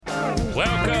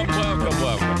Welcome.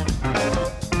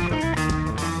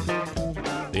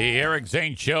 The Eric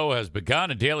Zane Show has begun,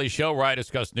 a daily show where I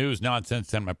discuss news,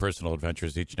 nonsense, and my personal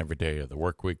adventures each and every day of the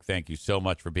work week. Thank you so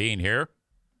much for being here.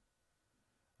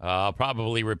 I'll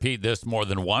probably repeat this more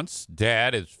than once.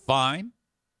 Dad is fine.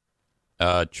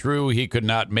 True, he could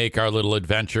not make our little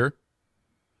adventure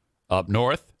up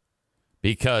north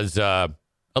because a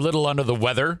little under the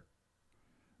weather.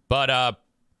 But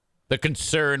the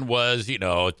concern was,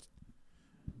 he'll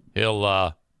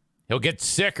get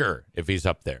sicker if he's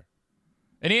up there.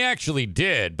 And he actually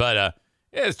did, but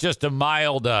it's just a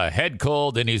mild head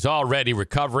cold, and he's already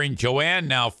recovering. Joanne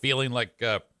now feeling like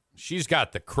she's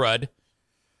got the crud.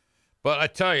 But I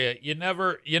tell you, you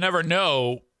never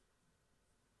know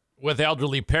with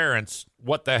elderly parents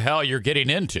what the hell you're getting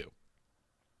into.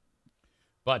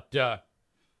 But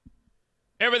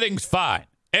everything's fine.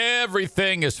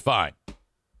 Everything is fine.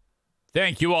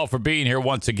 Thank you all for being here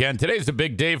once again. Today's a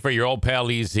big day for your old pal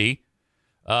EZ.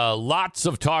 Lots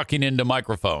of talking into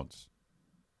microphones.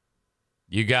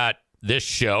 You got this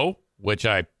show, which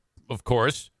of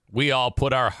course, we all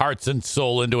put our hearts and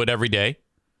soul into it every day.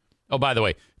 Oh, by the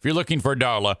way, if you're looking for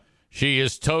Darla, she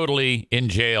is totally in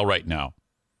jail right now.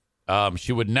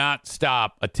 She would not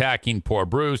stop attacking poor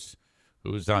Bruce,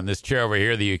 who's on this chair over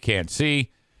here that you can't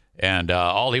see. And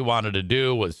all he wanted to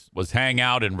do was hang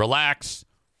out and relax.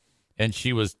 And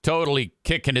she was totally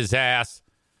kicking his ass.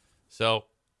 So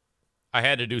I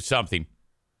had to do something.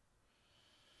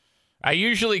 I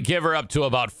usually give her up to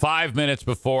about 5 minutes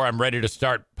before I'm ready to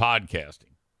start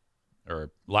podcasting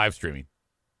or live streaming.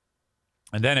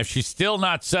 And then if she's still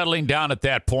not settling down at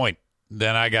that point,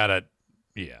 then I got to,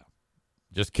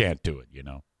 just can't do it,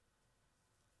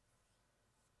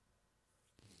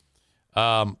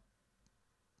 God,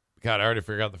 I already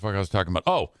forgot what the fuck I was talking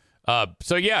about.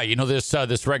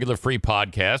 This regular free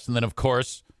podcast. And then, of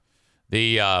course,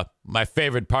 my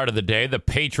favorite part of the day, the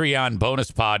Patreon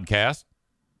bonus podcast.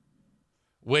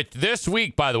 Which this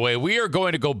week, by the way, we are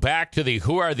going to go back to the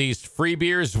Who Are These Free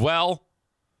Beers? Well,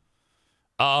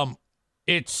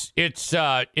 it's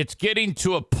getting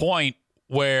to a point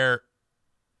where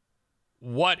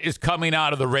what is coming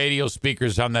out of the radio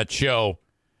speakers on that show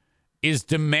is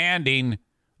demanding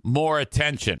more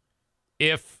attention.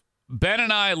 If Ben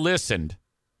and I listened,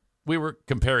 we were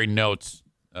comparing notes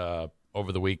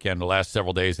over the weekend, the last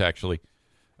several days actually,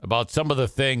 about some of the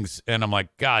things, and I'm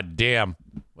like, God damn,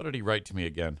 what did he write to me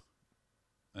again?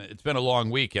 It's been a long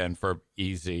weekend for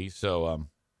EZ, so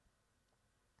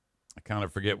I kind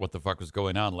of forget what the fuck was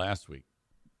going on last week.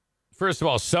 First of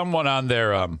all, someone on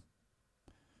their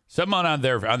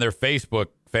Facebook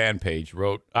fan page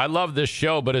wrote, "I love this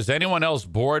show, but is anyone else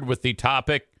bored with the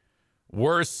topic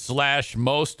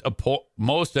worst/most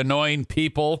annoying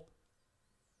people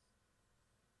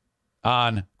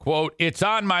on, quote, it's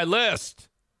on my list."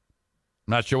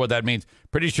 I'm not sure what that means.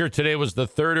 Pretty sure today was the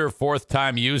third or fourth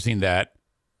time using that.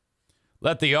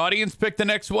 Let the audience pick the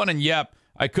next one, and yep,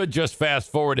 I could just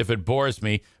fast forward if it bores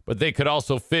me, but they could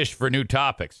also fish for new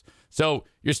topics. So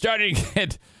you're starting to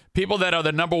get people that are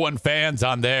the number one fans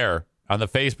on there, on the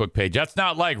Facebook page. That's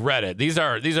not like Reddit. These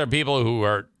are people who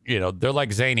are, they're like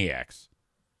Zaniacs.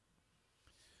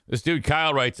 This dude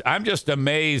Kyle writes, "I'm just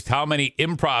amazed how many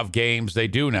improv games they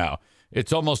do now.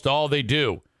 It's almost all they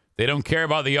do. They don't care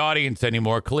about the audience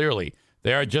anymore, clearly.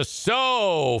 They are just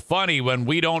so funny when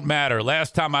we don't matter.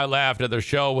 Last time I laughed at their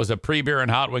show was a Pre-Beer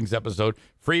and Hot Wings episode.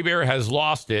 Free Beer has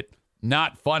lost it.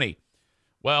 Not funny."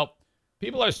 Well,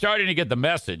 people are starting to get the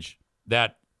message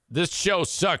that this show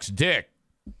sucks dick.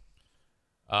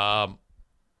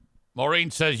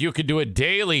 Maureen says you could do a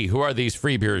daily Who Are These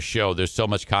Free Beers show. There's so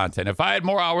much content. If I had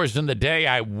more hours in the day,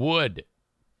 I would.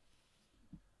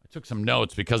 I took some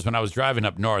notes because when I was driving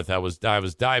up north, I was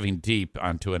diving deep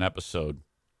onto an episode.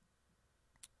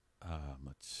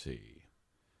 Let's see.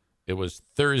 It was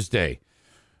Thursday.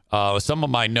 Some of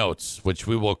my notes, which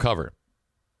we will cover.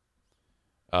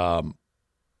 And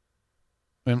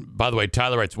by the way,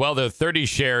 Tyler writes, "Well, the 30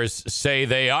 shares say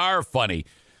they are funny."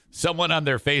 Someone on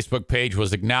their Facebook page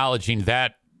was acknowledging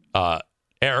that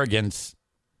arrogance,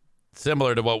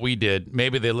 similar to what we did.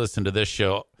 Maybe they listened to this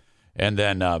show and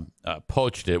then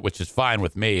poached it, which is fine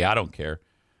with me. I don't care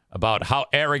about how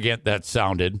arrogant that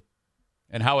sounded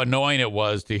and how annoying it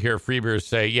was to hear Freebeers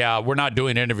say, "Yeah, we're not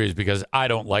doing interviews because I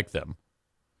don't like them."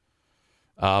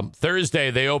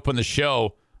 Thursday, they opened the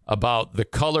show about the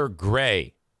color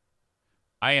gray.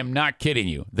 I am not kidding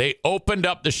you. They opened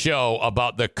up the show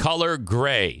about the color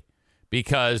gray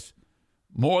because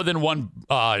more than one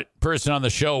person on the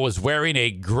show was wearing a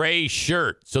gray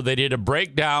shirt. So they did a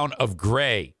breakdown of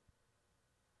gray.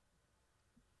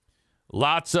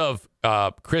 Lots of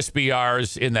crispy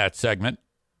R's in that segment.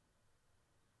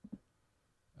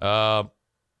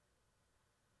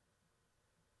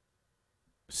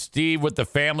 Steve with the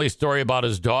family story about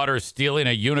his daughter stealing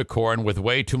a unicorn with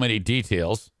way too many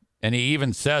details. And he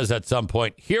even says at some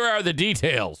point, here are the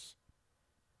details.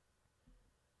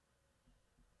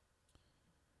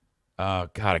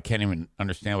 God, I can't even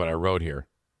understand what I wrote here.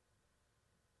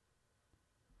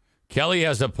 Kelly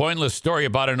has a pointless story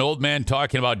about an old man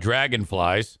talking about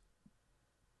dragonflies.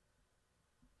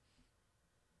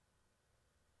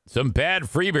 Some bad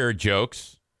Freebear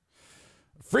jokes.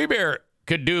 Freebear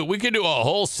we could do a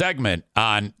whole segment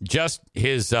on just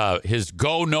his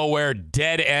go nowhere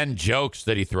dead end jokes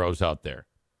that he throws out there.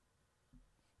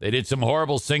 They did some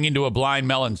horrible singing to a Blind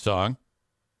Melon song.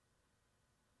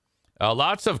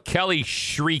 Lots of Kelly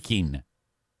shrieking.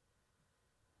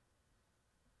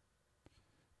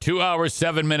 2 hours,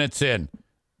 7 minutes in.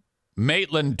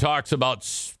 Maitland talks about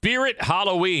Spirit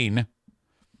Halloween,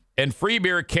 and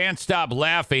Freebeer can't stop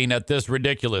laughing at this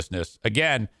ridiculousness.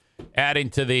 Again, adding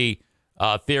to the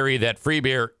theory that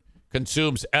Freebeer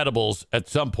consumes edibles at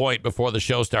some point before the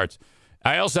show starts.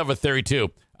 I also have a theory, too.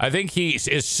 I think he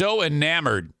is so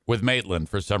enamored with Maitland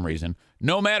for some reason.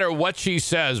 No matter what she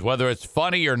says, whether it's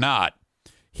funny or not,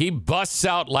 he busts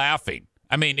out laughing.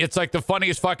 I mean, it's like the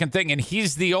funniest fucking thing, and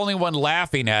he's the only one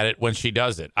laughing at it when she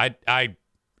does it. I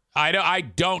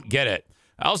don't get it.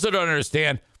 I also don't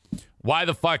understand why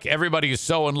the fuck everybody is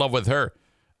so in love with her.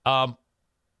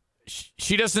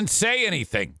 She doesn't say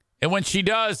anything. And when she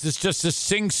does, it's just a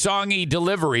sing-songy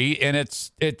delivery, and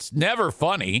it's never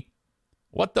funny.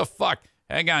 What the fuck?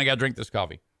 Hang on, I got to drink this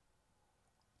coffee.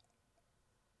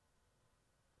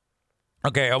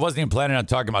 Okay, I wasn't even planning on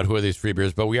talking about who are these free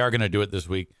beers, but we are going to do it this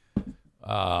week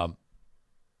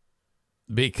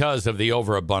because of the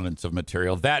overabundance of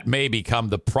material. That may become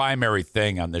the primary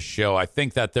thing on this show. I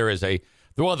think that there is a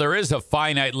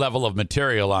finite level of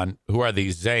material on who are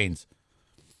these Zanes.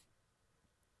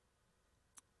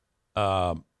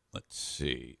 Let's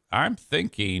see. I'm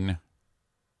thinking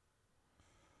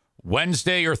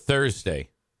Wednesday or Thursday,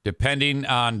 depending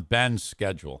on Ben's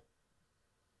schedule.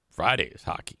 Friday is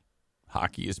hockey.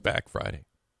 Hockey is back Friday.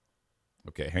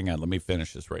 Okay, hang on. Let me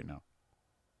finish this right now.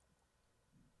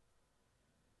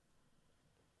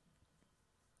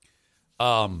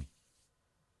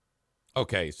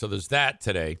 Okay, so there's that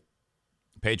today.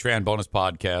 Patreon bonus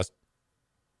podcast.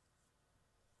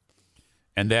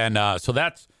 And then, so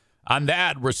that's, on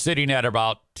that, we're sitting at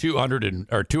about 2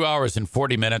 hours and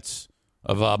 40 minutes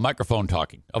of microphone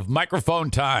talking, of microphone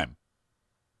time.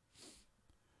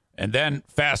 And then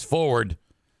fast forward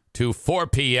to 4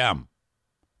 p.m.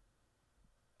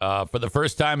 For the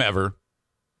first time ever,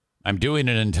 I'm doing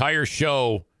an entire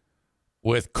show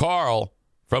with Carl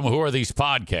from Who Are These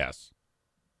Podcasts.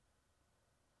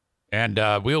 And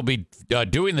we'll be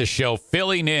doing the show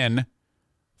filling in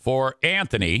for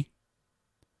Anthony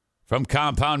from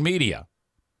Compound Media,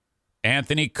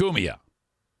 Anthony Cumia.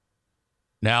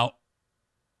 Now,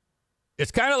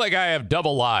 it's kind of like I have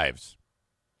double lives.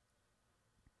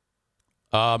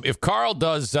 If Carl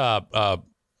does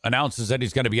announces that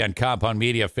he's going to be on Compound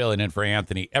Media filling in for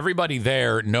Anthony, everybody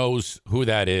there knows who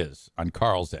that is on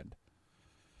Carl's end.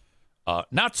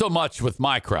 Not so much with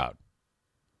my crowd.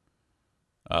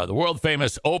 The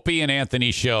world-famous Opie and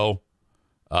Anthony show,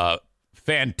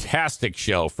 fantastic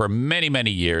show for many,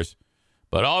 many years.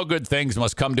 But all good things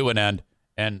must come to an end,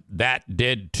 and that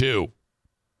did too,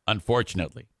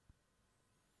 unfortunately.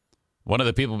 One of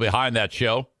the people behind that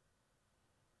show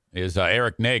is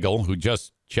Eric Nagel, who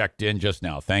just checked in just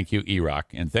now. Thank you,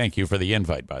 E-Rock, and thank you for the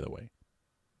invite, by the way.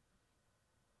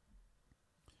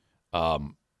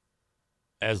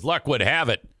 As luck would have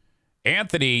it,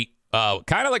 Anthony, kind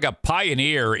of like a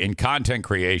pioneer in content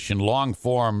creation,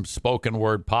 long-form spoken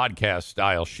word podcast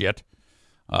style shit,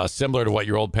 similar to what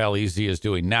your old pal EZ is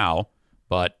doing now,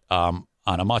 but on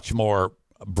a much more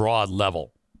broad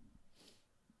level.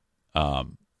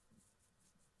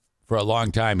 For a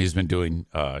long time, he's been doing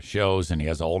shows, and he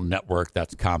has a whole network.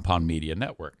 That's Compound Media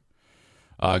Network.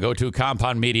 Go to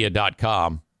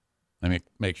compoundmedia.com. Let me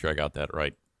make sure I got that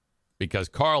right, because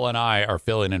Carl and I are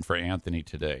filling in for Anthony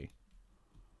today.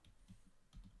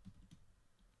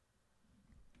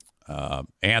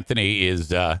 Anthony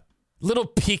is a little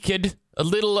peaked, a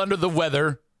little under the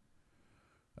weather,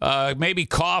 maybe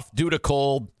cough due to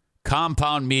cold.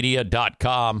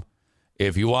 Compoundmedia.com.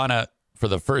 If you want to, for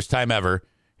the first time ever,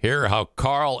 hear how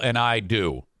Carl and I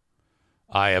do.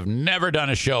 I have never done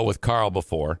a show with Carl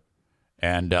before.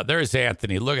 And there's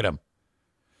Anthony. Look at him.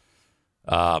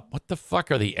 What the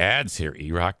fuck are the ads here,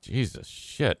 E-Rock? Jesus,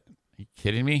 shit. Are you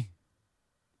kidding me?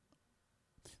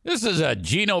 This is a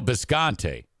Gino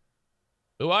Bisconte,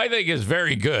 who I think is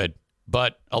very good,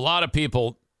 but a lot of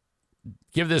people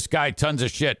give this guy tons of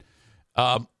shit.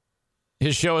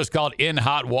 His show is called In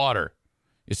Hot Water.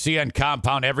 You see on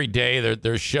Compound every day,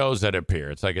 there's shows that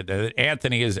appear. It's like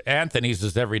Anthony's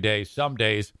is every day. Some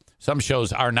days, some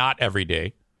shows are not every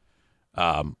day.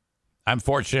 I'm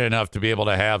fortunate enough to be able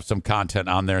to have some content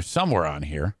on there somewhere on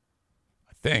here,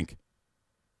 I think.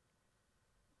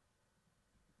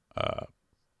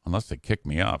 Unless they kick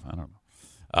me off. I don't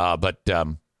know. But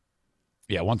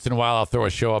once in a while I'll throw a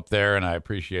show up there, and I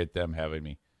appreciate them having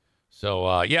me.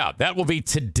 So, that will be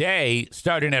today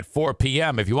starting at 4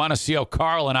 p.m. If you want to see how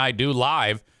Carl and I do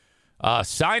live,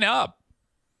 sign up.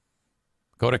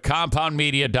 Go to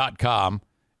compoundmedia.com.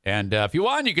 And if you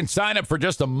want, you can sign up for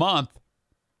just a month.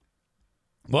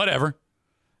 Whatever.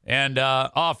 And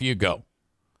off you go.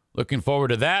 Looking forward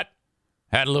to that.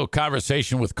 Had a little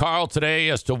conversation with Carl today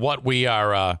as to what we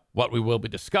will be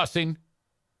discussing.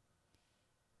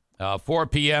 4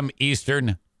 p.m.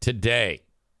 Eastern today.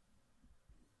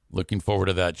 Looking forward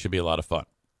to that. Should be a lot of fun.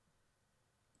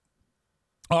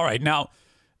 All right. Now,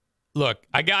 look,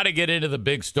 I got to get into the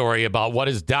big story about what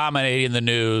is dominating the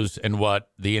news and what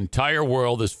the entire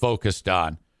world is focused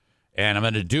on. And I'm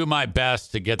going to do my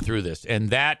best to get through this. And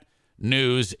that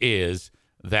news is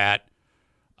that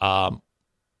the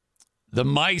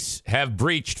mice have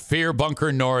breached Fear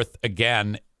Bunker North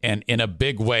again, and in a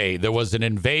big way. There was an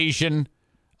invasion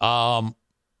in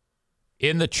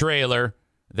the trailer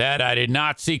that I did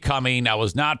not see coming. I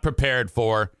was not prepared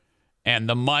for, and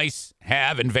the mice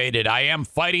have invaded. I am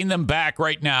fighting them back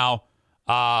right now,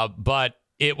 but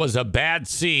it was a bad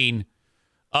scene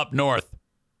up north.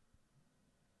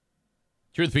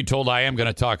 Truth be told, I am going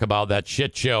to talk about that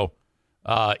shit show.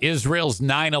 Israel's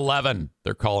 9/11,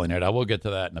 they're calling it. I will get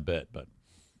to that in a bit, but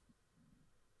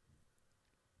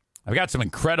I've got some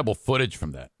incredible footage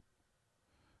from that.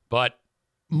 But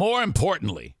more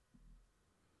importantly,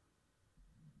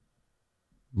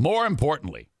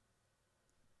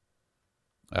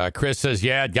 Chris says,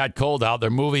 yeah, it got cold out. They're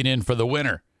moving in for the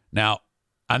winter. Now,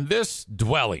 on this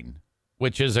dwelling,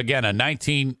 which is, again, a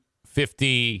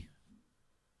 1950...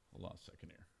 Hold on a second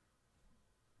here.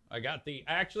 I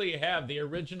actually have the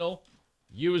original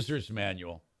user's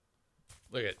manual.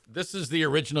 Look at this is the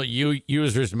original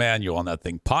user's manual on that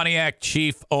thing. Pontiac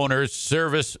Chief Owner's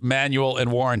Service Manual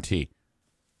and Warranty.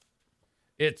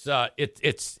 It's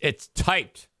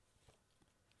typed.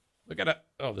 Look at it.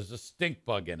 Oh, there's a stink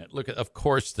bug in it. Of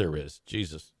course there is.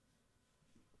 Jesus.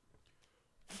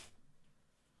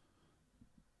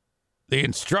 The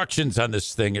instructions on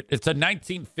this thing, it's a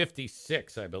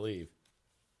 1956, I believe.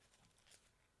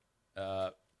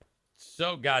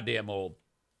 So goddamn old.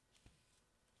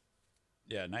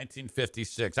 Yeah,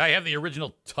 1956. I have the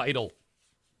original title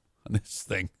on this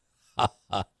thing.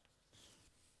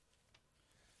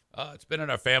 It's been in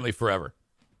our family forever.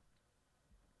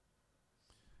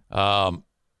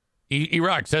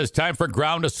 Iraq says, time for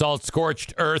ground assault,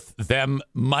 scorched earth, them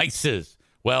mices.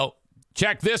 Well,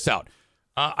 check this out.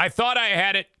 I thought I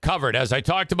had it covered. As I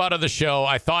talked about on the show,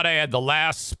 I thought I had the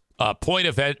last port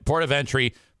of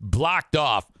entry blocked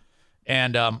off.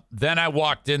 And then I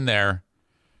walked in there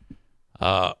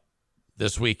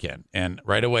this weekend, and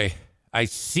right away I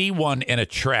see one in a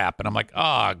trap, and I'm like,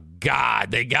 oh, God,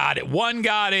 they got it. One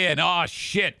got in. Oh,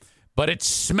 shit. But it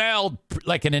smelled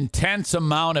like an intense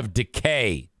amount of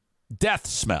decay, death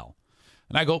smell.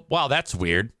 And I go, wow, that's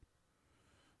weird.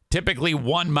 Typically,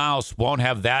 one mouse won't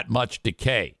have that much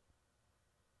decay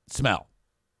smell.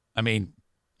 I mean,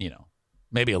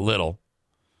 maybe a little.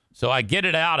 So I get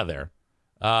it out of there.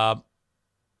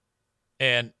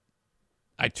 And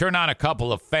I turn on a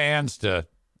couple of fans to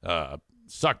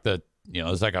suck the,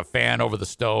 there's like a fan over the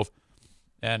stove.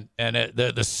 And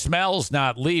the smell's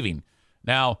not leaving.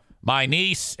 Now, my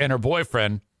niece and her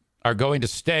boyfriend are going to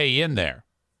stay in there.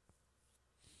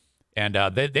 And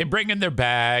they bring in their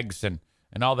bags and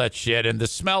all that shit. And the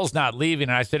smell's not leaving.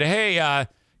 And I said, hey,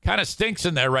 kind of stinks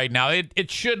in there right now. It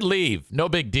should leave. No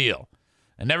big deal.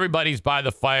 And everybody's by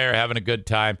the fire having a good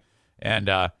time. And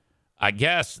I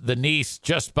guess the niece,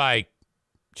 just by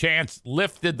chance,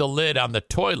 lifted the lid on the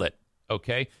toilet.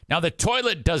 Okay. Now, the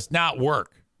toilet does not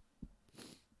work.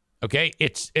 Okay.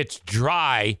 It's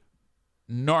dry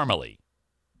normally.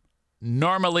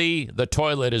 Normally, the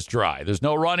toilet is dry. There's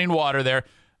no running water there.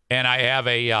 And I have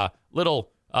a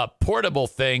little portable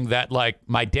thing that, like,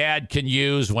 my dad can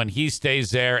use when he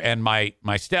stays there, and my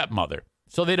stepmother.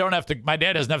 So they don't have to, my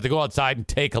dad doesn't have to go outside and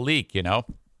take a leak,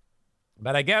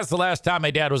 But I guess the last time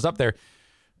my dad was up there,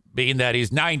 being that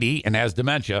he's 90 and has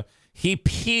dementia, he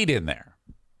peed in there.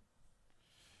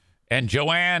 And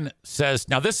Joanne says,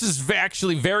 now this is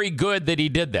actually very good that he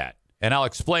did that. And I'll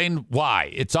explain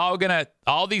why.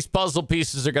 All these puzzle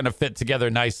pieces are going to fit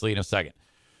together nicely in a second.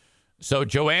 So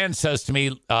Joanne says to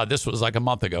me, this was like a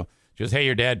month ago. She goes, hey,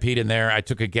 your dad peed in there. I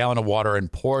took a gallon of water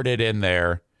and poured it in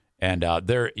there. And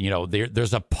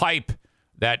there's a pipe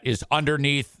that is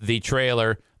underneath the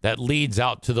trailer that leads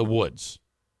out to the woods.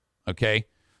 Okay.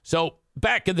 So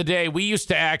back in the day, we used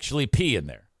to actually pee in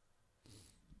there.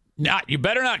 You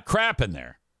better not crap in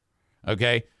there.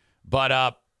 Okay.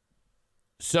 But,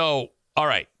 so, all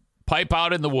right. Pipe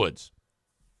out in the woods.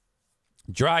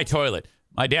 Dry toilet.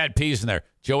 My dad pees in there.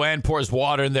 Joanne pours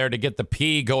water in there to get the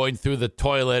pee going through the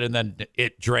toilet, and then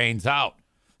it drains out.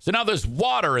 So now there's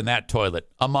water in that toilet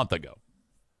a month ago.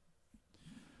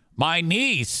 My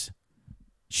niece,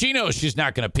 she knows she's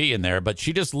not going to pee in there, but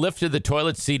she just lifted the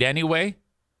toilet seat anyway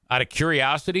out of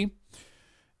curiosity.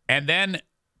 And then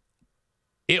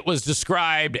it was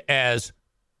described as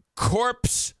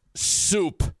corpse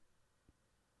soup.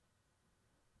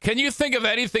 Can you think of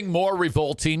anything more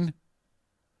revolting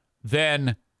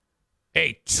than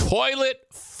a toilet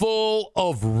full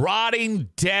of rotting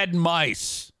dead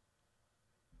mice?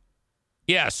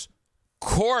 Yes,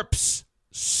 corpse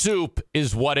soup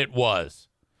is what it was.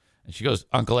 And she goes,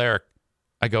 Uncle Eric.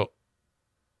 I go,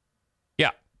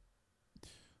 yeah.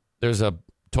 There's a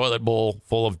toilet bowl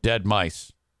full of dead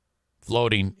mice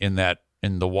floating in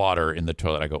the water in the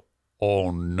toilet. I go,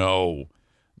 oh no.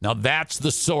 Now that's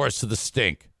the source of the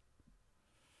stink.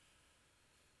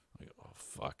 I go, oh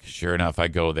fuck. Sure enough, I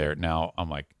go there. Now I'm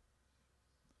like,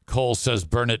 Cole says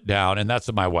burn it down, and that's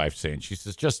what my wife's saying. She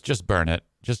says, just burn it.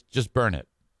 Just burn it.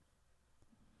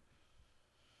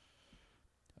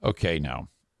 Okay, now.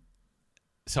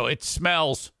 So it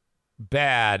smells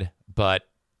bad, but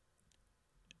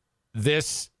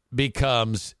this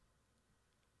becomes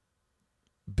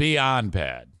beyond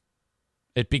bad.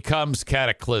 It becomes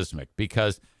cataclysmic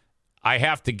because I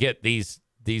have to get these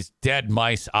dead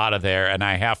mice out of there, and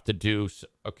I have to do...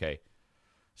 Okay,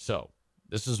 so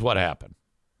this is what happened.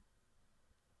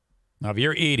 Now, if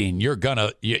you're eating,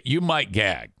 you might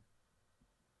gag.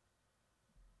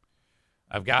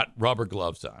 I've got rubber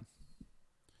gloves on.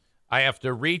 I have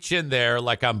to reach in there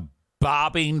like I'm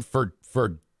bobbing for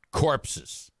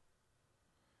corpses.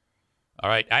 All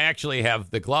right. I actually have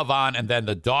the glove on and then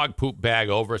the dog poop bag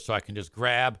over so I can just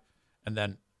grab and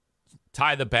then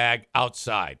tie the bag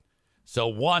outside. So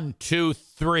 1, 2,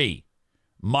 3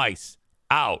 mice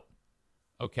out.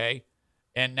 Okay.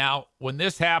 And now when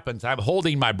this happens, I'm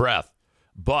holding my breath,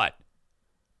 but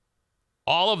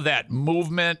all of that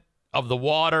movement of the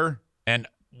water and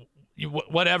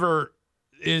whatever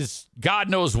is, God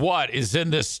knows what is in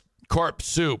this corpse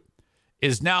soup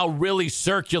is now really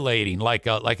circulating like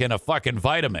in a fucking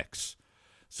Vitamix.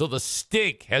 So the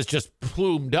stink has just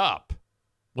plumed up,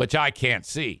 which I can't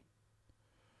see.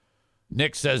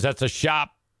 Nick says that's a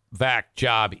shop vac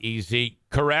job, easy.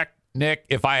 Correct, Nick,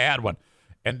 if I had one.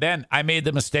 And then I made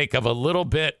the mistake of a little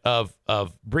bit of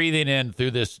breathing in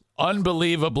through this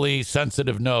unbelievably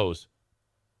sensitive nose.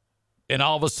 And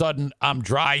all of a sudden, I'm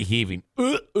dry heaving.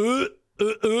 Like,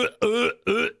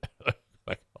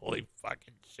 holy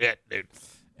fucking shit, dude.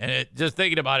 And just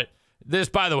thinking about it, this,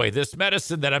 by the way, this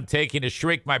medicine that I'm taking to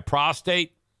shrink my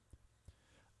prostate,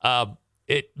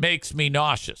 it makes me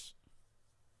nauseous.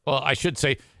 Well, I should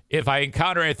say, if I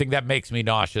encounter anything that makes me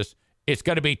nauseous, it's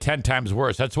going to be 10 times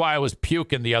worse. That's why I was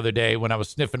puking the other day when I was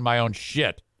sniffing my own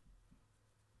shit.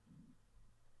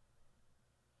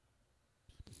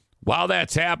 While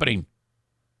that's happening,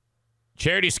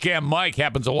 Charity Scam Mike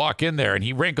happens to walk in there, and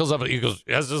he wrinkles up. He goes,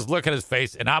 has this look at his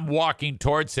face, and I'm walking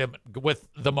towards him with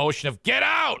the motion of get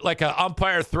out, like an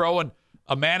umpire throwing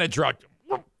a manager out.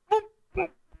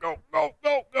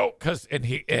 Go.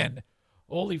 And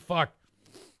holy fuck.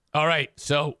 All right,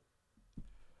 so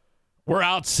we're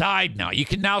outside now. You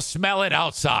can now smell it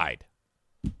outside.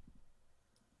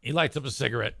 He lights up a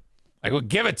cigarette. I go,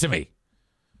 give it to me.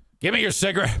 Give me your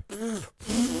cigarette.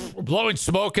 We're blowing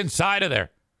smoke inside of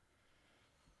there.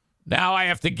 Now I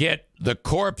have to get the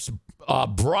corpse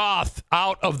broth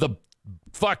out of the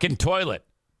fucking toilet.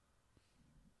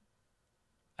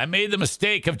 I made the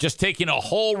mistake of just taking a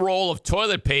whole roll of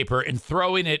toilet paper and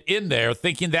throwing it in there,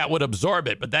 thinking that would absorb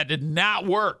it, but that did not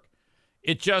work.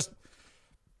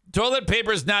 Toilet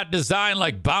paper is not designed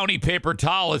like Bounty paper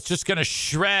towel. It's just going to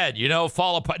shred,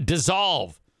 fall apart,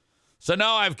 dissolve. So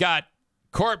now I've got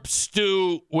corpse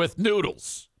stew with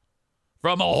noodles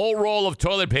from a whole roll of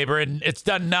toilet paper, and it's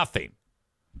done nothing.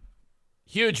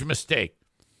 Huge mistake.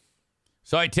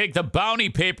 So I take the Bounty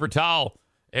paper towel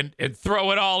and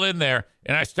throw it all in there,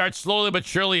 and I start slowly but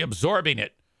surely absorbing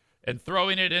it. and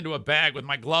throwing it into a bag with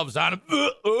my gloves on.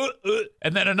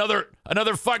 And then another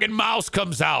fucking mouse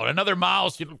comes out. Another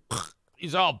mouse.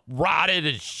 He's all rotted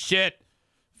and shit.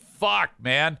 Fuck,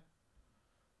 man.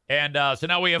 And so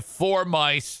now we have 4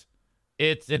 mice.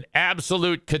 It's an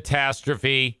absolute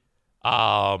catastrophe.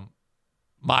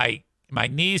 My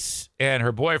niece and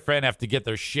her boyfriend have to get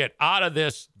their shit out of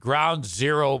this ground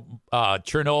zero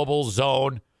Chernobyl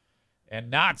zone and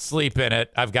not sleep in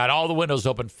it. I've got all the windows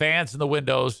open, fans in the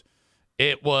windows.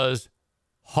 It was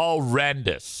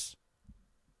horrendous.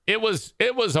 It was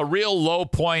a real low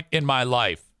point in my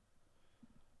life.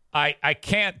 I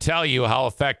can't tell you how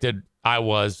affected I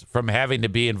was from having to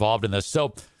be involved in this.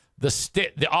 So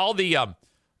all the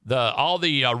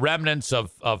remnants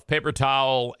of paper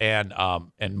towel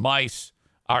and mice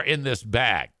are in this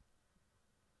bag.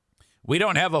 We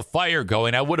don't have a fire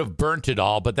going. I would have burnt it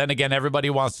all, but then again, everybody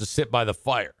wants to sit by the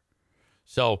fire.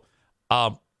 So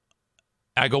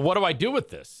I go, what do I do with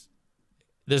this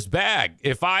bag?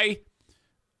 If I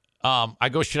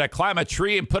go, should I climb a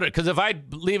tree and put it? Because if I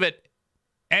leave it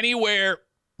anywhere,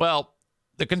 well,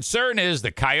 the concern is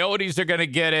the coyotes are going to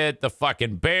get it. The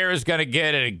fucking bear is going to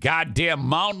get it. A goddamn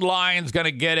mountain lion's going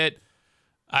to get it.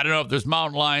 I don't know if there's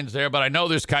mountain lions there, but I know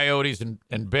there's coyotes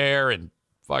and bear and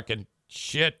fucking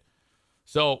shit.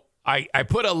 So I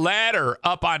put a ladder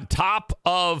up on top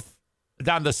of,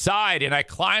 on the side, and I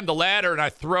climb the ladder and I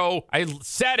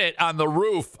set it on the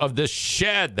roof of this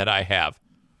shed that I have.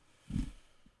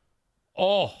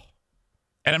 Oh,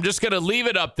 and I'm just going to leave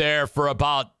it up there for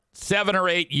about 7 or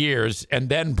 8 years and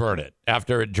then burn it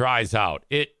after it dries out.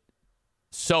 It's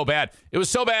so bad. It was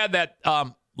so bad that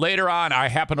later on I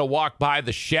happened to walk by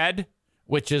the shed,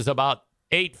 which is about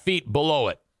 8 feet below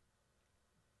it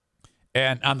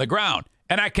and on the ground.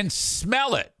 And I can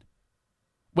smell it,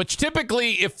 which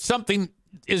typically if something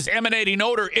is emanating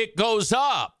odor, it goes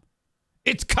up.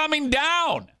 It's coming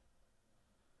down.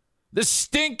 The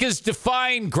stink is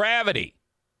defying gravity.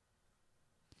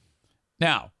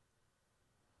 Now,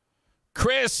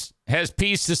 Chris has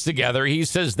pieced this together. He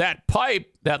says that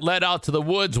pipe that led out to the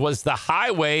woods was the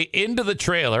highway into the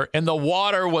trailer, and the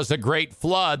water was a great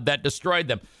flood that destroyed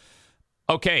them.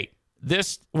 Okay,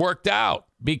 this worked out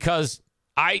because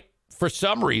for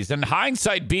some reason,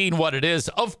 hindsight being what it is,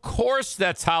 of course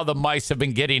that's how the mice have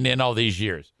been getting in all these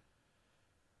years.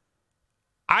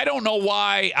 I don't know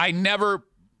why I never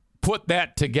put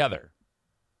that together.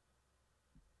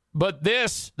 But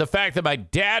the fact that my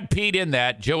dad peed in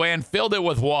that, Joanne filled it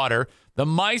with water, the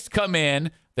mice come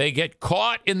in, they get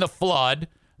caught in the flood.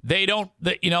 They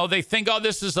think, oh,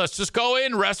 let's just go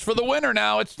in, rest for the winter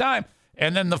now, it's time.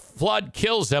 And then the flood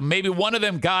kills them. Maybe one of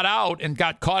them got out and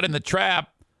got caught in the trap.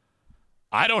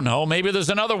 I don't know. Maybe there's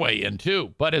another way in,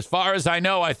 too. But as far as I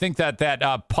know, I think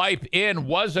that pipe in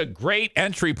was a great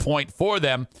entry point for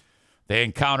them. They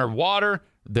encounter water,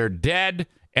 they're dead,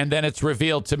 and then it's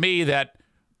revealed to me that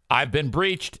I've been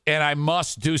breached and I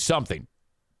must do something.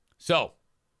 So,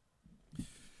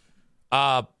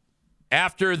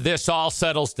 after this all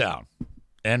settles down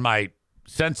and my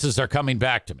senses are coming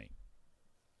back to me,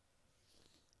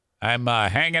 I'm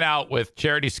hanging out with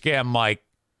Charity Scam Mike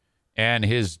and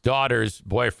his daughter's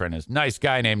boyfriend, is a nice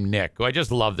guy named Nick, who I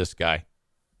just love this guy.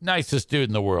 Nicest dude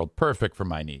in the world. Perfect for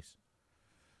my niece.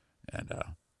 And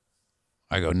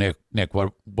I go, Nick, what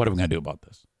are we going to do about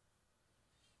this?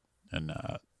 And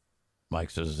Mike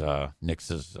says, Nick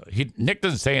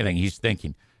doesn't say anything. He's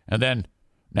thinking. And then,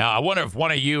 now I wonder if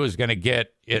one of you is going to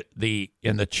get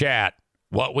in the chat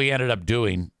what we ended up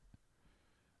doing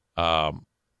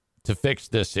to fix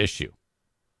this issue.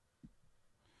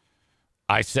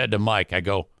 I said to Mike, I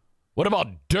go, what about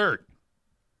dirt?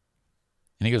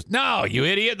 And he goes, no, you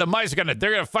idiot. The mice they're going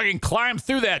to fucking climb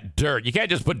through that dirt. You can't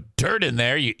just put dirt in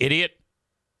there, you idiot.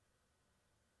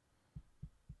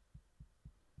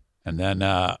 And then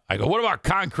I go, what about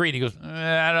concrete? He goes,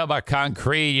 I don't know about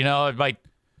concrete. It might,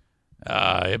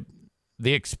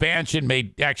 the expansion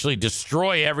may actually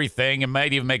destroy everything. It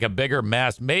might even make a bigger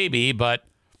mess, maybe.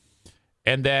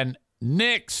 And then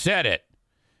Nick said it.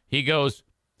 He goes,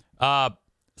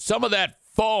 some of that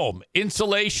foam,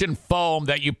 insulation foam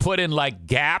that you put in like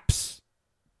gaps,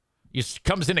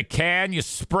 comes in a can, you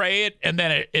spray it, and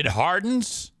then it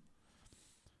hardens.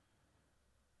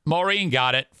 Maureen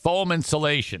got it. Foam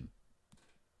insulation.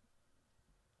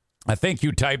 I think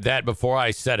you typed that before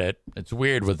I said it. It's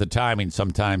weird with the timing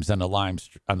sometimes on the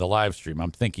live stream.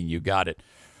 I'm thinking you got it.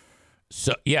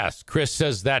 So, yes, Chris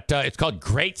says that it's called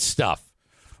Great Stuff.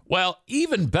 Well,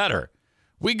 even better.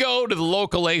 We go to the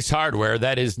local Ace Hardware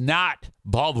that is not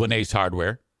Baldwin Ace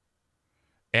Hardware.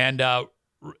 And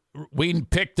we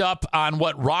picked up on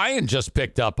what Ryan just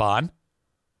picked up on.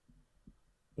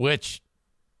 which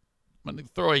I'm going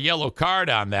to throw a yellow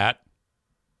card on that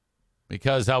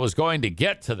because I was going to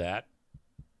get to that.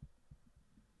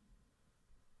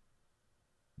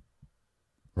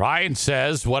 Ryan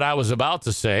says what I was about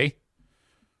to say.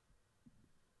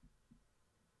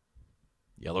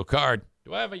 Yellow card.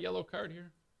 Do I have a yellow card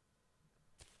here?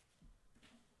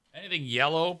 Anything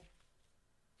yellow?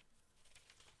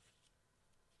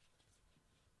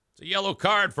 It's a yellow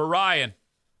card for Ryan.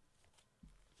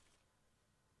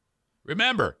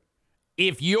 Remember,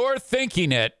 if you're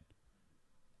thinking it,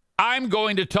 I'm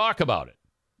going to talk about it.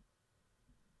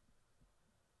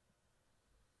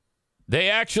 They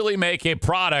actually make a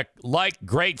product like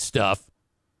Great Stuff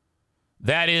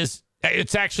that is,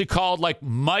 it's actually called like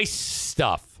Mice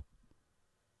Stuff.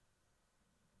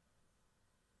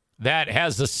 That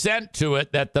has a scent to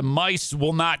it that the mice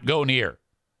will not go near.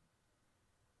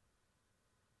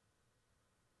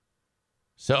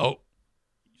 So,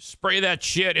 spray that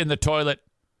shit in the toilet,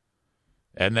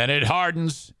 and then it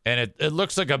hardens, and it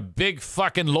looks like a big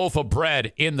fucking loaf of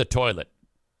bread in the toilet.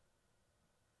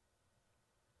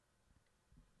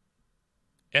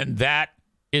 And that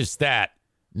is that.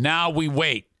 Now we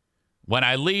wait. When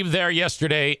I leave there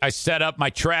yesterday, I set up my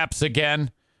traps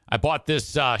again. I bought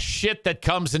this shit that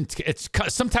comes in, it's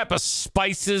some type of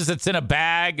spices that's in a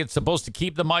bag. It's supposed to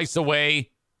keep the mice away.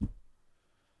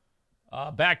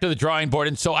 Back to the drawing board.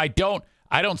 And so I don't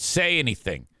say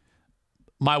anything.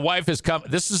 My wife has come.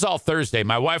 This is all Thursday.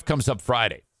 My wife comes up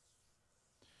Friday.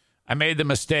 I made the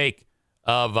mistake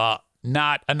of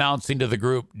not announcing to the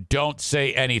group, don't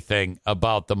say anything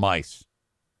about the mice.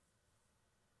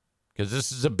 Because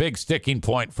this is a big sticking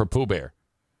point for Pooh Bear.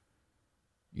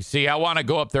 You see, I want to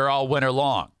go up there all winter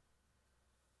long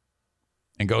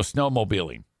and go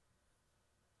snowmobiling.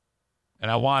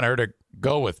 And I want her to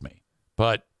go with me.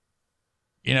 But,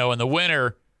 you know, in the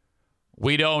winter,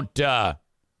 we don't take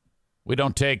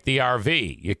the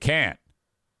RV. You can't.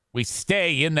 We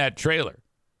stay in that trailer.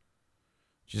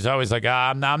 She's always like,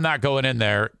 I'm not going in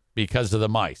there because of the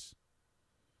mice.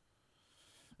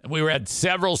 And we had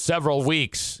several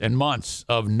weeks and months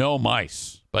of no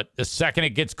mice. But the second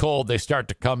it gets cold, they start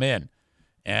to come in.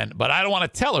 But I don't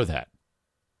want to tell her that.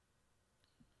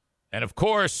 And, of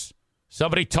course,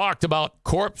 somebody talked about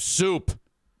corpse soup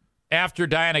after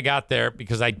Diana got there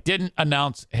because I didn't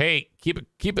announce, hey, keep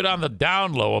it on the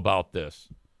down low about this.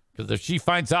 Because if she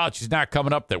finds out, she's not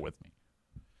coming up there with me.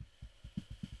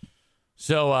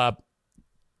 So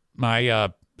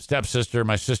my stepsister,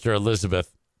 my sister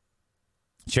Elizabeth,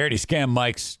 Charity Scam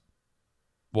Mike's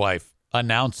wife,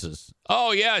 announces,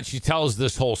 oh, yeah, and she tells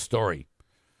this whole story.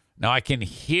 Now, I can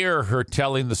hear her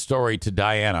telling the story to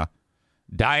Diana.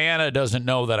 Diana doesn't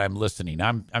know that I'm listening.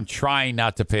 I'm trying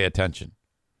not to pay attention.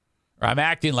 Or I'm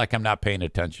acting like I'm not paying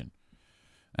attention.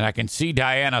 And I can see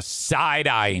Diana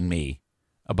side-eyeing me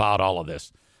about all of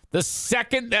this. The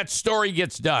second that story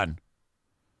gets done,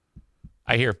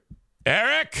 I hear,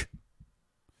 Eric?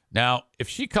 Now, if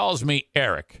she calls me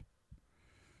Eric,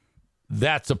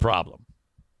 that's a problem.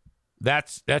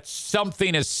 That's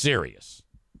something as serious.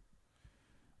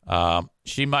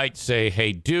 She might say,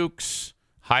 hey, Dukes,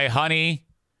 hi, honey,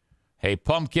 hey,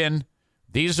 pumpkin.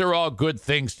 These are all good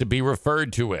things to be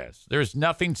referred to as. There's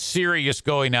nothing serious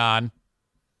going on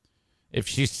if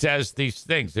she says these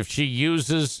things. If she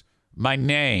uses my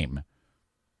name,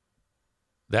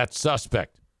 that's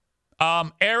suspect.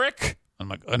 Eric? I'm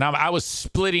like, and I was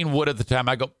splitting wood at the time.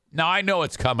 I go, now I know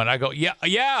it's coming. I go,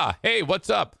 yeah. Hey,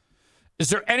 what's up? Is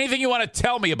there anything you want to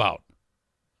tell me about?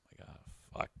 I'm like,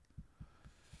 oh, fuck.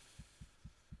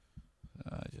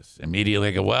 I just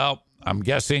immediately go, well, I'm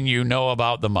guessing you know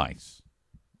about the mice.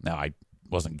 Now, I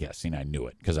wasn't guessing. I knew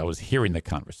it because I was hearing the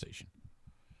conversation.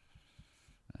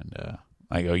 And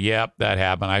I go, yep, that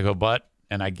happened. I go,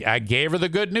 and I gave her the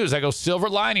good news. I go, silver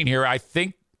lining here. I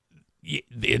think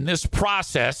in this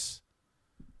process,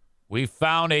 we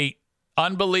found a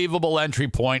unbelievable entry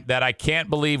point that I can't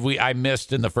believe I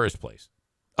missed in the first place.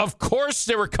 Of course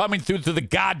they were coming through the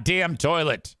goddamn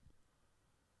toilet.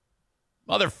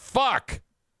 Motherfuck.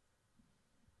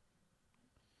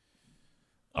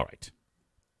 All right.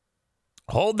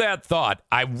 Hold that thought.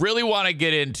 I really want to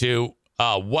get into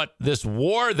what this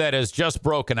war that has just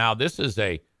broken out. This is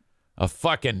a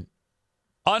fucking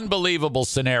unbelievable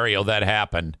scenario that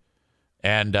happened.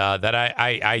 And that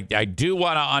I do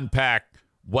want to unpack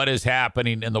what is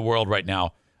happening in the world right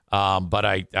now. But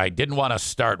I didn't want to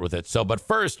start with it. But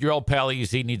first, your old pal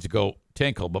EZ needs to go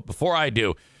tinkle. But before I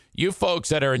do, you folks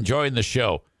that are enjoying the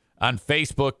show on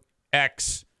Facebook,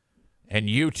 X, and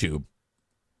YouTube,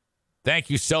 thank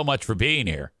you so much for being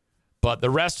here. But the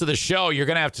rest of the show, you're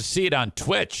going to have to see it on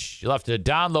Twitch. You'll have to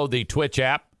download the Twitch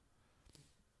app.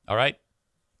 All right?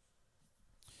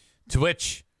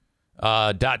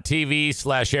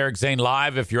 Twitch.tv/Eric Zane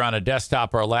Live if you're on a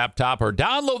desktop or a laptop, or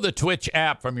download the Twitch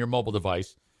app from your mobile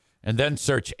device and then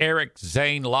search Eric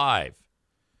Zane Live.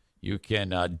 You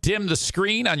can dim the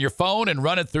screen on your phone and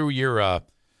run it through your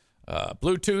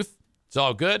Bluetooth. It's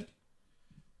all good.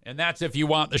 And that's if you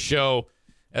want the show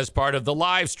as part of the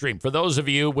live stream. For those of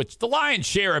you, which the lion's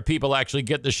share of people actually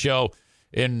get the show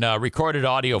in recorded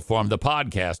audio form, the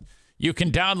podcast, you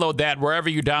can download that wherever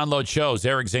you download shows,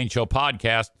 Eric Zane Show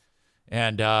Podcast,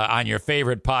 and on your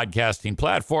favorite podcasting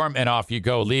platform, and off you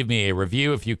go. Leave me a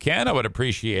review if you can. I would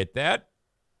appreciate that.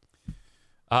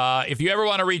 If you ever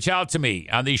want to reach out to me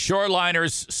on the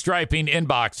Shoreliners Striping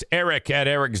inbox,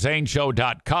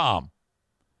 eric@ericzaneshow.com.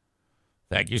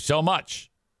 Thank you so much.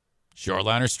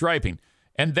 Shoreliner Striping.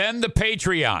 And then the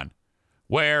Patreon,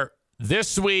 where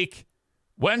this week,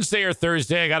 Wednesday or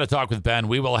Thursday, I got to talk with Ben,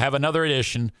 we will have another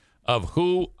edition of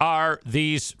Who Are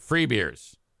These Free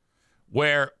Beers,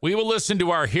 where we will listen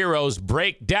to our heroes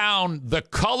break down the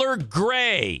color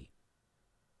gray.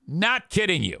 Not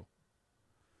kidding you.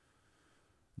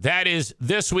 That is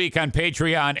this week on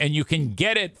Patreon, and you can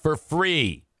get it for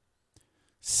free.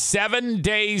 7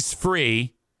 days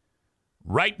free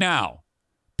right now.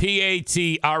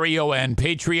 Patreon,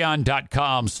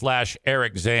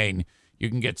 patreon.com/Eric Zane. You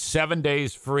can get 7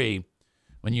 days free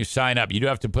when you sign up. You do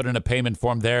have to put in a payment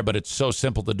form there, but it's so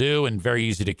simple to do and very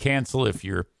easy to cancel if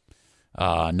you're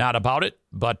not about it.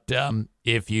 But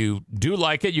if you do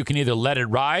like it, you can either let it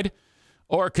ride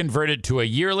or convert it to a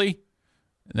yearly.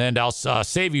 And I'll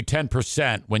save you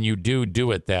 10% when you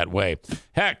do it that way.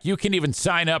 Heck, you can even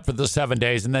sign up for the 7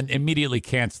 days and then immediately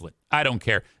cancel it. I don't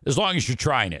care, as long as you're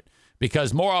trying it.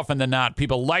 Because more often than not,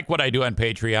 people like what I do on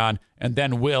Patreon and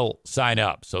then will sign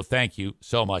up. So thank you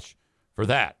so much for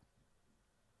that.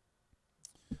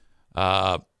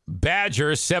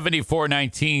 Badger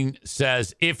 7419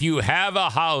 says, if you have a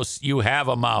house, you have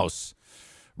a mouse.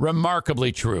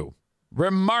 Remarkably true.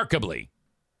 Remarkably.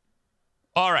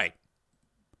 All right.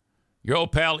 Your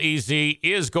old pal EZ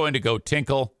is going to go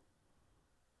tinkle.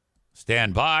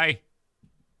 Stand by.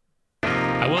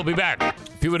 I will be back.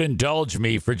 If you would indulge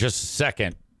me for just a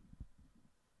second,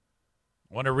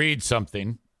 I want to read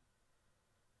something.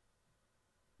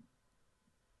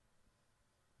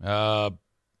 From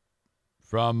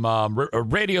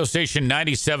radio station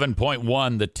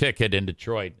 97.1, The Ticket in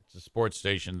Detroit. It's a sports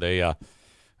station. They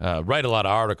write a lot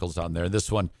of articles on there.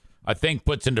 This one, I think,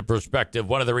 puts into perspective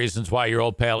one of the reasons why your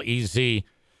old pal EZ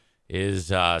is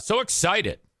so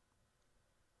excited.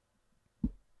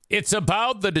 It's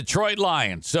about the Detroit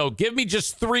Lions. So give me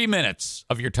just 3 minutes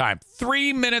of your time.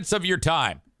 3 minutes of your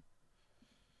time.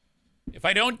 If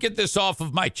I don't get this off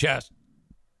of my chest,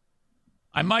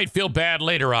 I might feel bad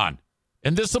later on.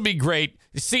 And this will be great.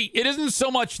 See, it isn't so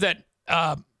much that,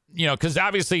 because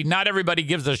obviously not everybody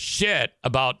gives a shit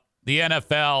about the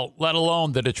NFL, let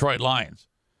alone the Detroit Lions.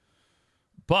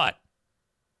 But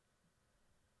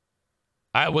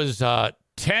I was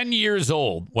 10 years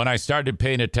old when I started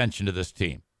paying attention to this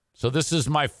team. So this is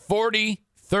my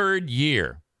 43rd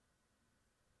year.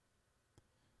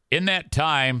 In that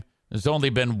time, there's only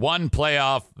been one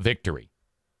playoff victory.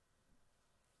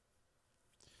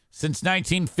 Since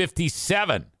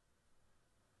 1957.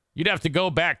 You'd have to go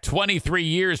back 23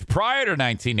 years prior to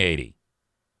 1980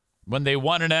 when they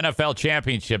won an NFL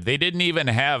championship. They didn't even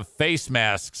have face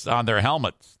masks on their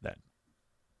helmets then.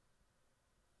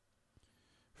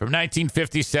 From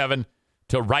 1957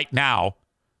 to right now,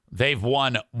 they've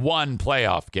won one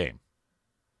playoff game.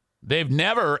 They've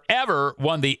never, ever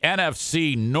won the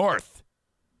NFC North.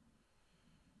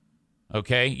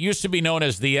 Okay? Used to be known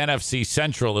as the NFC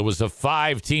Central. It was a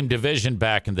 5-team division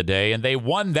back in the day, and they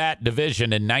won that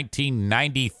division in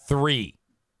 1993.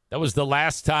 That was the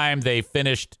last time they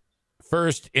finished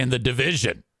first in the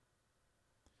division.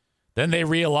 Then they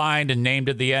realigned and named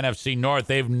it the NFC North.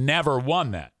 They've never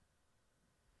won that.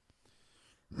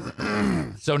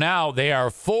 So now they are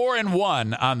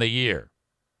 4-1 on the year.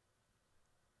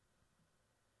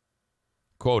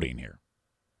 Quoting here.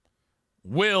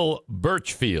 Will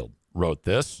Birchfield wrote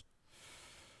this.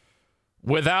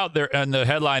 And the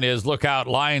headline is, look out,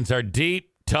 Lions are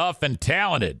deep, tough, and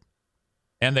talented,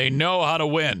 and they know how to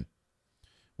win.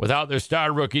 Without their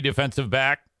star rookie defensive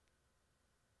back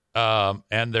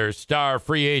and their star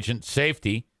free agent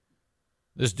safety,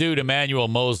 this dude, Emmanuel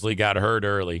Mosley, got hurt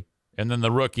early. And then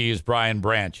the rookie is Brian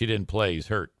Branch. He didn't play. He's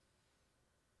hurt.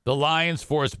 The Lions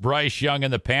forced Bryce Young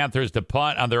and the Panthers to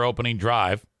punt on their opening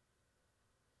drive.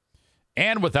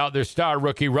 And without their star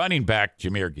rookie running back,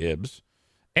 Jahmyr Gibbs.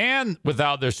 And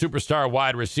without their superstar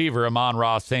wide receiver,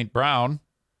 Amon-Ra St. Brown.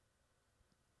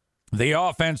 The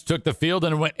offense took the field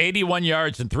and went 81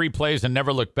 yards in 3 plays and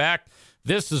never looked back.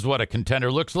 This is what a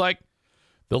contender looks like.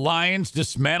 The Lions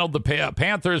dismantled the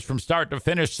Panthers from start to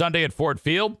finish Sunday at Ford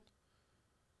Field.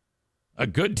 A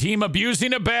good team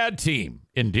abusing a bad team.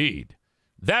 Indeed.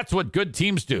 That's what good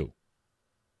teams do.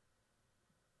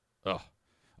 Oh.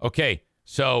 Okay,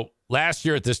 so last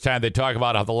year at this time, they talk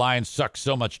about how the Lions suck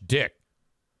so much dick.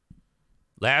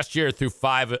 Last year, through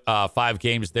five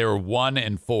games, they were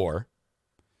 1-4.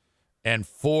 And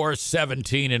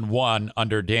 4-17-1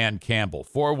 under Dan Campbell.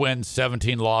 4 wins,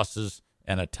 17 losses,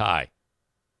 and a tie.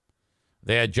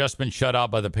 They had just been shut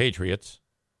out by the Patriots.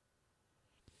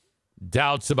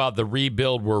 Doubts about the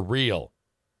rebuild were real.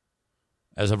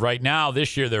 As of right now,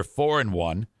 this year they're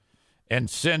 4-1. And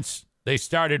since they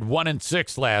started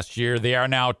 1-6 last year, they are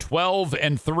now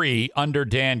 12-3 under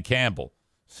Dan Campbell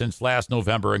since last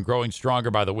November and growing stronger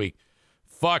by the week.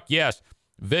 Fuck yes.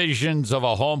 Visions of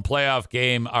a home playoff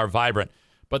game are vibrant.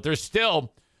 But there's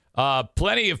still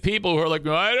plenty of people who are like,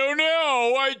 I don't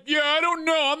know. I don't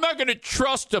know. I'm not going to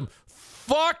trust them.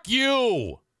 Fuck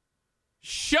you.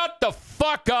 Shut the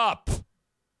fuck up.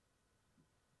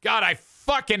 God, I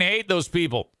fucking hate those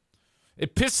people.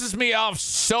 It pisses me off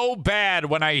so bad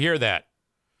when I hear that.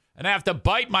 And I have to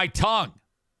bite my tongue.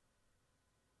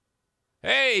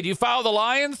 Hey, do you follow the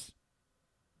Lions?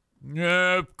 Kind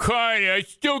of. I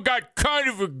still got kind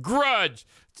of a grudge.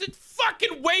 Just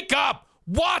fucking wake up.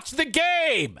 Watch the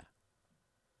game.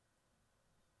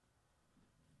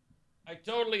 I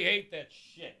totally hate that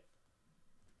shit.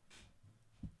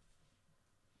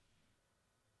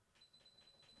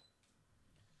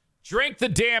 Drink the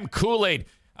damn Kool-Aid.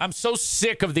 I'm so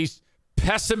sick of these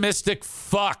pessimistic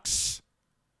fucks.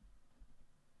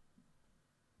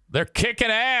 They're kicking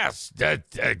ass.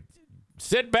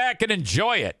 Sit back and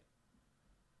enjoy it.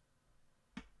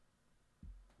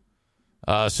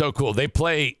 So cool. They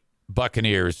play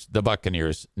the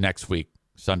Buccaneers next week,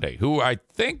 Sunday, who I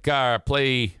think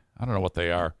play, I don't know what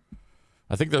they are.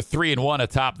 I think they're 3-1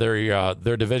 atop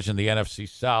their division, the NFC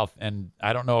South, and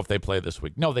I don't know if they play this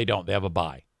week. No, they don't. They have a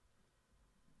bye.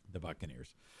 The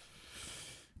Buccaneers.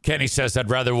 Kenny says, I'd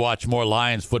rather watch more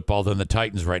Lions football than the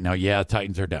Titans right now. Yeah,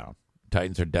 Titans are down.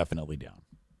 Titans are definitely down.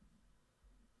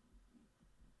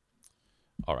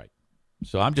 All right.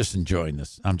 So I'm just enjoying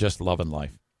this. I'm just loving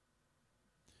life.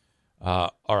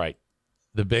 All right.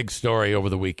 The big story over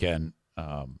the weekend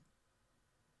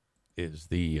is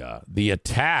the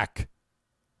attack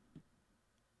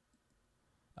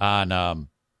on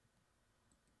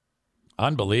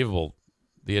unbelievable.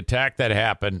 The attack that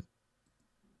happened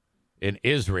in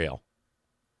Israel.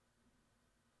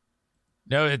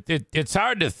 No, it's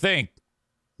hard to think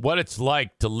what it's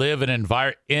like to live in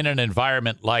an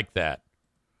environment like that,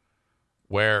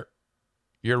 where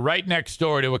you're right next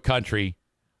door to a country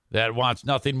that wants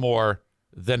nothing more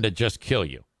than to just kill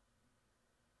you.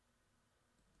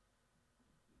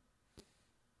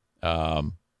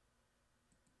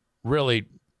 Really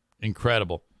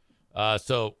incredible.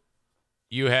 So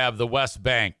you have the West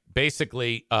Bank.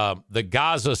 Basically, the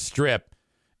Gaza Strip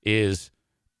is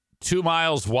 2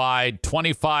 miles wide,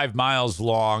 25 miles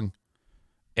long,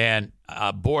 and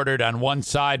bordered on one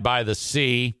side by the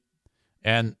sea,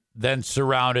 and then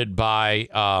surrounded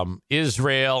by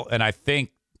Israel, and I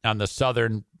think on the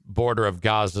southern border of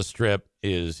Gaza Strip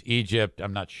is Egypt.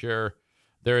 I'm not sure.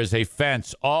 There is a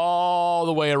fence all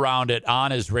the way around it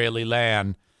on Israeli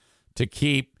land to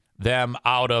keep them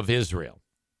out of Israel.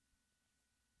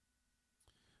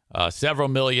 Several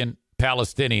million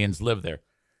Palestinians live there.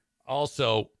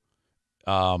 Also,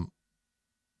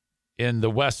 in the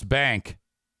West Bank,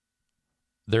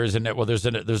 there's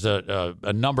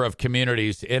a number of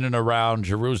communities in and around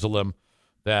Jerusalem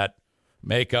that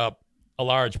make up a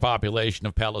large population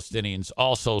of Palestinians,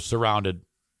 also surrounded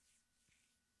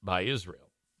by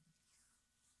Israel.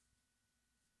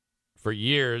 For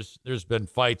years, there's been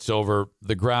fights over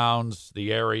the grounds,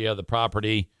 the area, the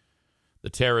property, the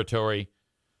territory.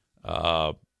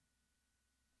 For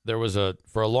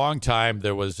a long time,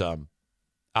 there was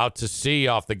out to sea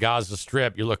off the Gaza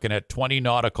Strip. You're looking at 20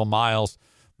 nautical miles.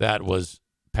 That was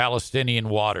Palestinian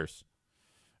waters.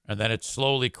 And then it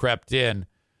slowly crept in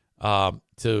to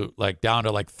down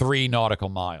to 3 nautical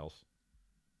miles.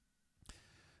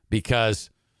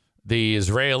 Because the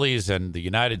Israelis and the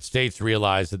United States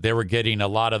realized that they were getting a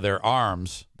lot of their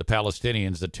arms. The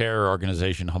Palestinians, the terror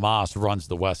organization Hamas, runs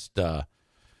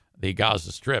the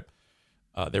Gaza Strip.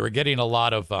 They were getting a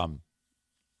lot of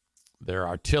their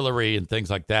artillery and things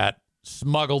like that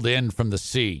smuggled in from the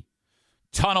sea.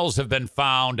 Tunnels have been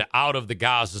found out of the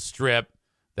Gaza Strip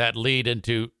that lead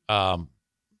into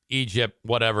Egypt,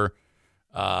 whatever.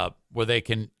 where they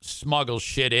can smuggle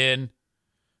shit in.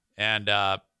 And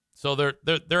so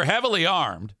they're heavily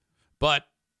armed. But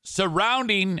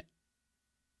surrounding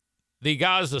the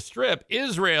Gaza Strip,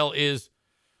 Israel is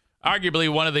arguably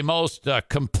one of the most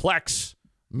complex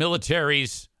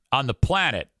militaries on the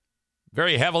planet.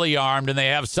 Very heavily armed, and they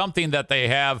have something that they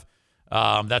have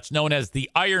that's known as the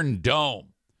Iron Dome.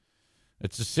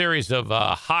 It's a series of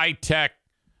high-tech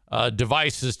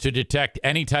devices to detect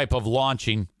any type of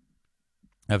launching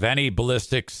of any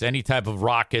ballistics, any type of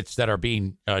rockets that are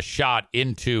being shot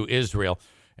into Israel.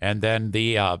 And then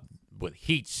with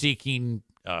heat-seeking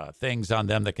things on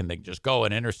them that they can just go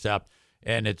and intercept.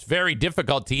 And it's very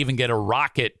difficult to even get a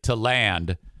rocket to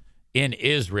land in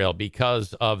Israel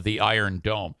because of the Iron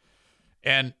Dome.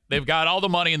 And they've got all the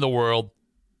money in the world,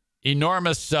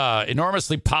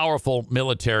 enormously powerful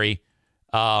military.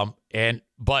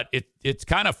 But it's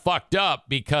kind of fucked up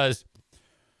because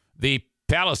the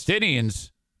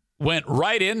Palestinians went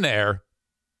right in there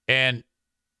and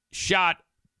shot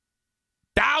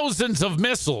thousands of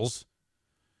missiles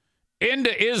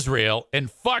into Israel and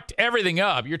fucked everything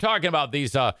up. You're talking about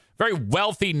these very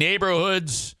wealthy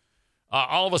neighborhoods.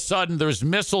 All of a sudden, there's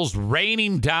missiles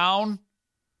raining down.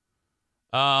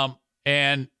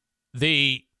 And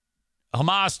the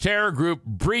Hamas terror group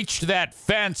breached that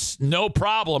fence, no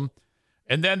problem.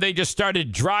 And then they just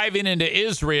started driving into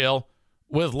Israel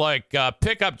with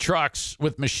pickup trucks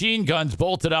with machine guns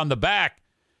bolted on the back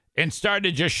and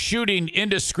started just shooting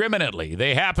indiscriminately.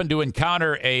 They happened to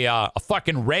encounter a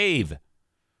fucking rave.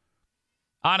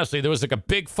 Honestly, there was a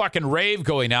big fucking rave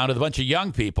going on with a bunch of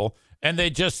young people, and they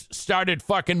just started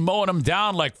fucking mowing them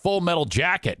down like Full Metal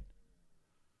Jacket.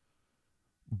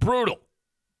 Brutal.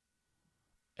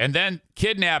 And then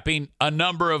kidnapping a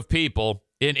number of people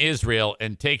in Israel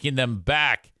and taking them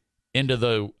back into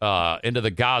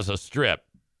the Gaza Strip.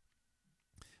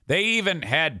 They even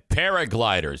had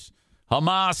paragliders.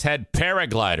 Hamas had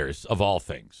paragliders, of all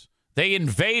things. They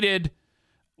invaded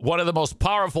one of the most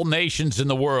powerful nations in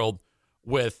the world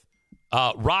with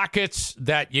rockets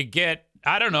that you get.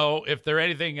 I don't know if they're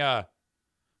anything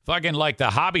fucking like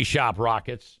the hobby shop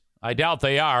rockets. I doubt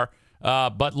they are.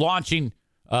 But launching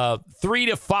 3,000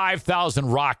 to 5,000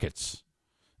 rockets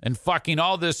and fucking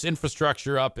all this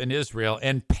infrastructure up in Israel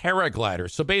and paragliders.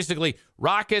 So basically,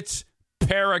 rockets,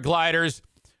 paragliders,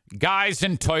 guys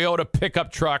in Toyota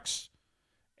pickup trucks,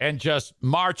 and just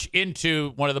march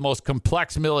into one of the most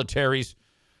complex militaries.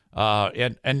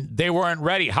 And they weren't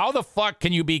ready. How the fuck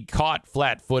can you be caught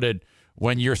flat-footed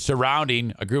when you're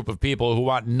surrounding a group of people who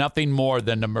want nothing more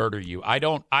than to murder you? I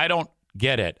don't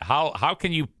get it. How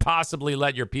can you possibly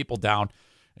let your people down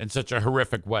in such a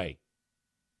horrific way?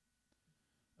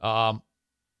 Netanyahu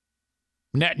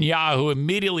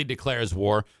immediately declares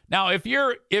war. Now, if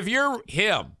you're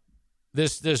him,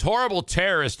 this horrible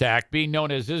terrorist act being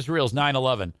known as Israel's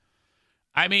 9/11,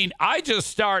 I mean, I just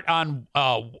start on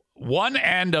one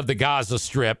end of the Gaza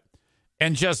Strip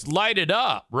and just light it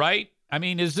up, right? I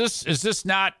mean, is this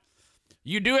not?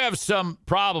 You do have some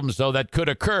problems though that could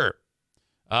occur.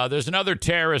 There's another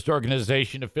terrorist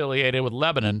organization affiliated with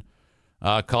Lebanon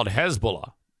called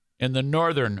Hezbollah in the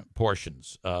northern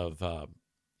portions of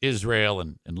Israel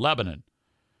and Lebanon.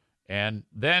 And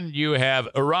then you have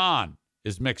Iran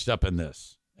is mixed up in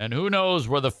this. And who knows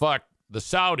where the fuck the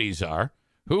Saudis are?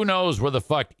 Who knows where the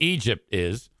fuck Egypt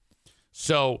is?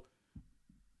 So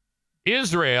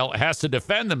Israel has to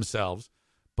defend themselves,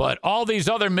 but all these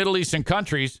other Middle Eastern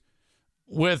countries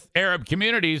with Arab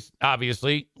communities,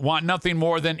 obviously, want nothing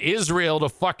more than Israel to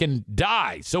fucking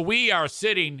die. So we are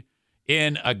sitting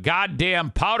in a goddamn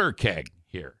powder keg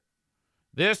here.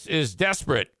 This is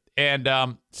desperate.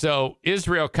 And so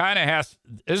Israel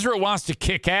wants to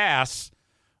kick ass,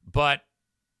 but,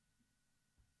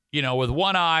 with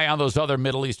one eye on those other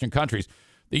Middle Eastern countries.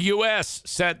 The U.S.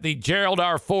 sent the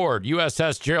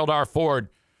USS Gerald R. Ford,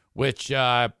 which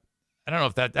I don't know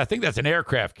if I think that's an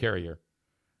aircraft carrier,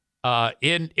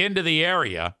 into the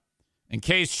area in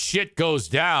case shit goes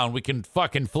down. We can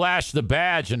fucking flash the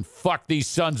badge and fuck these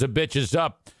sons of bitches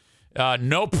up.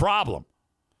 No problem.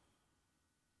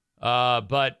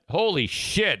 But holy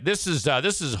shit, this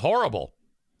is horrible.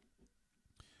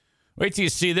 Wait till you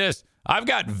see this. I've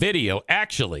got video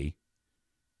actually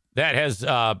that has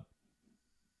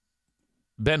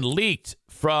been leaked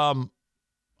from.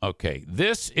 Okay,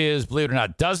 this is, believe it or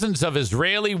not, dozens of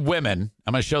Israeli women.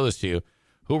 I'm going to show this to you,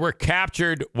 who were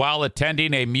captured while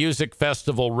attending a music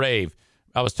festival rave.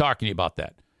 I was talking to you about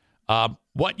that.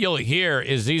 What you'll hear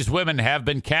is these women have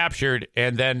been captured,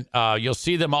 and then you'll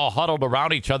see them all huddled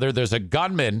around each other. There's a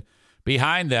gunman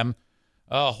behind them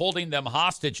holding them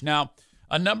hostage. Now,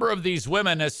 a number of these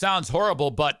women, it sounds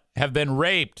horrible, but have been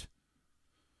raped.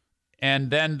 And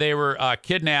then they were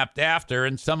kidnapped after,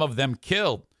 and some of them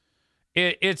killed.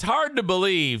 It's hard to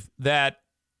believe that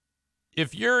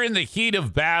if you're in the heat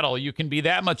of battle, you can be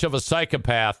that much of a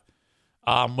psychopath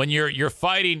when you're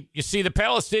fighting. You see, the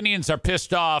Palestinians are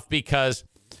pissed off because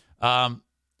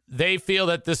they feel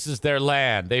that this is their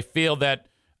land. They feel that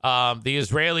the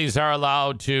Israelis are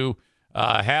allowed to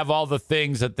have all the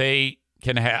things that they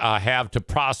can have to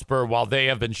prosper while they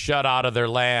have been shut out of their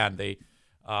land.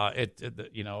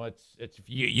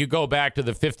 You go back to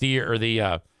the 50 or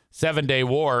the 7-day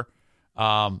war,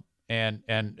 and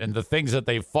the things that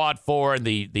they fought for, and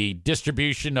the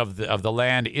distribution of the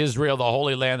land, Israel, the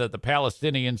Holy Land that the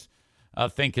Palestinians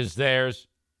think is theirs.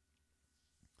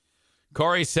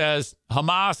 Corey says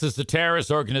Hamas is a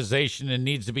terrorist organization and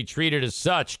needs to be treated as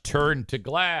such. Turned to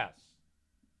glass.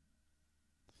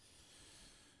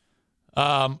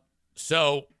 I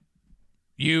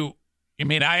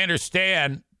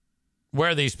understand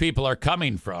where these people are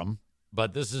coming from,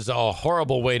 but this is a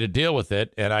horrible way to deal with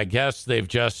it. And I guess they've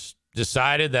just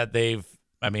decided that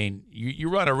you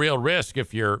run a real risk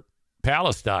if you're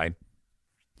Palestine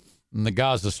in the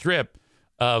Gaza Strip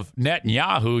of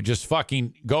Netanyahu just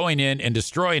fucking going in and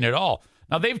destroying it all.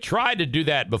 Now, they've tried to do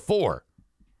that before,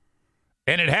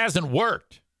 and it hasn't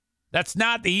worked. That's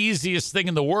not the easiest thing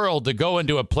in the world to go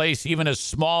into a place even as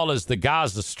small as the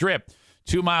Gaza Strip,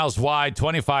 2 miles wide,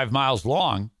 25 miles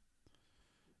long.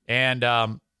 And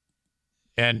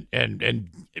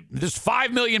there's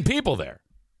 5 million people there.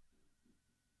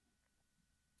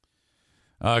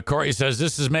 Corey says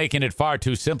this is making it far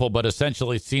too simple, but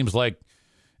essentially it seems like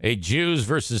a Jews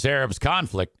versus Arabs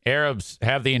conflict. Arabs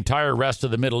have the entire rest of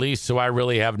the Middle East, so I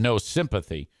really have no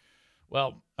sympathy.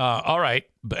 Well, all right.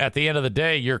 But at the end of the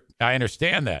day, I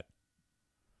understand that.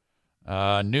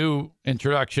 New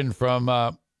introduction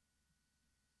from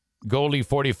Goldie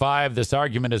 45. This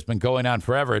argument has been going on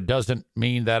forever. It doesn't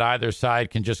mean that either side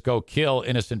can just go kill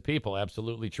innocent people.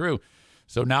 Absolutely true.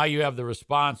 So now you have the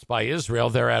response by Israel.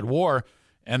 They're at war.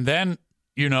 And then,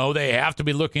 they have to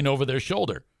be looking over their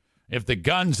shoulder. If the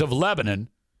guns of Lebanon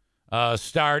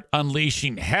start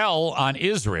unleashing hell on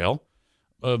Israel,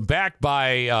 backed by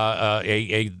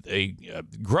a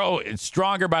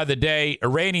stronger by the day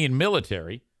Iranian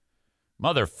military,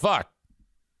 motherfuck,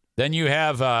 then you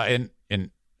have an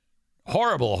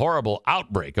horrible, horrible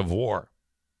outbreak of war.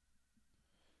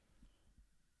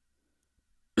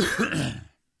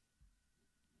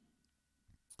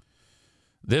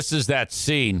 This is that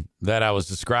scene that I was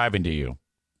describing to you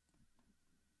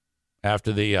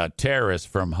after the terrorists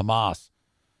from Hamas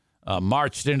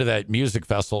marched into that music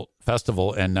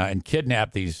festival and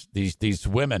kidnapped these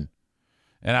women.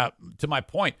 And to my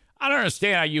point, I don't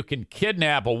understand how you can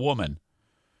kidnap a woman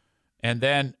and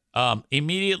then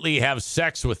immediately have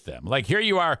sex with them. Like, here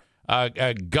you are,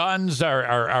 guns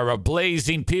are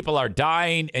blazing, people are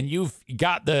dying, and you've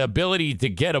got the ability to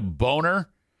get a boner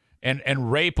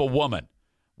and rape a woman.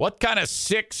 What kind of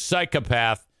sick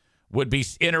psychopath would be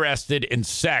interested in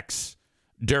sex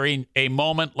during a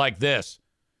moment like this?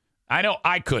 I know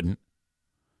I couldn't.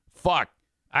 Fuck.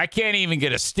 I can't even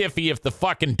get a stiffy if the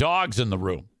fucking dog's in the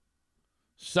room.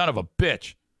 Son of a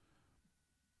bitch.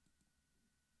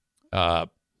 Let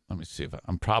me see if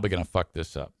I'm probably going to fuck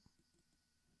this up.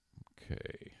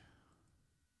 Okay.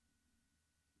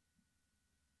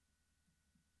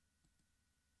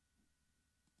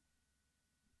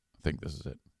 I think this is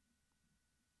it.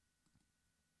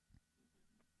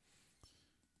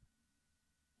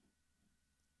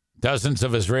 Dozens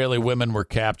of Israeli women were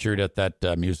captured at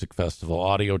that music festival.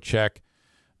 Audio check,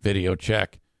 video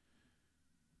check.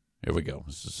 Here we go.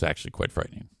 This is actually quite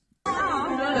frightening.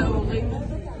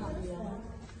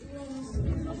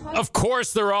 Of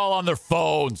course they're all on their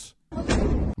phones.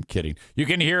 I'm kidding. You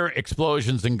can hear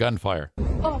explosions and gunfire.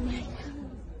 Oh my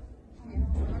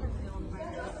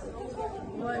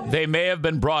God. They may have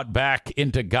been brought back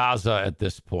into Gaza at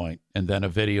this point, and then a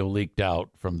video leaked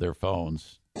out from their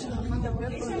phones.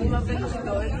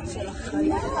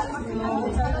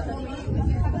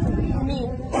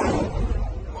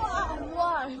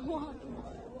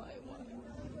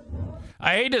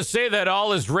 I hate to say that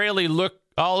all Israeli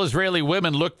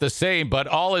women look the same, but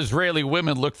all Israeli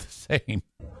women look the same.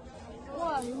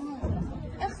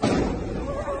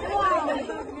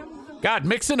 God,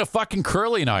 mix in a fucking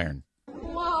curling iron.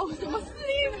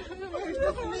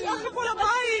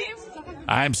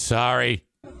 I'm sorry.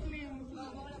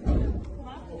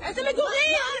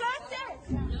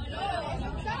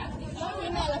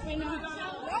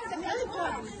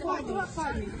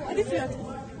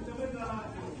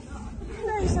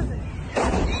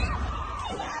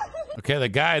 Okay, Okay, the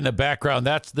guy in the background,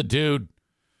 that's the dude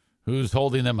who's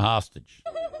holding them hostage.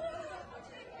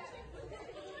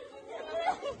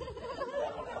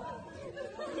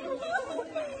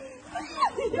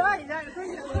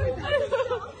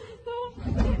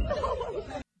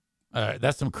 All right,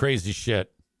 that's some crazy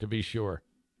shit, to be sure.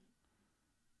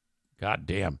 God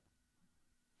damn.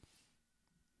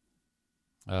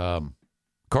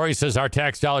 Corey says our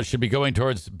tax dollars should be going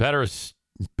towards better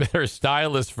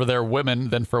stylists for their women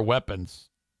than for weapons.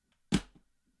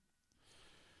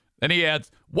 Then he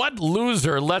adds, what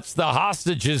loser lets the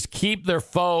hostages keep their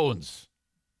phones?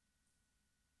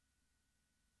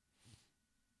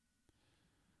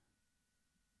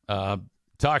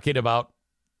 Talking about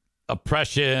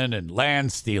oppression and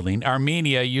land stealing.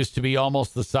 Armenia used to be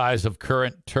almost the size of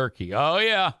current Turkey. Oh,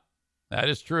 yeah, that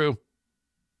is true.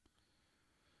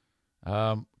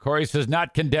 Corey says,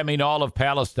 not condemning all of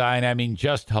Palestine. I mean,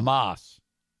 just Hamas.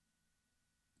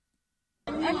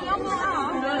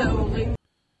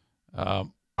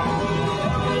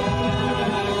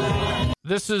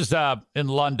 This is in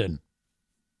London.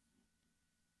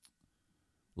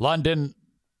 London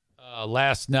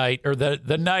last night, or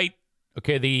the night,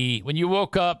 when you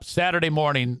woke up Saturday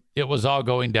morning, it was all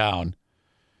going down.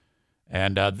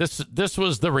 And this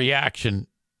was the reaction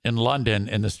in London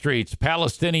in the streets.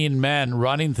 Palestinian men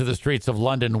running through the streets of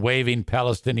London waving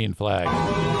Palestinian flags.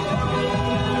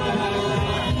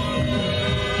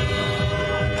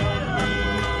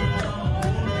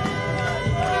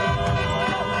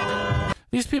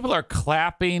 These people are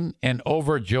clapping and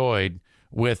overjoyed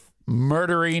with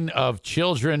murdering of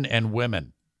children and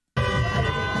women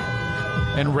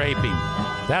and raping.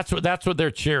 That's what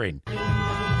they're cheering.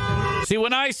 See,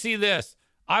 when I see this,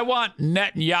 I want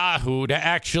Netanyahu to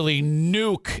actually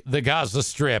nuke the Gaza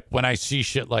Strip when I see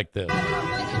shit like this.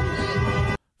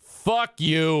 Fuck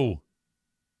you.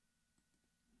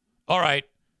 All right.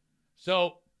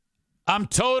 So I'm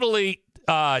totally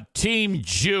Team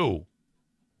Jew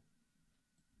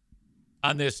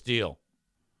on this deal.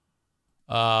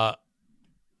 That's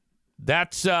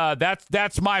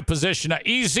my position. Now,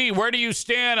 EZ, where do you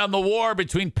stand on the war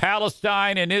between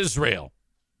Palestine and Israel?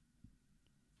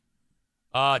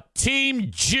 Team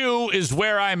Jew is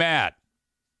where I'm at.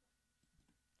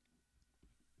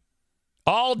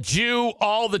 All Jew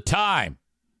all the time.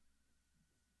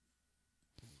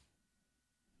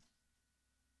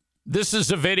 This is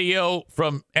a video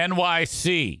from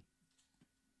NYC.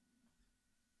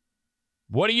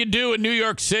 What do you do in New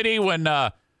York City when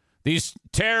these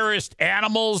terrorist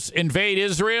animals invade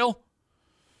Israel?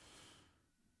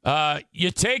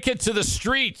 You take it to the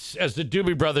streets, as the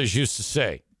Doobie Brothers used to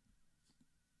say.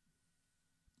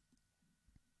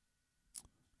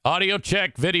 Audio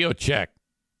check, video check.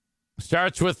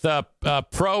 Starts with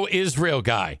pro-Israel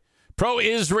guy.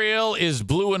 Pro-Israel is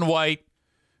blue and white,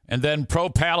 and then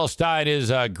pro-Palestine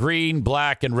is green,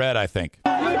 black, and red, I think.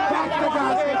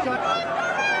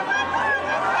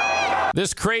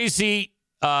 This crazy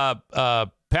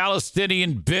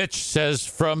Palestinian bitch says,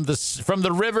 from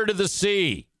the river to the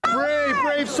sea.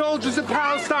 Brave soldiers of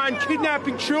Palestine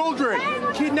kidnapping children,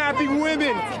 kidnapping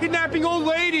women, kidnapping old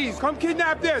ladies. Come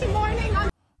kidnap this.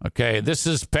 Okay, this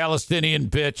is Palestinian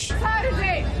bitch.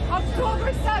 Saturday,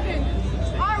 October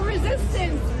 7th, our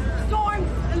resistance stormed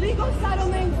illegal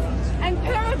settlements and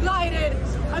paraglided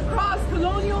across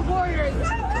colonial borders.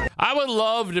 I would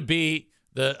love to be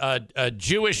a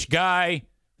Jewish guy,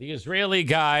 the Israeli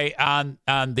guy on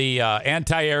the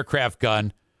anti-aircraft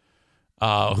gun,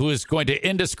 who is going to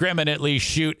indiscriminately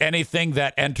shoot anything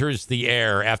that enters the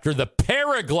air after the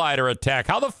paraglider attack.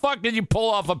 How the fuck did you pull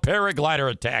off a paraglider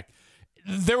attack?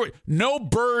 No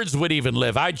birds would even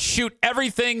live. I'd shoot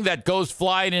everything that goes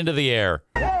flying into the air.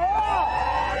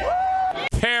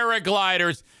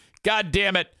 Paragliders. God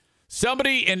damn it.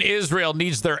 Somebody in Israel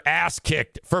needs their ass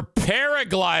kicked for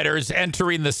paragliders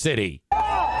entering the city.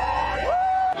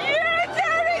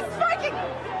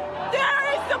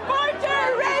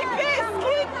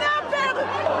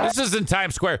 This is in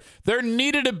Times Square. There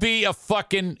needed to be a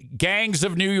fucking Gangs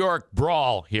of New York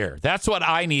brawl here. That's what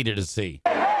I needed to see.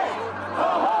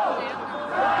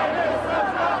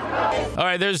 All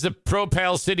right, there's the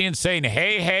pro-Palestinian saying,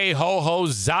 hey, ho,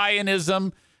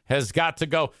 Zionism has got to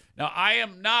go. Now, I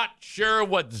am not sure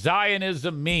what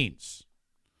Zionism means.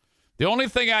 The only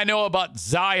thing I know about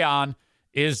Zion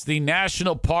is the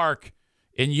national park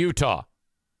in Utah.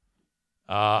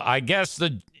 I guess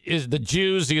the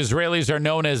Jews, the Israelis, are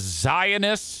known as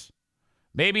Zionists.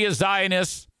 Maybe a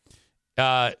Zionist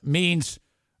means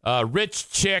a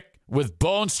rich chick with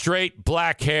bone straight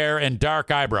black hair and dark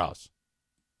eyebrows.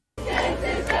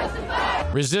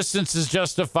 Resistance is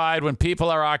justified when people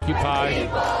are occupied.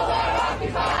 Get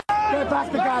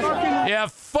back to Gaza. Yeah,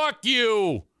 fuck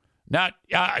you.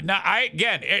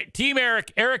 Team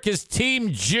Eric. Eric is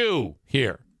Team Jew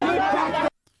here.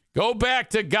 Go back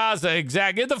to Gaza.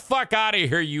 Exactly. Get the fuck out of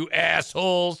here, you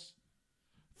assholes.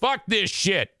 Fuck this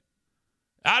shit.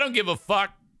 I don't give a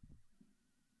fuck.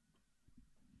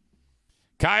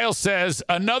 Kyle says,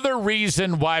 another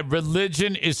reason why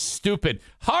religion is stupid.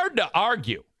 Hard to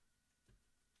argue.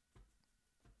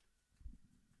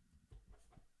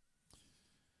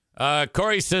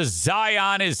 Corey says,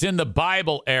 Zion is in the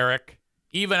Bible, Eric.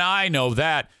 Even I know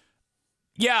that.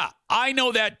 Yeah, I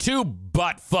know that too,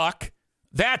 butt fuck.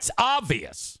 That's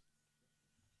obvious.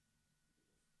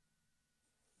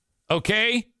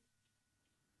 Okay?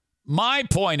 My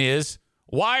point is,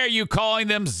 why are you calling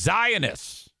them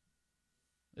Zionists?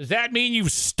 Does that mean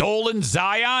you've stolen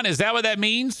Zion? Is that what that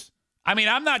means? I mean,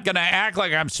 I'm not going to act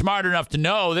like I'm smart enough to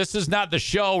know. This is not the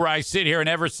show where I sit here and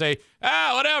ever say,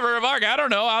 whatever, I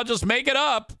don't know. I'll just make it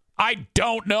up. I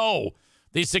don't know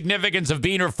the significance of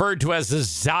being referred to as a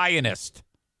Zionist.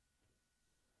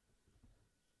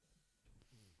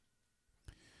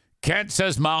 Kent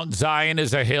says Mount Zion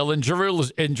is a hill in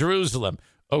Jerusalem.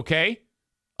 Okay.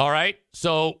 All right.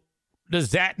 So does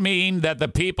that mean that the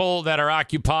people that are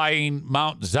occupying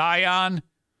Mount Zion,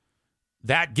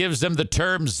 that gives them the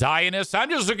term Zionist? I'm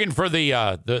just looking for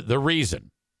the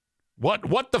reason.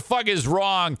 What the fuck is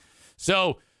wrong?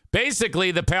 So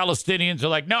basically the Palestinians are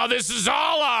like, no, this is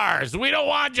all ours. We don't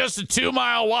want just a 2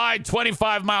 mile wide,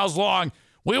 25 miles long.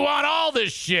 We want all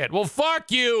this shit. Well,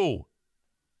 fuck you.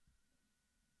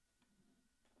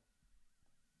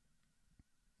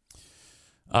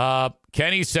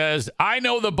 Kenny says, I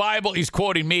know the Bible. He's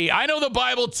quoting me. I know the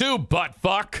Bible too, butt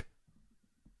fuck.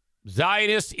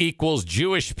 Zionist equals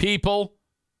Jewish people.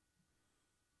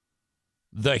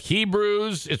 The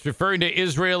Hebrews, it's referring to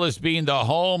Israel as being the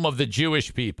home of the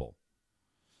Jewish people.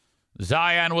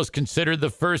 Zion was considered the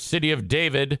first city of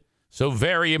David, so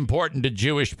very important to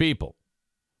Jewish people.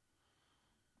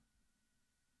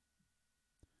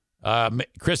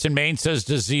 Chris in Maine says,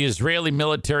 does the Israeli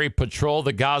military patrol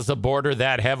the Gaza border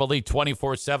that heavily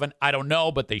 24/7? I don't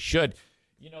know, but they should.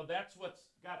 You know, that's what's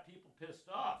got people pissed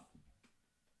off.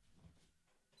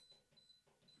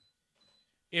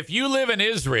 If you live in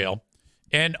Israel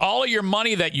and all of your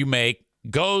money that you make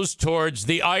goes towards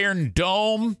the Iron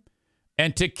Dome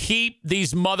and to keep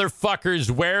these motherfuckers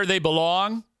where they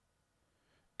belong,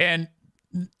 and,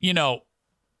 you know,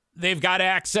 they've got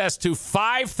access to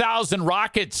 5,000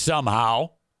 rockets somehow,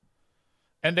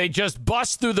 and they just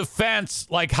bust through the fence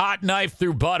like hot knife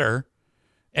through butter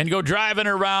and go driving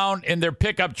around in their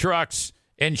pickup trucks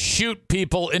and shoot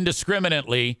people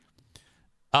indiscriminately.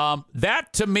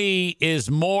 That, to me, is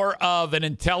more of an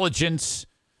intelligence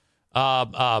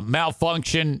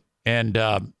malfunction and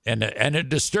a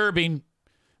disturbing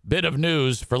bit of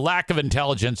news for lack of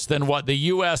intelligence than what the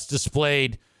U.S.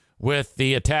 displayed with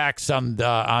the attacks on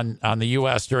the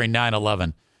U.S. during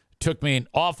 9/11. Took me an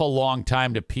awful long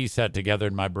time to piece that together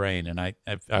in my brain, and I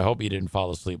hope you didn't fall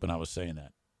asleep when I was saying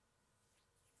that.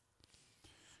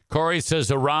 Corey says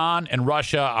Iran and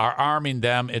Russia are arming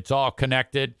them. It's all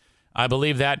connected. I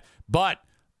believe that, but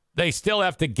they still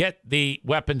have to get the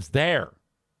weapons there.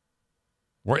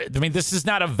 I mean, this is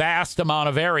not a vast amount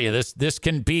of area. This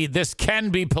can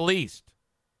be policed.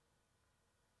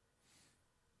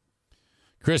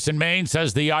 Chris in Maine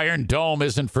says the Iron Dome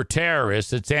isn't for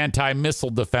terrorists. It's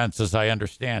anti-missile defense, as I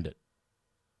understand it.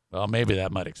 Well, maybe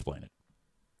that might explain it.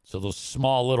 So those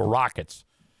small little rockets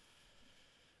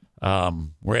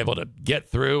were able to get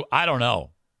through. I don't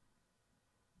know.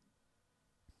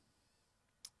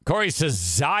 Corey says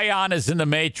Zion is in the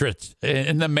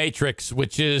Matrix,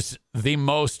 which is the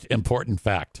most important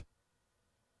fact.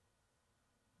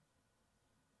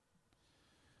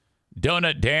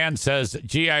 Donut Dan says,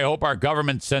 gee, I hope our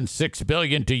government sends $6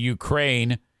 billion to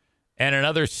Ukraine and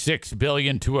another $6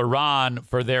 billion to Iran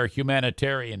for their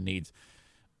humanitarian needs.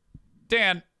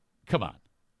 Dan, come on.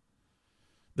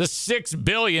 The $6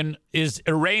 billion is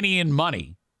Iranian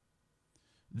money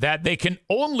that they can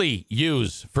only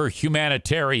use for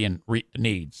humanitarian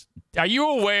needs. Are you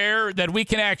aware that we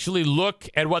can actually look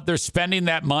at what they're spending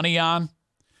that money on?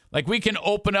 Like, we can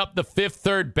open up the Fifth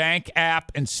Third Bank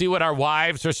app and see what our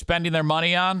wives are spending their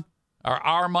money on, or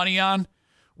our money on.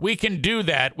 We can do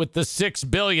that with the $6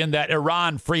 billion that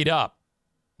Iran freed up.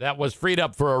 That was freed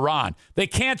up for Iran. They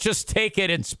can't just take it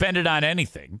and spend it on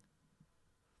anything.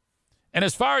 And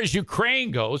as far as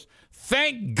Ukraine goes,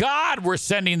 thank God we're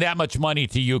sending that much money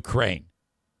to Ukraine.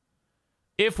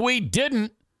 If we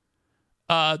didn't,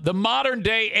 the modern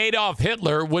day Adolf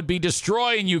Hitler would be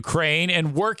destroying Ukraine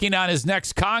and working on his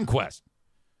next conquest.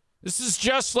 This is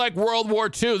just like World War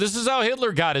II. This is how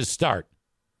Hitler got his start.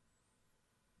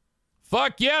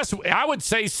 Fuck yes, I would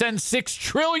say send $6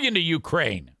 trillion to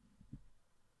Ukraine.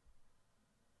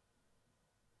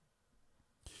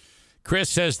 Chris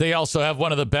says they also have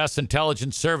one of the best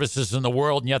intelligence services in the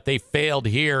world, and yet they failed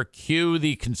here. Cue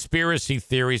the conspiracy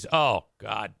theories. Oh,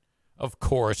 God, of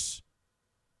course.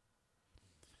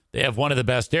 They have one of the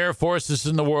best air forces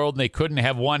in the world, and they couldn't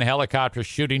have one helicopter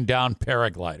shooting down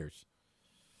paragliders.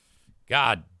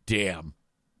 God damn.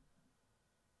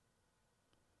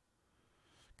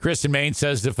 Chris in Maine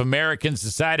says if Americans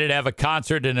decided to have a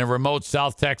concert in a remote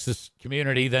South Texas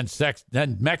community, then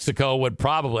Mexico would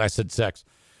probably,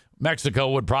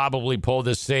 Mexico would probably pull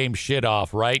this same shit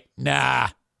off, right? Nah.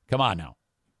 Come on now.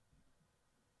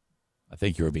 I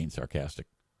think you were being sarcastic.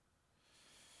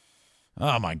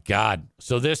 Oh, my God.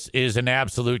 So this is an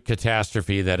absolute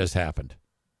catastrophe that has happened.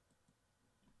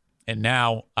 And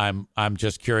now I'm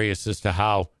just curious as to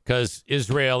how, because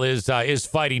Israel is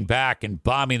fighting back and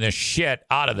bombing the shit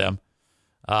out of them.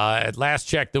 At last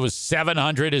check, there was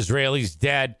 700 Israelis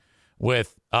dead,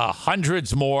 with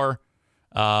hundreds more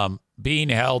being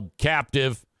held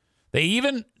captive.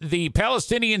 The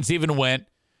Palestinians even went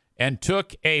and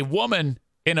took a woman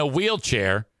in a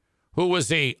wheelchair who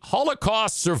was a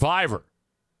Holocaust survivor.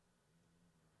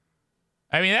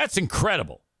 I mean, that's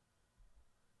incredible.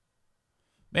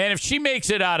 Man, if she makes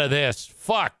it out of this,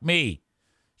 fuck me.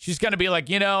 She's going to be like,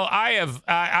 I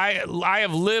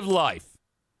have lived life.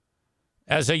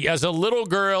 As a little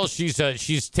girl,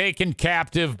 she's taken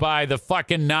captive by the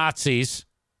fucking Nazis.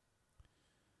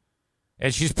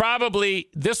 And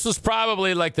this was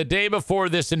probably like the day before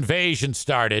this invasion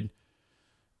started.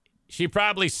 She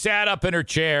probably sat up in her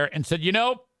chair and said,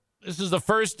 this is the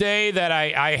first day that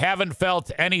I haven't felt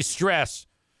any stress,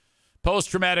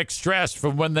 post-traumatic stress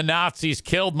from when the Nazis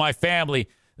killed my family.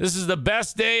 This is the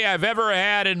best day I've ever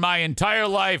had in my entire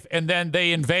life. And then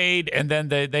they invade, and then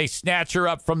they snatch her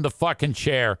up from the fucking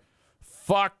chair.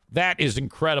 Fuck, that is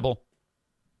incredible.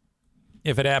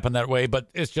 If it happened that way, but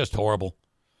it's just horrible.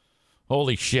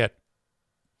 Holy shit.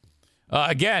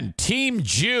 Again, Team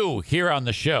Jew here on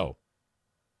the show.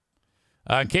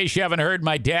 In case you haven't heard,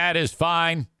 my dad is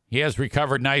fine. He has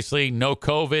recovered nicely. No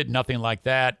COVID, nothing like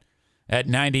that. At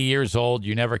 90 years old,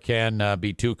 you never can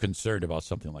be too concerned about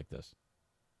something like this.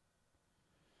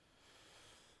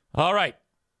 All right.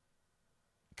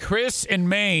 Chris in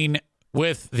Maine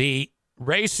with the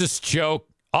racist joke.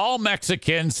 All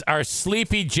Mexicans are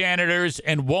sleepy janitors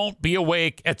and won't be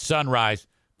awake at sunrise.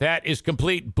 That is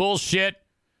complete bullshit.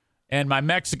 And my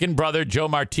Mexican brother, Joe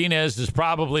Martinez, is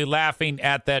probably laughing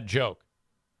at that joke.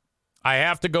 I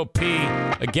have to go pee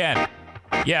again.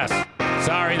 Yes.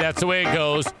 Sorry, that's the way it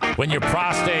goes when your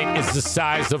prostate is the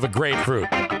size of a grapefruit.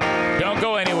 Don't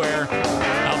go anywhere.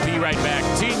 I'll be right back.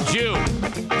 Team Jew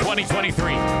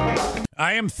 2023.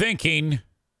 I am thinking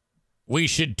we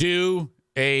should do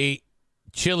a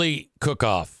chili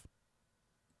cook-off.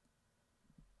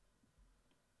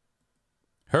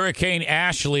 Hurricane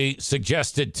Ashley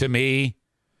suggested to me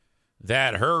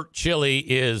that her chili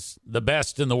is the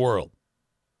best in the world.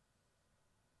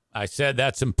 I said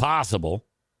that's impossible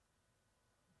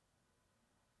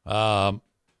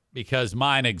because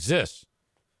mine exists.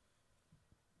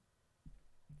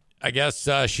 I guess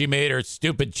she made her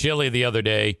stupid chili the other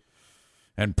day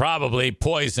and probably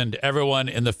poisoned everyone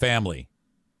in the family.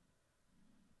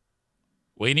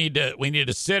 We need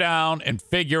to sit down and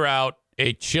figure out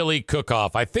a chili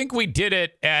cook-off. I think we did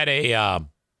it at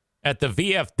the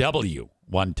VFW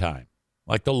one time,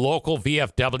 like the local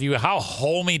VFW. How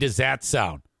homey does that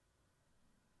sound?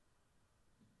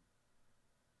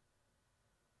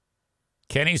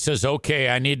 Kenny says, okay,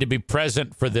 I need to be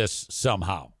present for this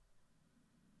somehow.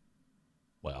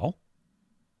 Well,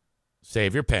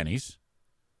 save your pennies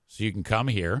so you can come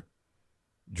here,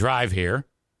 drive here,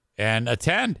 and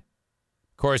attend.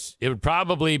 Of course, it would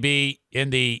probably be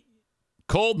in the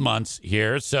cold months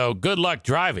here, so good luck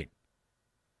driving.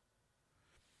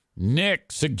 Nick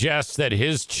suggests that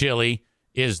his chili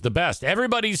is the best.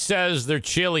 Everybody says their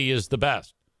chili is the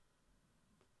best.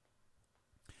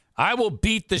 I will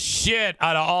beat the shit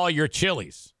out of all your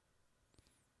chilies.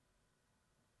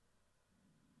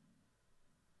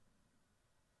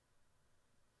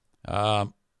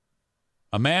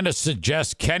 Amanda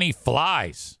suggests Kenny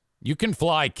flies. You can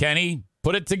fly, Kenny.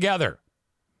 Put it together.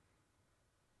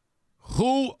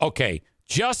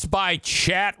 Just by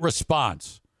chat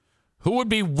response, who would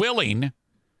be willing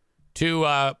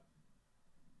to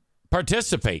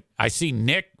participate? I see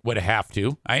Nick would have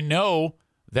to. I know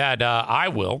that I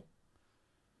will.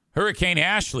 Hurricane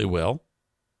Ashley will.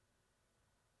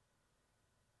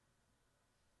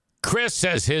 Chris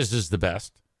says his is the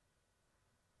best.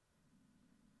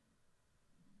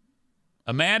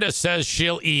 Amanda says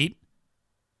she'll eat.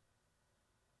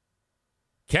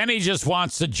 Kenny just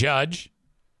wants to judge.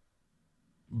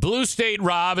 Blue State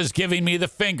Rob is giving me the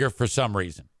finger for some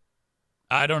reason.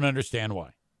 I don't understand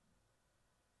why.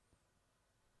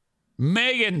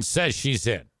 Megan says she's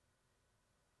in.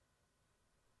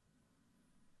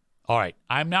 All right.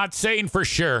 I'm not saying for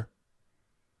sure.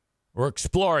 We're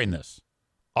exploring this.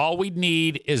 All we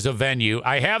need is a venue.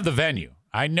 I have the venue.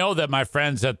 I know that my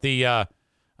friends at the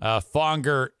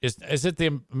Fonger, is it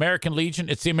the American Legion?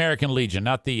 It's the American Legion,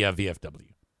 not the VFW.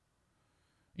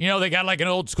 You know, they got like an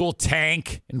old school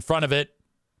tank in front of it.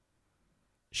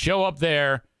 Show up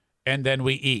there, and then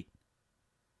we eat.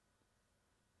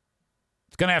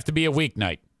 It's going to have to be a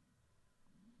weeknight.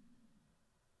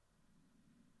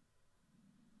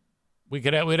 We'd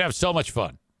have so much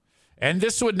fun. And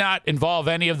this would not involve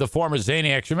any of the former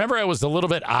Zaniacs. Remember, it was a little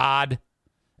bit odd.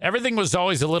 Everything was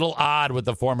always a little odd with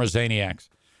the former Zaniacs,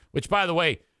 which, by the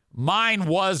way, mine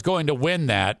was going to win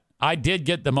that. I did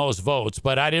get the most votes,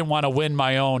 but I didn't want to win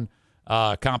my own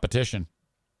competition.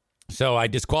 So I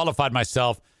disqualified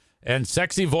myself, and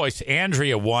sexy voice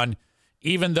Andrea won,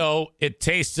 even though it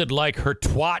tasted like her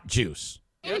twat juice.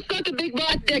 You've got the big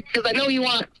butt dick because I know you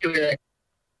want to hear it.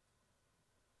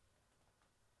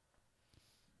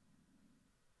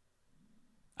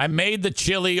 I made the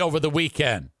chili over the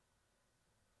weekend.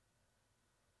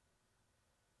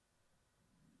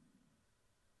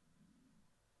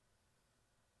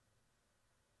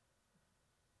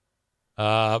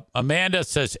 Amanda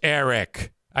says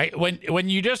Eric. When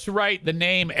you just write the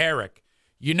name Eric,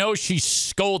 you know she's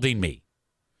scolding me.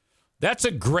 That's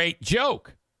a great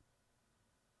joke.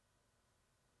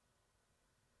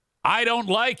 I don't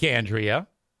like Andrea,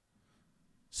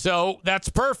 so that's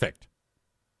perfect.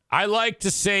 I like to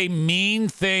say mean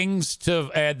things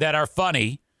that are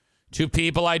funny to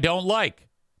people I don't like.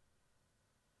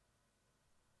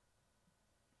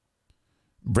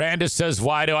 Brandis says,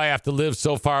 why do I have to live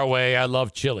so far away? I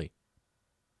love chili.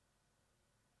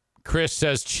 Chris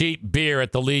says, cheap beer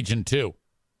at the Legion, too.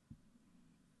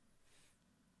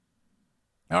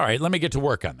 All right, let me get to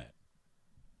work on that.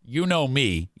 You know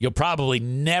me. You'll probably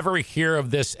never hear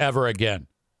of this ever again.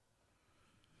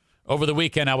 Over the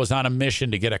weekend, I was on a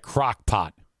mission to get a crock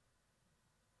pot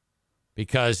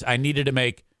because I needed to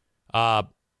make a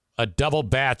double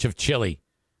batch of chili.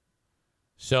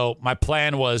 So my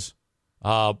plan was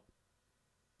put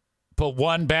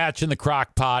one batch in the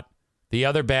crock pot, the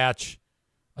other batch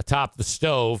atop the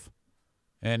stove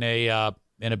in a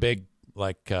big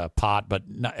pot. But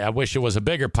I wish it was a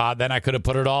bigger pot. Then I could have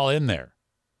put it all in there.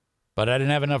 But I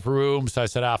didn't have enough room, so I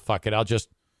said, fuck it. I'll just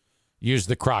use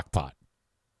the crock pot.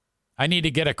 I need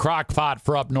to get a crock pot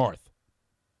for up north.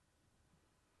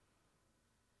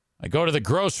 I go to the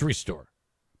grocery store.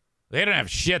 They don't have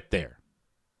shit there.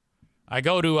 I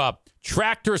go to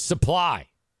Tractor Supply.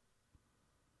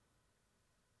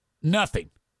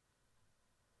 Nothing.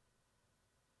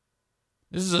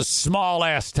 This is a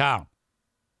small-ass town.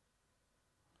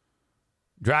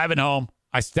 Driving home,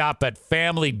 I stop at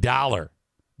Family Dollar.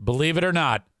 Believe it or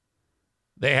not,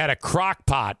 they had a crock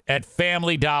pot at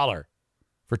Family Dollar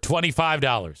for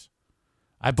 $25.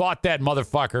 I bought that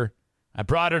motherfucker. I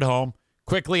brought it home,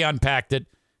 quickly unpacked it,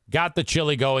 got the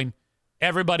chili going.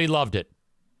 Everybody loved it.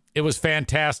 It was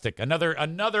fantastic.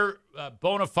 Another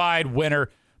bona fide winner.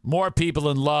 More people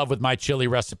in love with my chili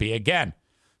recipe. Again,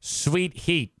 sweet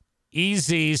heat.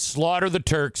 EZ's Slaughter the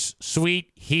Turks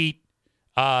sweet heat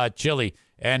chili.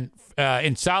 And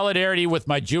in solidarity with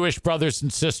my Jewish brothers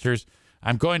and sisters,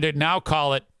 I'm going to now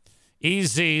call it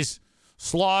EZ's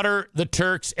Slaughter the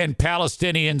Turks and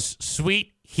Palestinians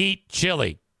sweet heat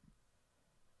chili.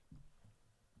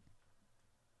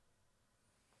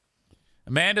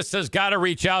 Amanda says, got to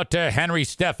reach out to Henry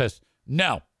Steffes.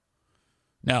 No.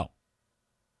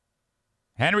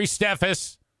 Henry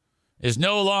Steffes is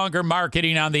no longer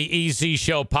marketing on the EZ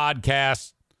Show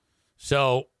podcast.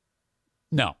 So,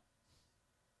 no.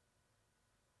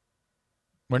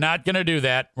 We're not going to do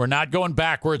that. We're not going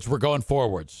backwards. We're going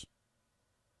forwards.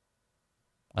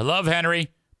 I love Henry,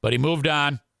 but he moved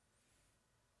on.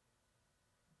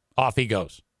 Off he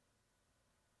goes.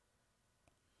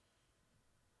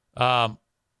 On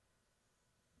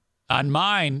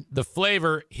mine, the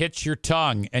flavor hits your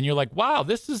tongue, and you're like, wow,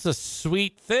 this is a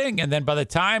sweet thing. And then by the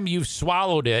time you've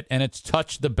swallowed it and it's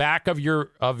touched the back of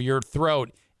your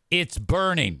throat, it's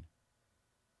burning.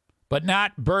 But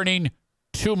not burning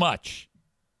too much.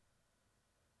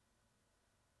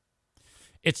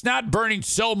 It's not burning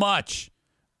so much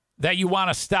that you want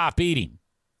to stop eating.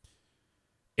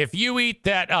 If you eat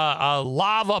that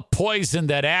lava poison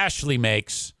that Ashley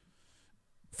makes,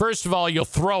 first of all, you'll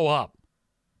throw up.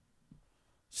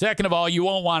 Second of all, you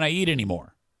won't want to eat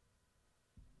anymore.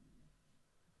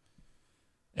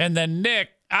 And then Nick,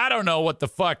 I don't know what the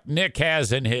fuck Nick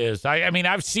has in his. I mean,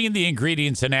 I've seen the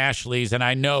ingredients in Ashley's, and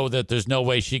I know that there's no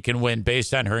way she can win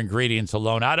based on her ingredients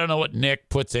alone. I don't know what Nick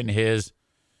puts in his,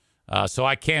 so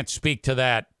I can't speak to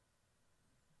that.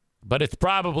 But it's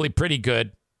probably pretty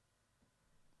good.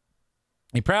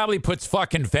 He probably puts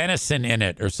fucking venison in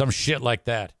it or some shit like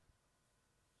that.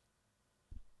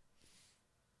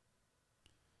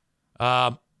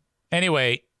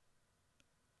 Anyway,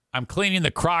 I'm cleaning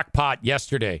the crock pot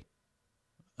yesterday.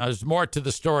 There's more to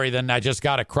the story than I just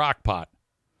got a crock pot.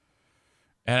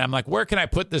 And I'm like, where can I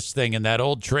put this thing in that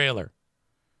old trailer?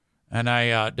 And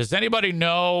does anybody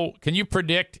know, can you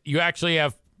predict, you actually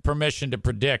have permission to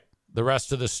predict the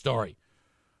rest of the story.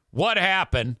 What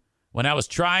happened when I was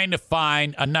trying to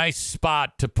find a nice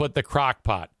spot to put the crock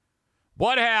pot?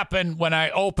 What happened when I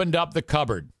opened up the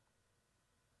cupboard?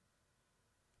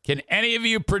 Can any of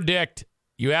you predict?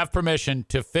 You have permission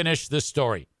to finish this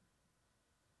story.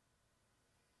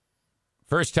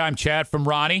 First time chat from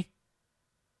Ronnie.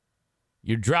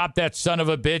 You dropped that son of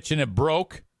a bitch and it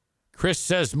broke. Chris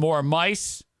says more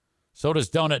mice. So does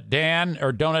Donut Dan,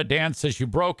 or Donut Dan says you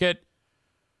broke it.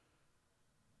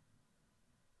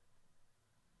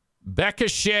 Becca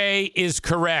Shea is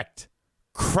correct.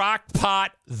 Crockpot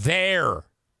there.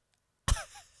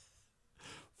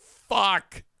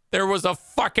 Fuck. There was a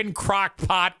fucking crock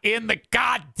pot in the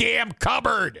goddamn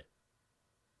cupboard.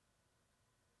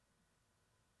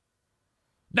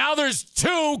 Now there's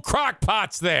 2 crock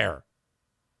pots there.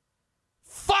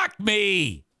 Fuck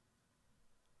me.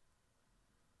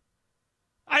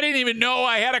 I didn't even know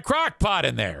I had a crock pot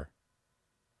in there.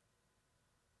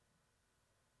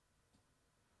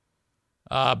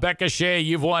 Becca Shea,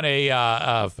 you've won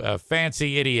a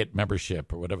fancy idiot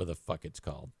membership or whatever the fuck it's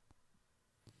called.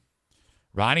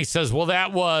 Ronnie says, well,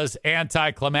 that was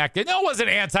anticlimactic. No, it wasn't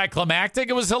anticlimactic.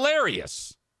 It was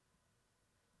hilarious.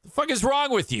 The fuck is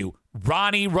wrong with you,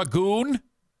 Ronnie Ragoon?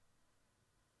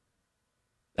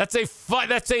 That's a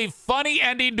funny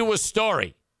ending to a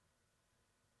story.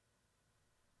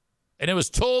 And it was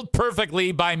told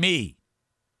perfectly by me.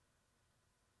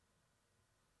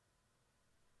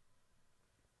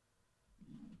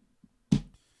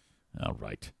 All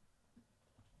right.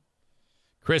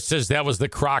 Chris says that was the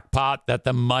crock pot that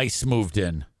the mice moved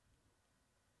in.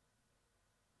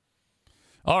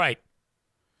 All right.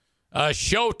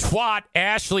 Show twat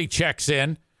Ashley checks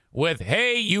in with,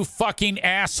 hey, you fucking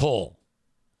asshole.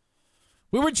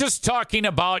 We were just talking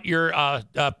about your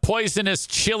poisonous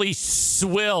chili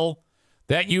swill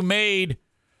that you made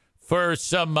for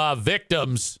some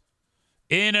victims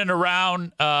in and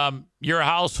around your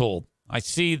household. I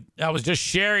was just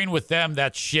sharing with them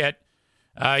that shit.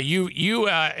 You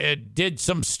did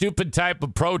some stupid type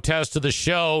of protest to the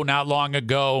show not long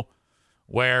ago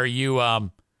where you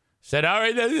said, all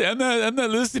right, I'm not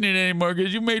listening anymore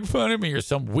because you made fun of me or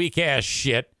some weak ass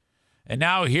shit. And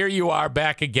now here you are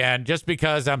back again just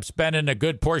because I'm spending a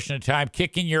good portion of time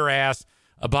kicking your ass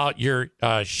about your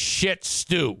shit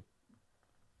stew.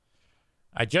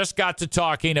 I just got to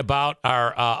talking about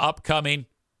our upcoming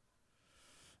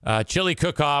chili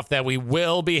cook-off that we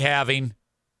will be having.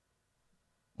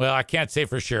 Well, I can't say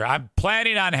for sure. I'm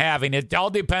planning on having it. It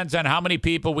all depends on how many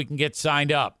people we can get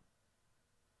signed up.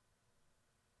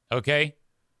 Okay?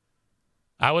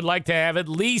 I would like to have at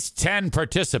least 10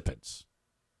 participants.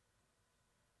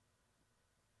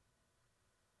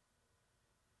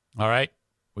 All right?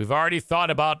 We've already thought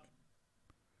about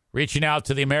reaching out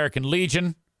to the American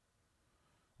Legion,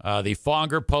 the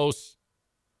Fonger posts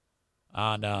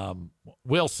on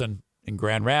Wilson in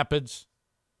Grand Rapids.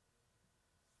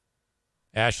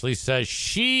 Ashley says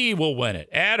she will win it.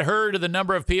 Add her to the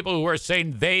number of people who are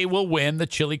saying they will win the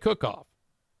chili cook-off.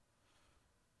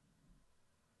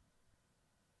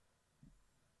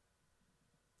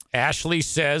 Ashley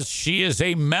says she is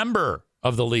a member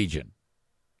of the Legion.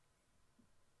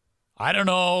 I don't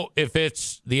know if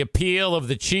it's the appeal of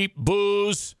the cheap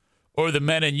booze or the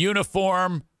men in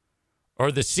uniform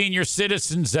or the senior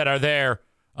citizens that are there.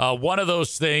 One of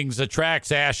those things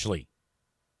attracts Ashley.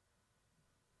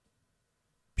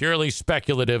 Purely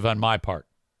speculative on my part.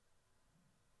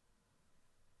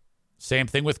 Same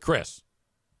thing with Chris.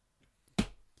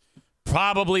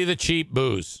 Probably the cheap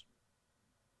booze.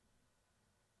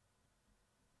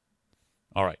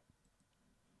 All right.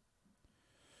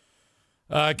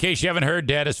 In case you haven't heard,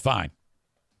 Dad is fine.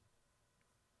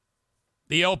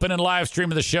 The open and live stream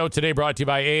of the show today brought to you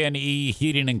by A&E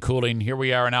Heating and Cooling. Here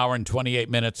we are, an hour and 28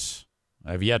 minutes.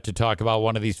 I've yet to talk about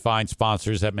one of these fine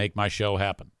sponsors that make my show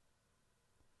happen.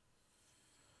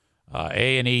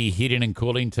 A&E Heating and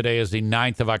Cooling. Today is the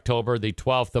 9th of October, the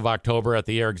 12th of October at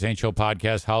the Eric Zane Show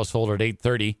podcast household at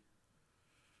 8:30.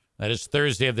 That is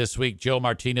Thursday of this week. Joe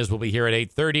Martinez will be here at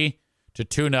 8:30 to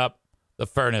tune up the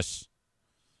furnace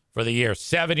for the year.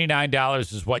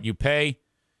 $79 is what you pay.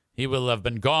 He will have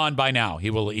been gone by now.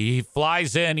 He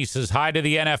flies in. He says hi to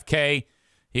the NFK.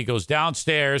 He goes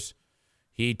downstairs.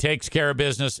 He takes care of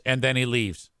business, and then he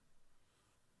leaves.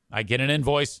 I get an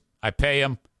invoice. I pay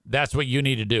him. That's what you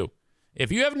need to do.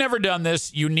 If you have never done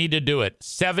this, you need to do it.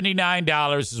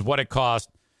 $79 is what it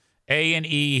costs.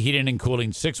 A&E Heating and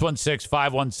Cooling.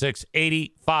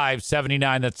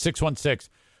 616-516-8579. That's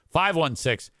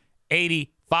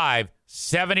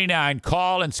 616-516-8579.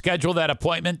 Call and schedule that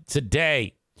appointment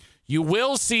today. You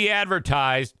will see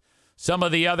advertised some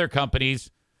of the other companies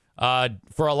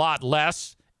for a lot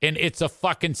less, and it's a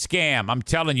fucking scam. I'm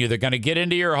telling you, they're going to get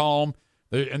into your home,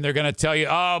 and they're going to tell you,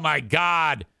 oh, my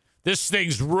God, this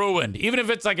thing's ruined. Even if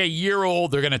it's like a year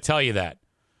old, they're going to tell you that.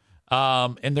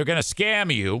 And they're going to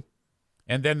scam you,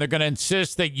 and then they're going to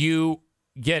insist that you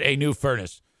get a new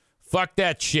furnace. Fuck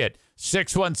that shit.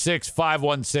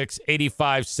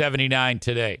 616-516-8579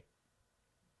 today.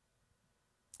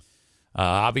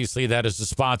 Obviously, that is the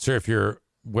sponsor if you're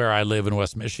where I live in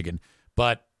West Michigan.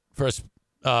 But first,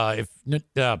 hold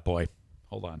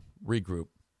on, regroup.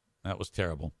 That was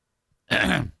terrible.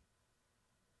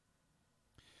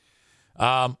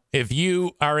 If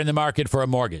you are in the market for a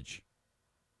mortgage,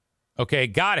 okay,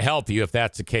 God help you if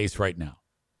that's the case right now.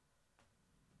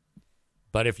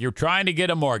 But if you're trying to get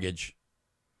a mortgage,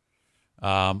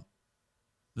 the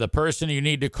person you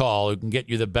need to call who can get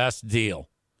you the best deal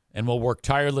and will work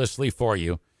tirelessly for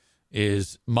you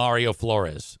is Mario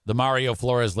Flores. The Mario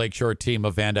Flores Lakeshore team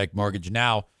of Van Dyke Mortgage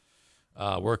now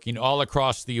working all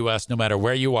across the U.S., no matter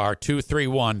where you are.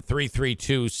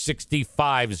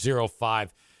 231-332-6505.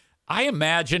 I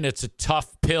imagine it's a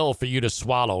tough pill for you to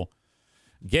swallow,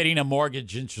 getting a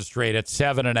mortgage interest rate at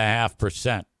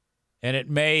 7.5%. And it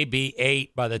may be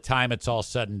 8% by the time it's all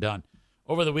said and done.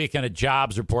 Over the weekend, a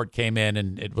jobs report came in,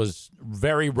 and it was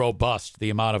very robust, the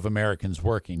amount of Americans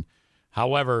working.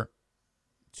 However,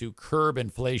 to curb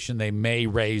inflation, they may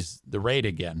raise the rate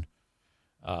again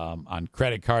on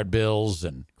credit card bills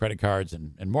and credit cards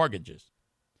and mortgages.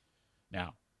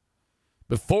 Now,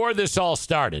 before this all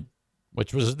started,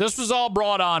 this was all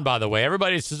brought on, by the way.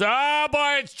 Everybody says, oh,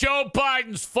 boy, it's Joe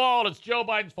Biden's fault. It's Joe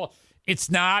Biden's fault. It's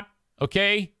not,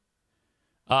 okay?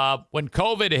 When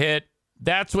COVID hit,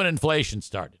 that's when inflation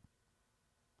started.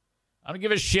 I don't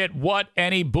give a shit what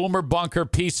any boomer bunker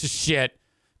piece of shit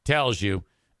tells you.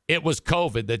 It was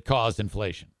COVID that caused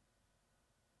inflation.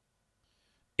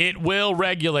 It will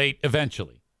regulate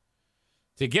eventually.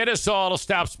 To get us all to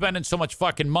stop spending so much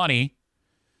fucking money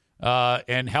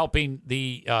and helping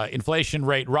the inflation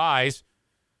rate rise,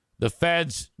 the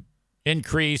feds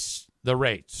increase the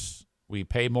rates. We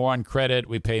pay more on credit.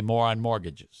 We pay more on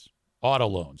mortgages. Auto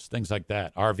loans, things like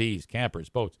that, RVs, campers,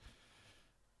 boats.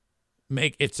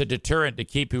 It's a deterrent to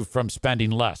keep you from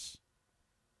spending less.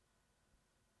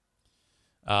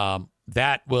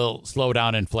 That will slow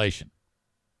down inflation.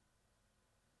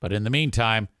 But in the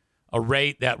meantime, a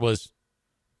rate that was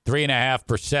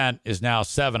 3.5% is now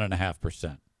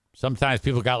 7.5%. Sometimes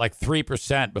people got like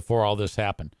 3% before all this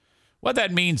happened. What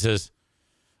that means is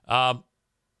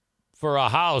for a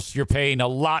house, you're paying a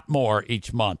lot more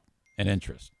each month in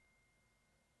interest.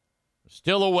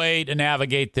 Still a way to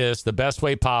navigate this. The best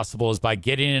way possible is by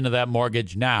getting into that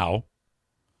mortgage now.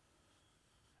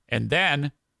 And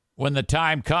then when the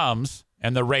time comes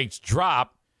and the rates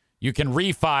drop, you can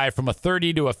refi from a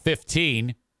 30 to a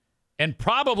 15 and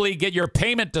probably get your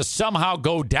payment to somehow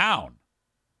go down.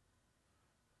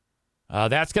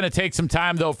 That's going to take some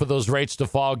time, though, for those rates to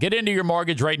fall. Get into your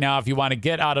mortgage right now if you want to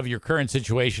get out of your current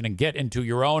situation and get into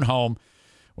your own home.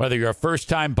 Whether you're a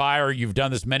first-time buyer or you've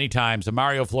done this many times, the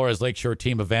Mario Flores Lakeshore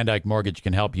team of Van Dyke Mortgage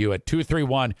can help you at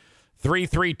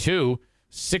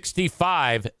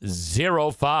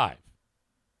 231-332-6505.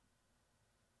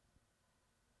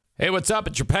 Hey, what's up?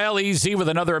 It's your pal EZ with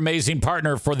another amazing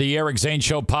partner for the Eric Zane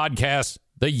Show podcast,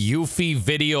 the Eufy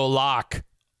Video Lock.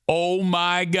 Oh,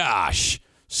 my gosh.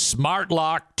 Smart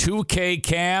Lock, 2K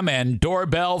cam, and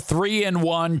doorbell,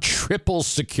 3-in-1 triple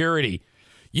security.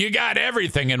 You got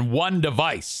everything in one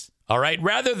device, all right?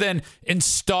 Rather than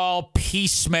install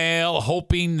piecemeal,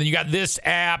 hoping that you got this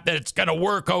app, that it's going to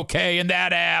work okay, and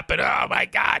that app, and oh, my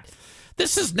God.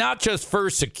 This is not just for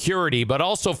security, but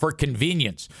also for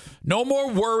convenience. No more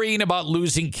worrying about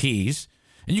losing keys.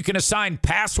 And you can assign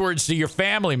passwords to your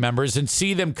family members and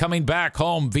see them coming back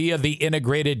home via the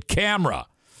integrated camera.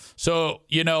 So,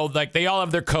 you know, like they all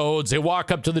have their codes. They walk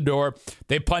up to the door.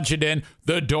 They punch it in.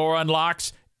 The door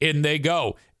unlocks. In they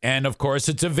go. And, of course,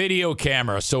 it's a video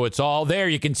camera. So it's all there.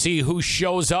 You can see who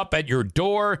shows up at your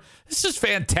door. This is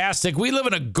fantastic. We live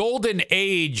in a golden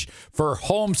age for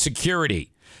home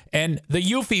security. And the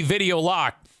Eufy Video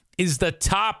Lock is the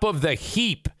top of the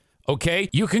heap. Okay,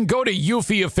 you can go to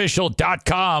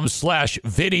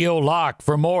eufyofficial.com/video lock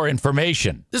for more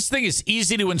information. This thing is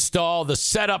easy to install. The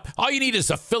setup, all you need is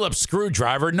a Phillips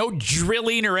screwdriver, no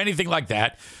drilling or anything like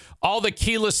that. All the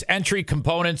keyless entry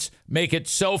components make it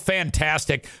so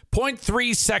fantastic.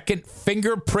 0.3-second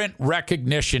fingerprint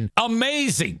recognition.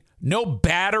 Amazing. No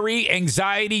battery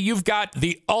anxiety. You've got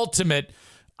the ultimate,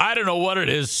 I don't know what it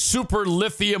is, super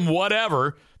lithium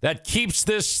whatever that keeps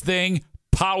this thing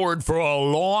powered for a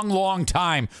long, long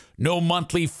time. No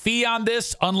monthly fee on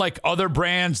this, unlike other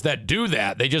brands that do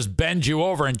that. They just bend you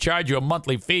over and charge you a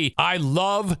monthly fee. I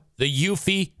love the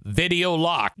Eufy Video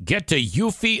Lock. Get to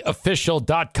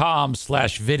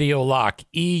eufyofficial.com/video lock.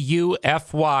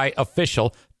 EUFY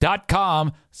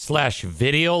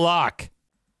official.com/video lock.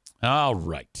 All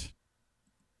right.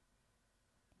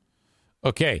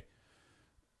 Okay.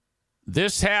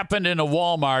 This happened in a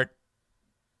Walmart.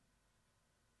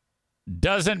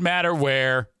 Doesn't matter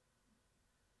where.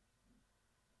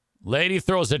 Lady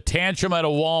throws a tantrum at a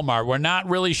Walmart. We're not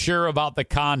really sure about the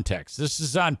context. This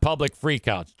is on Public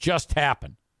Freakouts. Just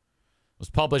happened. It was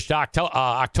published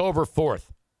October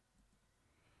 4th.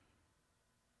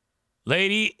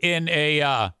 Lady in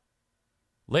a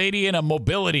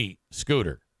mobility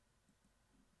scooter.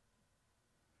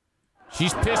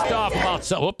 She's pissed off about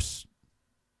some. Whoops.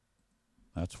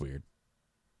 That's weird.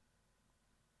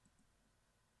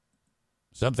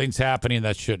 Something's happening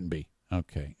that shouldn't be.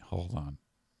 Okay, hold on.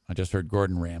 I just heard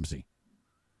Gordon Ramsay.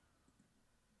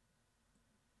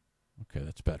 Okay,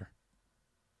 that's better.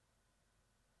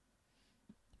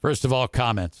 First of all,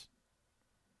 comments.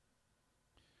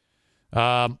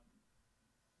 Ashley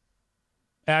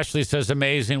says,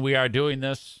 amazing, we are doing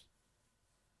this.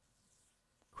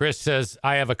 Chris says,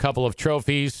 I have a couple of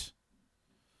trophies.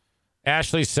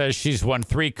 Ashley says she's won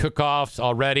 3 cook-offs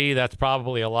already. That's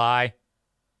probably a lie.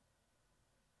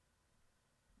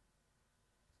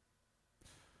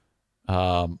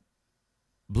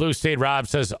 Blue State Rob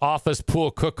says office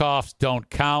pool cook-offs don't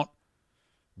count.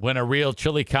 Win a real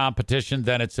chili competition,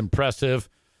 then it's impressive.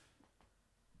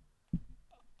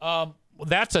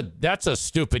 That's a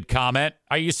stupid comment.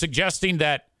 Are you suggesting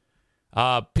that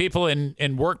people in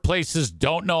workplaces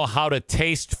don't know how to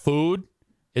taste food?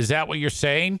 Is that what you're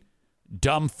saying?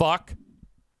 Dumb fuck.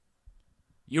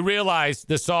 You realize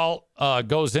this all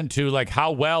goes into like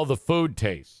how well the food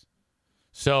tastes.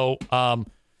 So,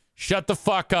 shut the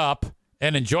fuck up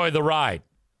and enjoy the ride.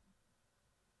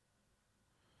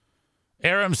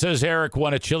 Aram says Eric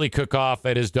won a chili cook-off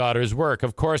at his daughter's work.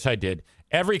 Of course I did.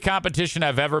 Every competition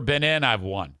I've ever been in, I've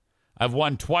won. I've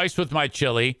won twice with my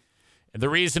chili. The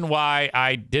reason why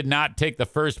I did not take the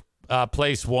first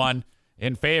place one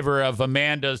in favor of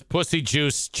Amanda's Pussy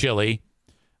Juice chili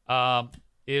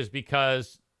is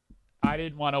because I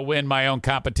didn't want to win my own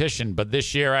competition. But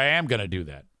this year I am going to do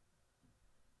that.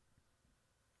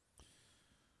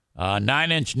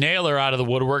 9-inch Nailer out of the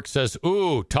woodwork says,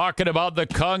 ooh, talking about the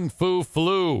Kung Fu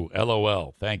flu.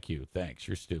 LOL. Thank you. Thanks.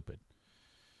 You're stupid.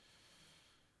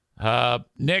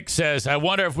 Nick says, I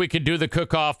wonder if we could do the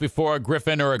cook-off before a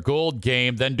Griffin or a Gold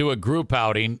game, then do a group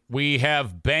outing. We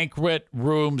have banquet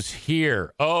rooms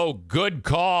here. Oh, good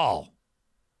call.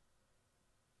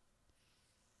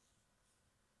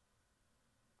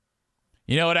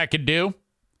 You know what I could do?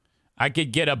 I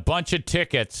could get a bunch of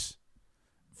tickets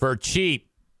for cheap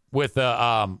with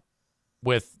the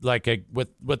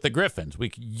Griffins.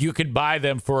 You could buy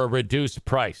them for a reduced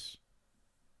price.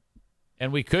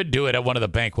 And we could do it at one of the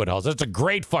banquet halls. That's a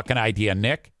great fucking idea,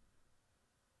 Nick.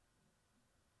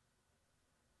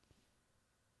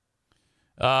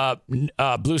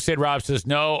 Blue State Rob says,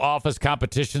 no, office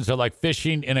competitions are like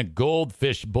fishing in a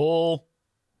goldfish bowl.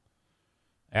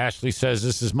 Ashley says,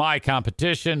 this is my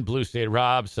competition. Blue State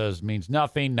Rob says, means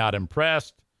nothing, not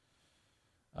impressed.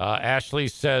 Ashley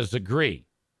says, agree.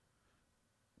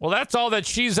 Well, that's all that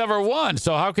she's ever won.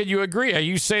 So how could you agree? Are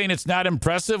you saying it's not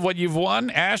impressive what you've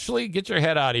won? Ashley, get your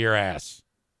head out of your ass.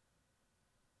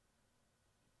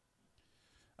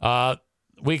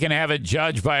 We can have it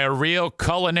judged by a real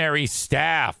culinary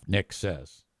staff, Nick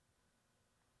says.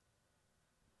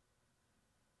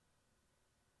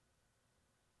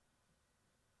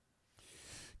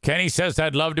 Kenny says,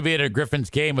 I'd love to be at a Griffins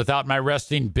game without my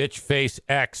resting bitch face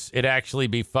ex. It'd actually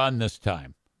be fun this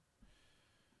time.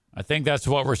 I think that's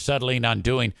what we're settling on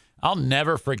doing. I'll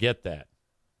never forget that.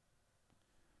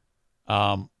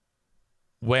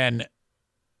 When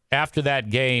after that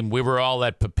game, we were all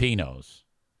at Pepino's.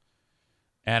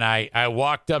 And I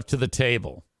walked up to the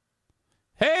table.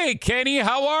 Hey, Kenny,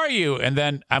 how are you? And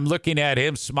then I'm looking at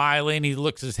him smiling. He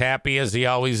looks as happy as he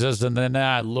always is. And then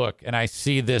I look and I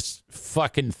see this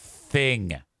fucking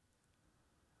thing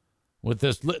with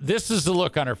this. This is the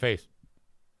look on her face.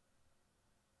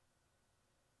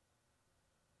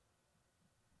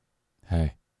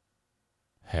 Hey.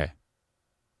 It's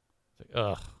like,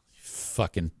 ugh, you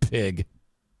fucking pig.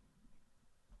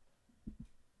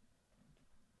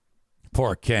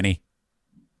 Poor Kenny.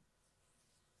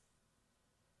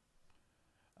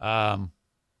 All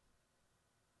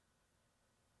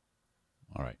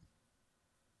right.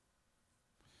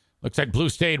 Looks like Blue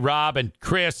State Rob and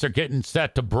Chris are getting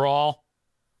set to brawl.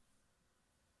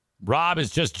 Rob is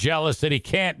just jealous that he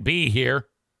can't be here.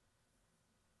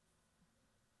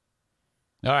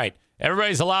 All right.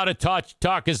 Everybody's allowed to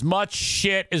talk as much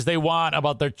shit as they want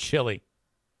about their chili.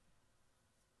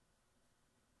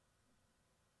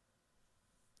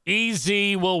 EZ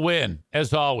will win,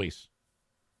 as always.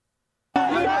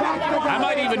 I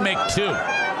might even make two.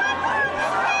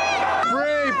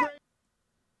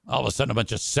 All of a sudden, a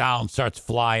bunch of sound starts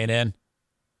flying in.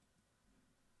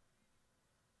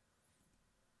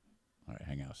 All right,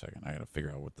 hang on a second. I got to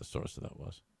figure out what the source of that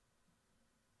was.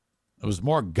 It was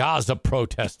more Gaza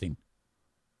protesting.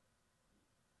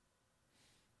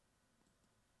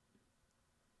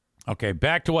 Okay,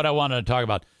 back to what I wanted to talk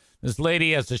about. This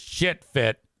lady has a shit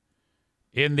fit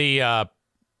in the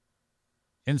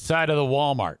inside of the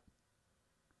Walmart.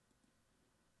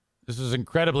 This is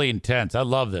incredibly intense. I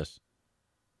love this.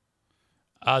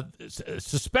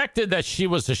 Suspected that she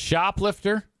was a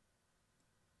shoplifter.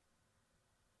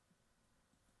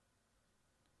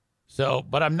 So,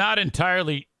 but I'm not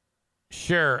entirely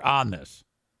sure on this.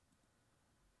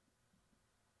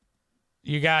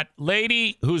 You got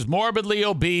lady who's morbidly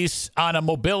obese on a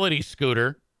mobility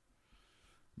scooter.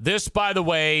 This, by the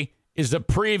way, is a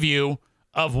preview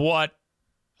of what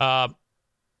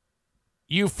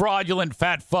you fraudulent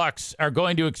fat fucks are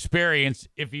going to experience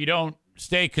if you don't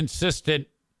stay consistent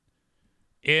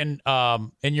in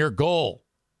your goal.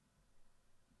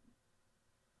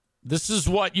 This is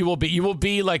what you will be. You will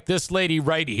be like this lady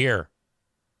right here.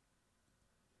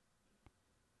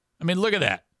 I mean, look at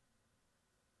that.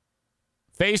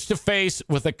 Face to face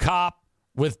with a cop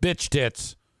with bitch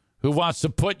tits who wants to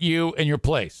put you in your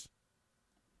place.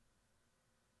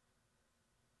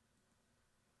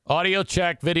 Audio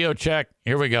check, video check.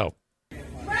 Here we go. Drag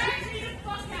me the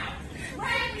fuck out.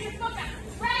 Drag me the fuck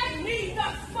out. Drag me the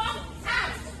fuck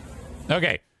out.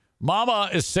 Okay. Mama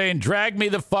is saying, drag me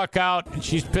the fuck out. And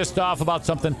she's pissed off about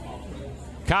something.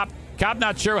 Cop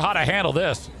not sure how to handle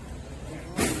this.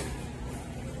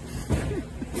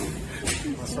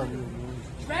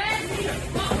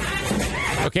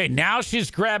 Okay, now she's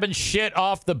grabbing shit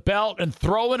off the belt and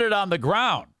throwing it on the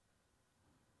ground.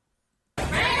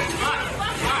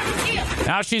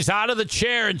 Now she's out of the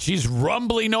chair and she's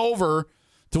rumbling over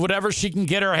to whatever she can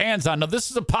get her hands on. Now, this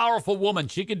is a powerful woman.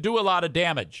 She can do a lot of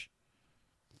damage.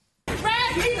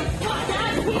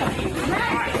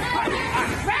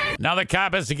 Now the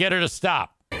cop has to get her to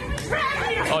stop.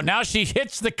 Oh, now she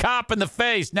hits the cop in the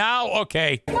face. Now,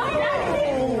 okay.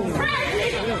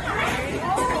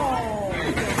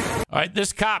 All right,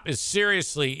 this cop is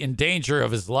seriously in danger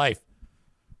of his life.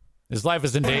 His life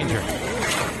is in danger.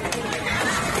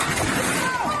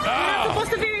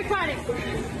 Supposed to be recording.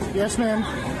 Yes, ma'am.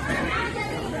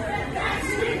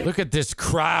 Look at this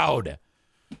crowd.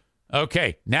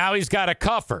 Okay, now he's got to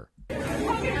cuff her.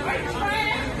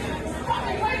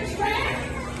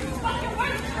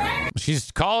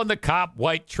 She's calling the cop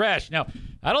white trash. Now,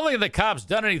 I don't think the cop's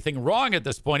done anything wrong at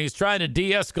this point. He's trying to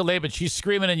de-escalate, but she's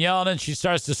screaming and yelling, and she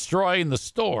starts destroying the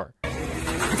store.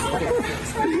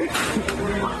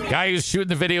 Guy who's shooting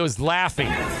the video is laughing.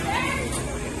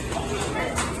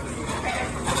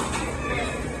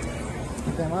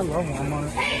 Damn, I love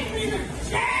Walmart.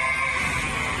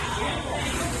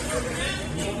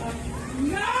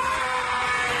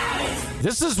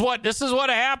 This is what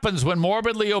happens when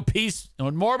morbidly obese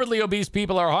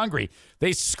people are hungry.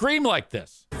 They scream like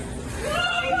this.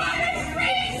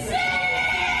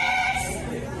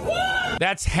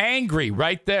 That's hangry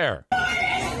right there.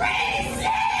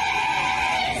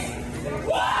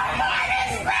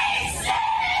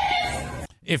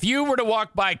 If you were to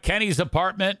walk by Kenny's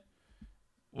apartment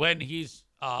when he's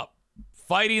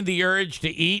fighting the urge to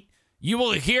eat, You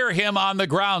will hear him on the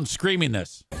ground screaming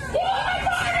this.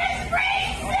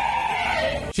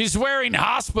 She's wearing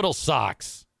hospital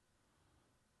socks.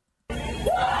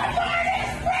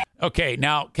 Okay,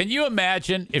 now, can you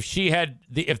imagine if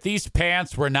if these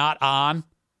pants were not on,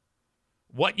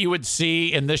 what you would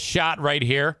see in this shot right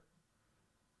here?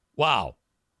 Wow.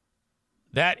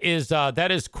 That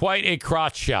is quite a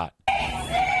crotch shot.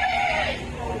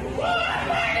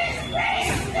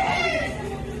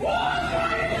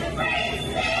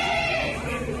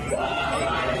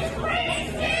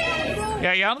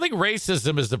 Yeah, I don't think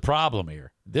racism is the problem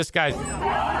here. This guy,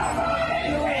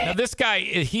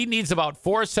 he needs about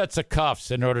 4 sets of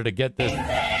cuffs in order to get this.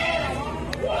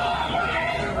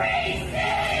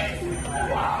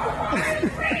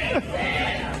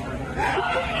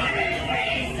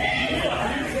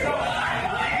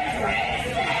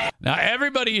 Now,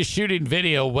 everybody is shooting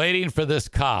video waiting for this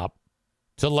cop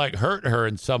to, like, hurt her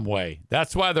in some way.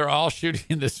 That's why they're all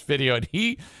shooting this video. And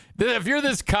if you're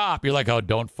this cop, you're like, oh,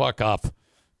 don't fuck up.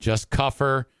 Just cuff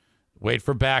her. Wait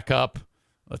for backup.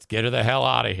 Let's get her the hell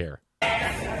out of here.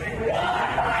 Let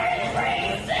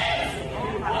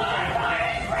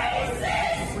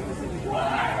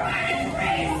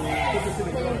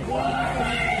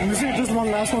me see just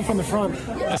one last one from the front.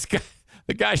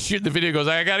 The guy shooting the video goes,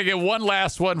 I got to get one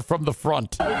last one from the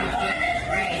front.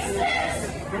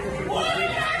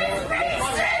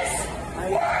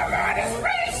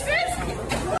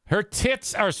 Her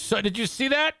tits are so... Did you see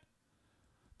that?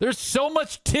 There's so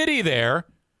much titty there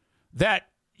that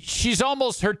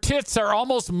her tits are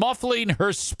almost muffling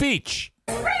her speech.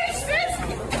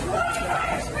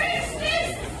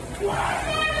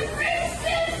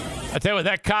 I tell you what,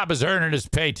 that cop is earning his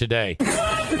pay today.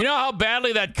 You know how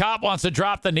badly that cop wants to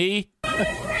drop the knee?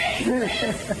 Let's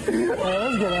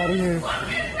get out of here.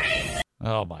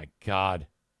 Oh, my God.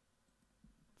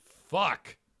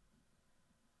 Fuck.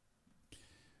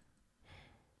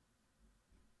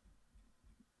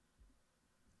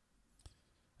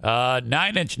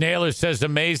 Nine Inch Nailer says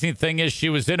amazing thing is she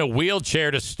was in a wheelchair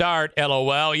to start.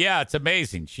 LOL. Yeah, it's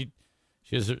amazing. She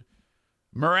was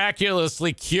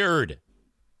miraculously cured.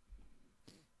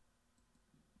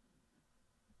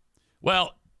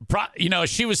 Well,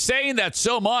 she was saying that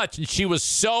so much and she was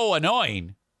so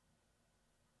annoying.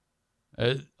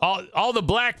 All the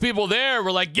black people there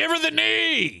were like, give her the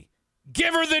knee.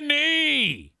 Give her the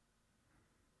knee.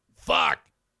 Fuck.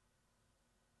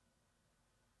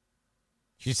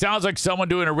 She sounds like someone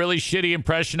doing a really shitty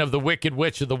impression of the Wicked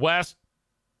Witch of the West.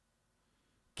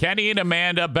 Kenny and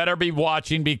Amanda better be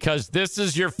watching because this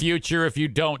is your future if you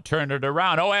don't turn it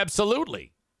around. Oh,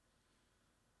 absolutely.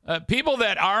 People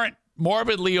that aren't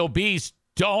morbidly obese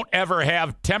don't ever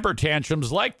have temper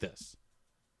tantrums like this.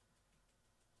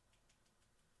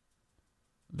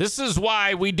 This is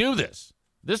why we do this.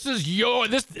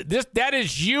 That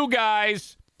is you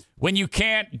guys when you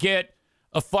can't get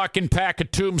a fucking pack of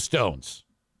tombstones.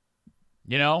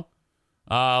 You know?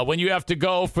 When you have to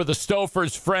go for the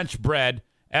Stouffer's French bread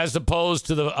as opposed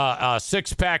to the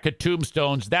 6-pack of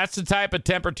tombstones, that's the type of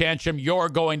temper tantrum you're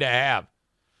going to have.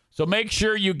 So make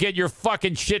sure you get your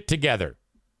fucking shit together.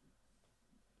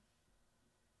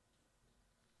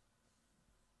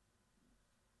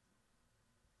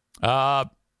 Hurricane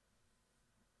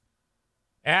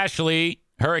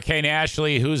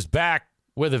Ashley, who's back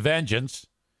with a vengeance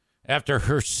after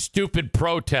her stupid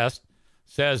protest,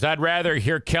 says, I'd rather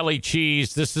hear Kelly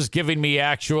Cheese. This is giving me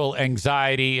actual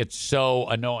anxiety. It's so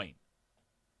annoying.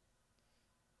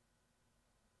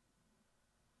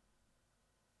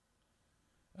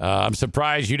 I'm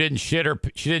surprised she didn't shit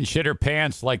her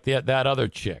pants like that other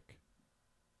chick.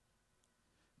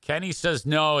 Kenny says,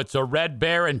 no, it's a Red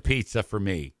Baron pizza for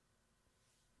me.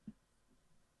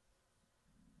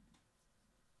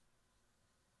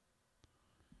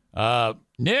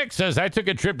 Nick says, I took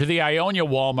a trip to the Ionia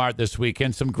Walmart this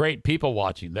weekend. Some great people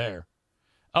watching there.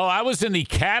 Oh, I was in the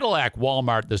Cadillac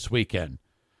Walmart this weekend.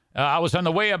 I was on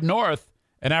the way up north,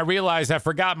 and I realized I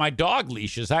forgot my dog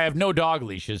leashes. I have no dog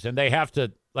leashes, and they have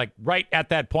to, like, right at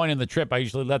that point in the trip, I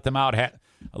usually let them out a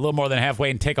little more than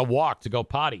halfway and take a walk to go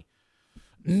potty.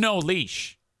 No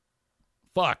leash.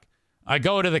 Fuck. I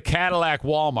go to the Cadillac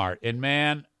Walmart, and,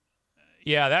 man,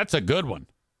 yeah, that's a good one.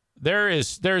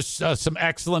 There's some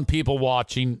excellent people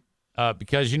watching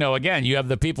because, again, you have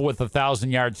the people with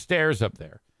 1,000-yard stares up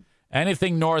there.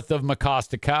 Anything north of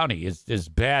Mecosta County is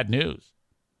bad news.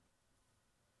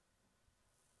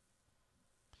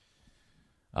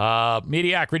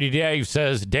 Mediocrity Dave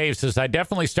says, I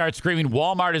definitely start screaming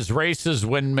Walmart is racist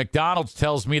when McDonald's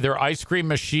tells me their ice cream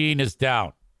machine is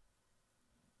down.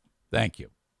 Thank you.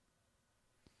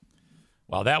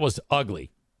 Well, that was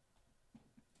ugly.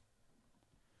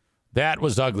 That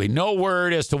was ugly. No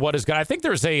word as to what is going on. I think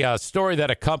there's a story that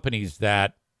accompanies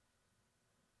that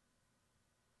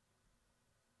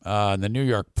in the New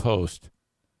York Post.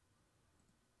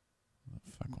 What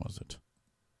the fuck was it?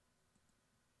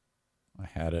 I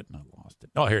had it and I lost it.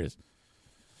 Oh, here it is.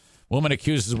 Woman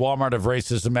accuses Walmart of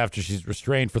racism after she's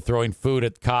restrained for throwing food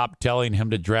at cop, telling him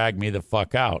to drag me the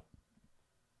fuck out.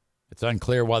 It's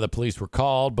unclear why the police were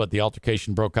called, but the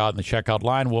altercation broke out in the checkout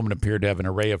line. Woman appeared to have an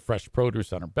array of fresh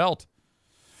produce on her belt.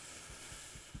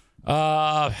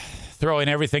 Throwing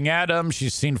everything at him.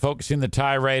 She's seen focusing the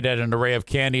tirade at an array of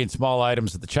candy and small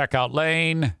items at the checkout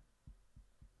lane.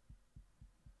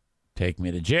 Take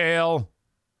me to jail.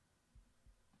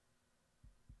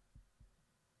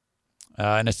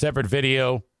 In a separate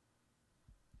video,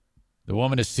 the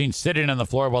woman is seen sitting on the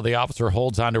floor while the officer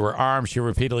holds onto her arm. She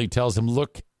repeatedly tells him,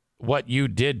 "Look what you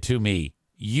did to me.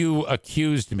 You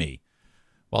accused me,"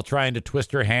 while trying to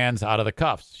twist her hands out of the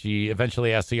cuffs. She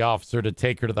eventually asks the officer to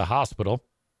take her to the hospital.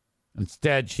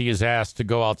 Instead, she is asked to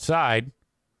go outside.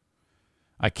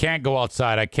 "I can't go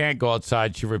outside. I can't go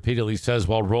outside," she repeatedly says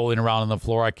while rolling around on the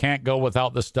floor. "I can't go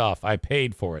without the stuff. I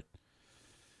paid for it."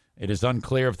 It is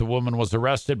unclear if the woman was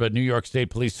arrested, but New York State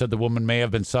Police said the woman may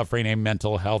have been suffering a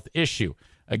mental health issue.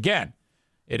 Again,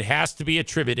 it has to be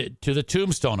attributed to the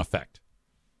tombstone effect.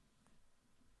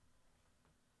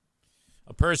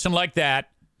 A person like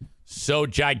that, so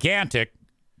gigantic,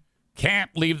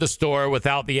 can't leave the store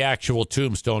without the actual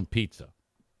tombstone pizza.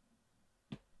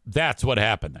 That's what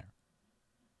happened there.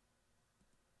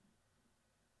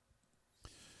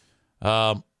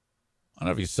 I don't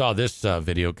know if you saw this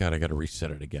video. God, I got to reset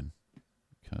it again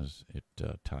because it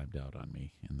timed out on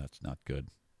me, and that's not good.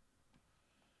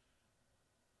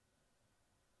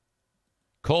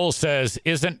 Cole says,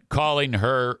 isn't calling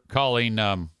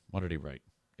what did he write?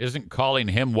 Isn't calling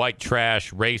him white trash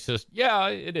racist? Yeah,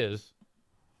 it is.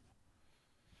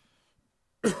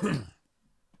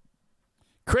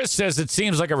 Chris says it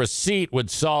seems like a receipt would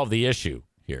solve the issue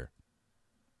here.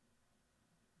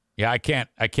 Yeah, I can't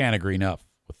agree enough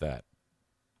with that.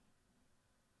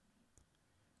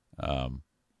 All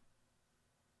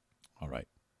right.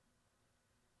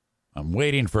 I'm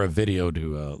waiting for a video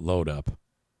to load up.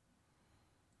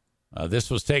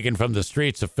 This was taken from the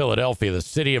streets of Philadelphia, the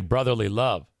city of brotherly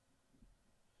love.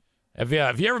 Have you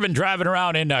ever been driving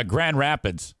around in Grand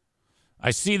Rapids?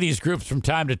 I see these groups from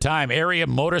time to time. Area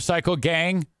motorcycle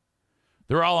gang.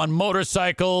 They're all on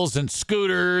motorcycles and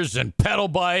scooters and pedal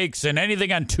bikes and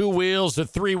anything on 2 wheels or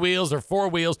 3 wheels or 4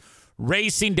 wheels,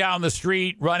 racing down the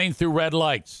street, running through red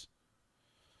lights.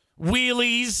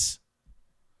 Wheelies.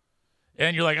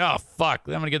 And you're like, oh, fuck,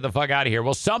 I'm going to get the fuck out of here.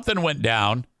 Well, something went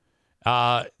down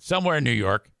somewhere in New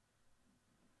York.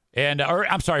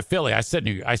 I'm sorry, Philly. I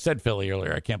said Philly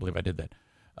earlier. I can't believe I did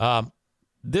that.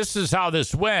 This is how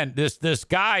this went. This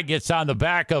guy gets on the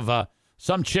back of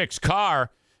some chick's car,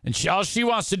 and all she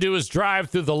wants to do is drive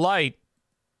through the light.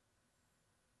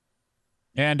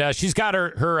 And she's got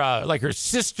her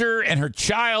sister and her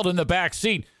child in the back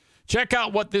seat. Check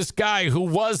out what this guy who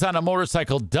was on a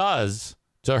motorcycle does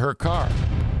to her car.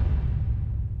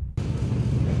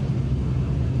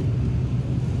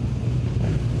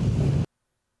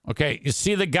 Okay, you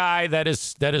see the guy that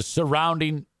is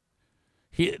surrounding.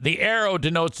 The arrow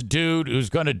denotes a dude who's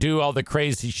going to do all the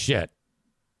crazy shit.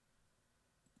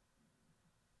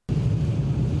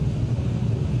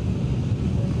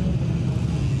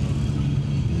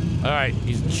 All right,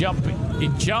 he's jumping. He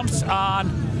jumps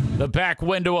on the back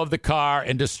window of the car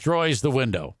and destroys the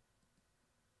window.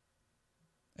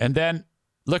 And then,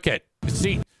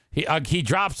 he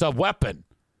drops a weapon.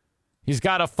 He's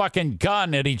got a fucking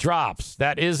gun that he drops.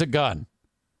 That is a gun.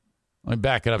 Let me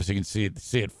back it up so you can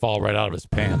see it fall right out of his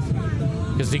pants.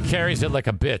 Because he carries it like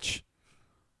a bitch.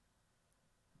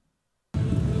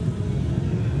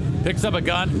 Picks up a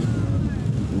gun.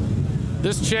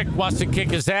 This chick wants to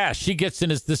kick his ass. She gets in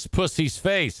this pussy's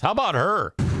face. How about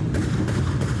her?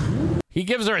 Did he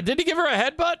give her a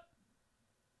headbutt?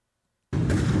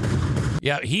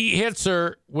 Yeah, he hits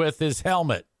her with his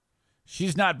helmet.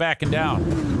 She's not backing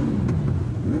down.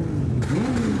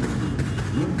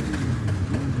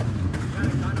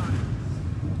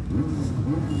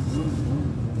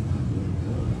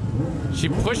 She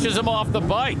pushes him off the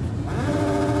bike.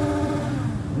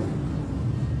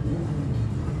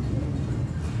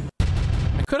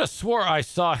 I could have swore I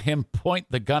saw him point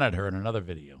the gun at her in another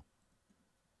video.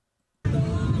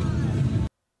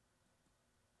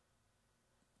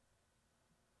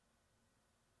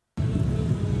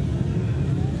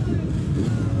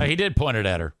 He did point it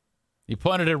at her. He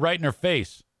pointed it right in her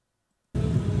face.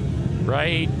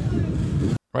 Right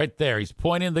there. He's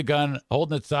pointing the gun,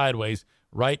 holding it sideways,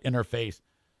 right in her face.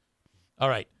 All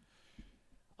right.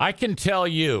 I can tell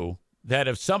you that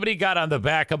if somebody got on the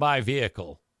back of my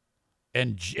vehicle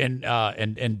and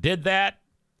did that,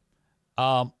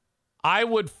 I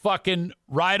would fucking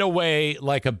ride away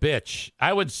like a bitch.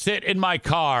 I would sit in my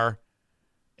car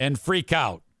and freak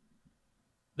out.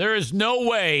 There is no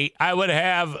way I would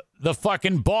have the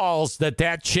fucking balls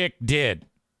that chick did.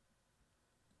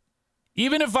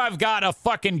 Even if I've got a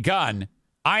fucking gun,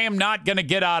 I am not going to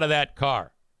get out of that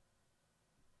car.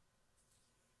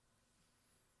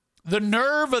 The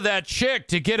nerve of that chick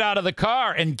to get out of the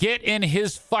car and get in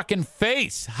his fucking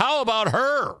face. How about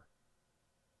her?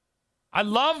 I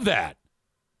love that.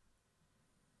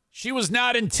 She was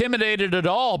not intimidated at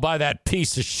all by that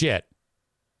piece of shit.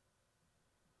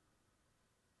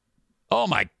 Oh,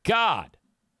 my God.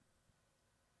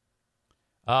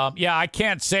 Yeah, I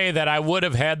can't say that I would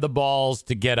have had the balls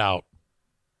to get out.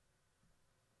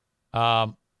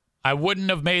 I wouldn't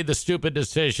have made the stupid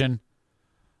decision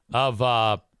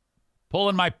of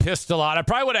pulling my pistol out. I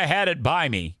probably would have had it by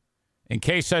me in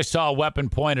case I saw a weapon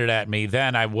pointed at me.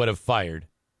 Then I would have fired.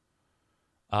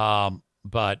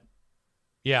 But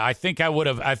yeah, I think I would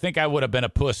have been a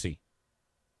pussy.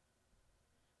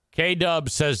 K-Dub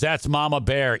says that's Mama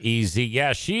Bear, easy.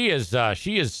 Yeah, she's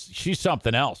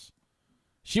something else.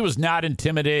 She was not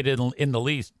intimidated in the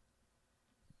least.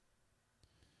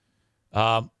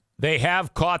 They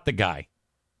have caught the guy.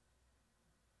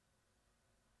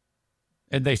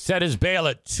 And they set his bail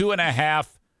at $2.5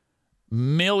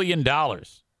 million.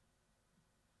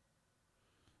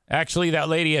 Actually, that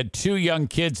lady had 2 young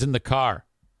kids in the car.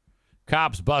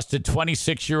 Cops busted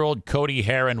 26-year-old Cody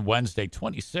Heron Wednesday.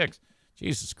 26.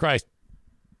 Jesus Christ.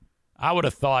 I would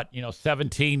have thought,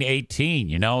 17,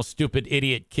 18, stupid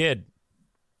idiot kid.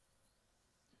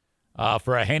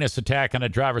 For a heinous attack on a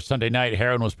driver Sunday night,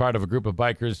 Heron was part of a group of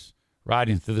bikers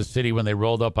riding through the city when they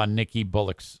rolled up on Nikki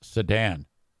Bullock's sedan.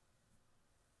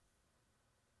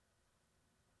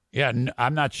 Yeah,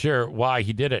 I'm not sure why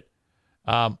he did it.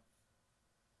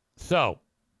 So,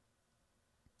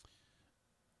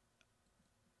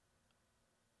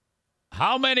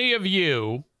 how many of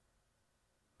you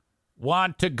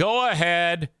want to go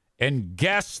ahead and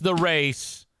guess the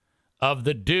race of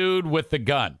the dude with the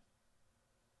gun?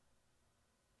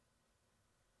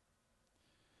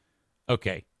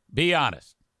 Okay, be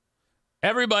honest.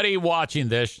 Everybody watching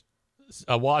this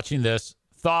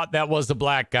thought that was the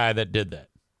black guy that did that.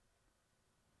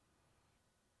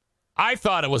 I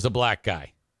thought it was a black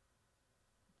guy.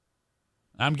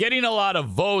 I'm getting a lot of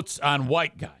votes on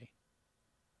white guy.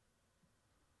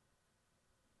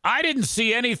 I didn't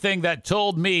see anything that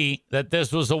told me that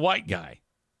this was a white guy.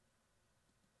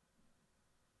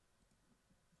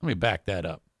 Let me back that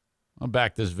up. I'll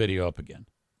back this video up again.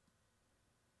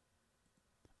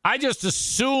 I just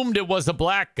assumed it was a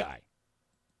black guy.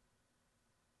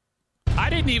 I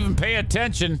didn't even pay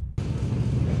attention.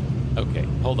 Okay,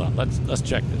 hold on. Let's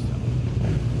check this out.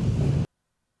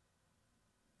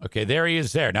 Okay, there he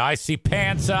is there. Now I see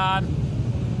pants on.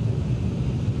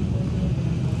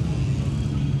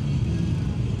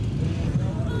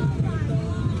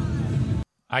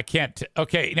 I can't.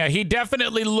 Okay, now he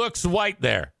definitely looks white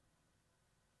there.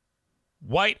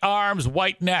 White arms,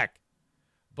 white neck.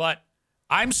 But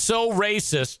I'm so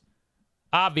racist,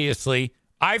 obviously,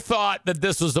 I thought that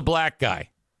this was a black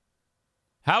guy.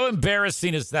 How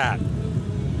embarrassing is that?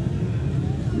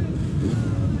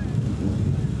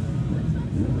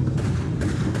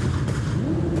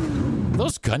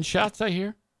 Those gunshots I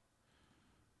hear?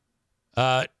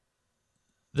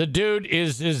 The dude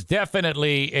is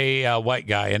definitely a white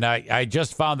guy, and I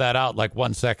just found that out like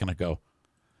 1 second ago.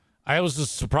 I was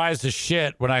just surprised as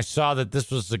shit when I saw that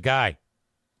this was the guy.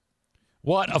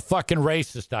 What a fucking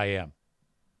racist I am.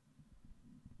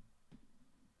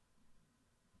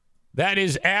 That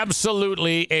is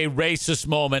absolutely a racist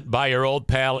moment by your old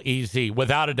pal EZ,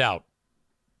 without a doubt.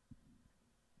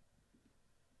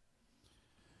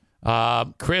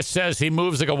 Chris says he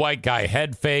moves like a white guy,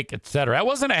 head fake, etc. That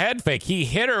wasn't a head fake. He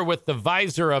hit her with the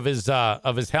visor of his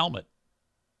helmet.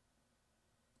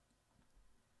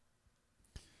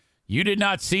 You did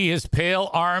not see his pale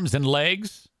arms and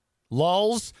legs?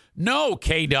 Lulz? No,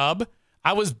 K-Dub.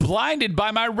 I was blinded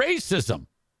by my racism.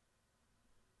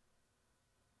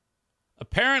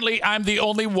 Apparently, I'm the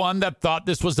only one that thought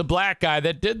this was a black guy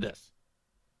that did this.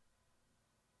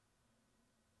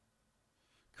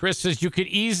 Chris says you could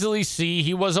easily see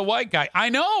he was a white guy. I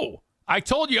know. I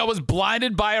told you I was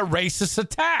blinded by a racist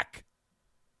attack.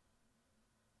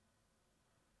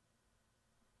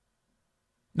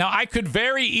 Now, I could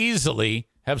very easily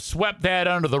have swept that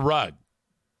under the rug.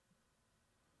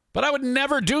 But I would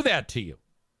never do that to you.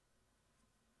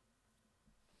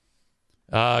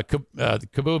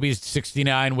 Kabubi's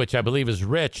 69, which I believe is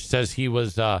Rich, says he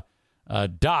was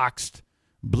doxxed.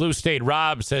 Blue State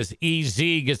Rob says EZ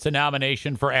gets the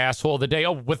nomination for Asshole of the Day.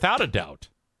 Oh, without a doubt.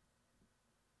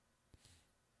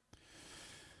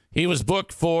 He was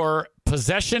booked for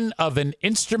possession of an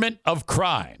instrument of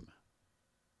crime.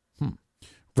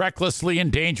 Recklessly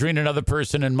endangering another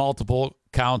person in multiple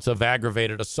counts of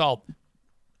aggravated assault.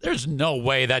 There's no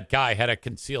way that guy had a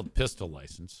concealed pistol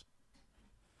license.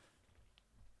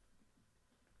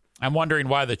 I'm wondering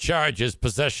why the charge is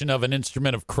possession of an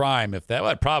instrument of crime. If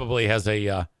that probably has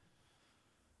a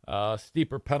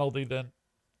steeper penalty than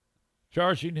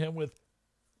charging him with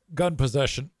gun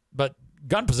possession. But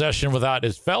gun possession without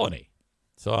is felony.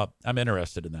 So I'm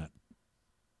interested in that.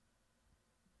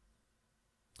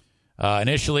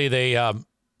 Initially, they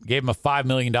gave him a $5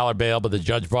 million bail, but the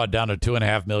judge brought it down to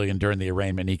 $2.5 million during the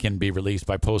arraignment. He can be released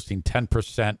by posting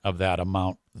 10% of that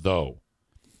amount, though.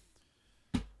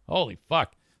 Holy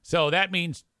fuck. So that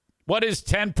means, what is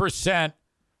 10%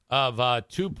 of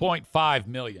 $2.5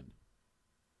 million?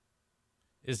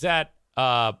 Is that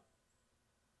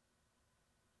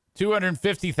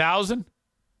 $250,000?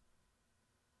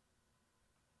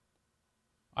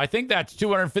 I think that's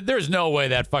 $250,000. There's no way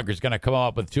that fucker's going to come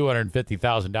up with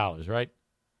 $250,000, right?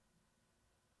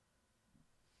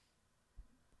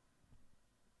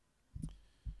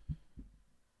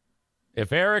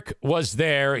 If Eric was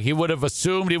there, he would have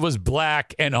assumed he was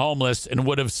black and homeless and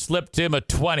would have slipped him a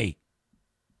 20.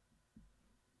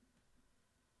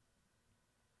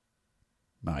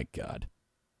 My God.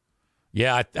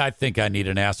 Yeah, I think I need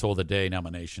an Asshole of the Day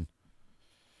nomination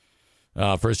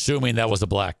for assuming that was a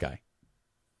black guy.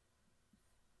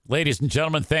 Ladies and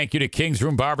gentlemen, thank you to King's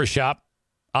Room Barbershop.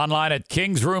 Online at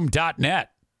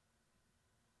kingsroom.net.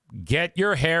 Get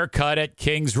your hair cut at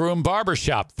King's Room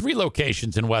Barbershop. 3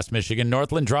 locations in West Michigan,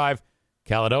 Northland Drive,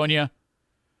 Caledonia,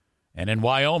 and in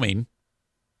Wyoming.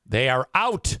 They are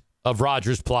out of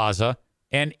Rogers Plaza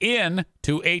and in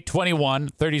to 821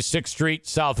 36th Street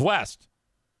Southwest,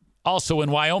 also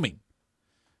in Wyoming.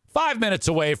 5 minutes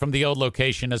away from the old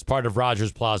location as part of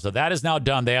Rogers Plaza. That is now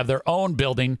done. They have their own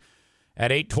building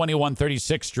at 821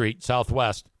 36th Street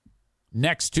Southwest,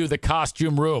 next to the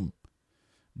costume room.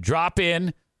 Drop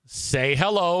in, say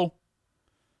hello.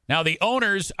 Now, the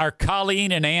owners are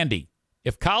Colleen and Andy.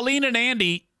 If Colleen and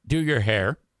Andy do your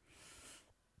hair,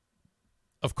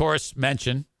 of course,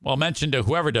 mention to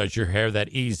whoever does your hair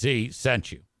that EZ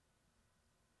sent you.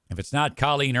 If it's not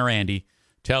Colleen or Andy,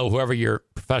 tell whoever your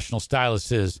professional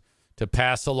stylist is to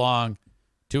pass along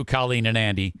to Colleen and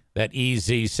Andy that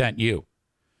EZ sent you.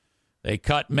 They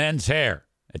cut men's hair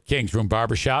at King's Room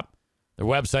Barbershop. Their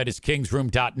website is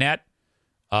kingsroom.net.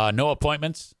 No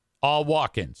appointments, all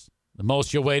walk-ins. The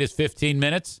most you'll wait is 15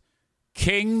 minutes.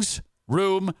 King's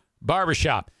Room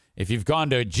Barbershop. If you've gone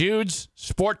to Jude's,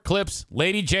 Sport Clips,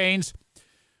 Lady Jane's,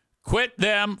 quit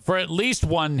them for at least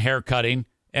one haircutting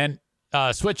and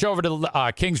switch over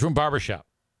to King's Room Barbershop.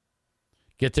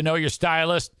 Get to know your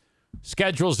stylist.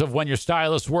 Schedules of when your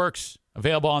stylist works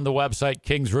available on the website,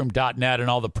 kingsroom.net, and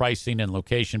all the pricing and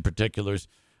location particulars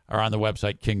are on the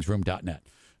website, kingsroom.net.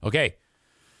 Okay,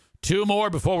 2 more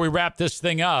before we wrap this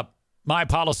thing up. My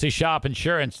Policy Shop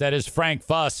Insurance, that is Frank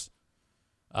Fuss.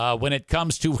 When it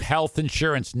comes to health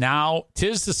insurance, now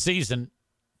 'tis the season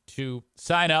to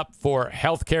sign up for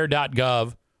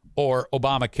healthcare.gov or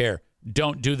Obamacare.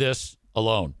 Don't do this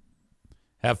alone.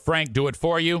 Have Frank do it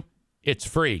for you. It's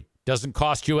free. Doesn't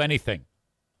cost you anything.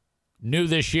 New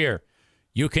this year,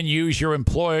 you can use your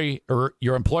employee or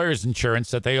your employer's insurance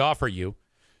that they offer you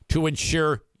to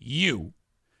insure you.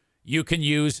 You can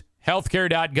use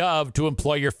healthcare.gov to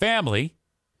employ your family.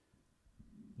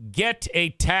 Get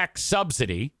a tax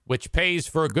subsidy, which pays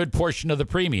for a good portion of the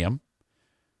premium,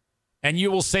 and you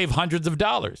will save hundreds of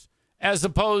dollars, as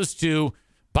opposed to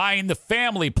buying the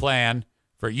family plan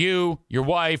for you, your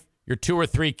wife, your 2 or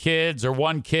 3 kids, or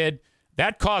 1 kid.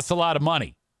 That costs a lot of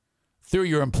money through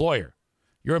your employer.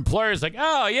 Your employer's like,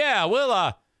 oh, yeah,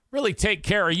 we'll really take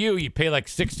care of you. You pay like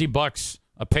 $60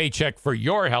 a paycheck for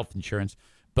your health insurance,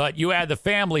 but you add the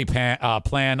family plan, all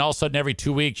of a sudden every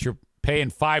 2 weeks you're paying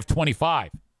 $525.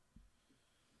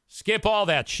 Skip all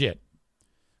that shit.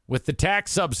 With the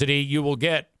tax subsidy you will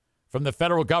get from the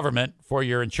federal government for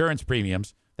your insurance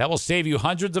premiums, that will save you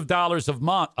hundreds of dollars a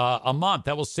month.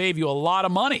 That will save you a lot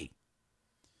of money.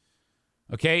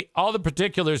 Okay, all the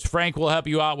particulars, Frank will help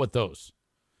you out with those.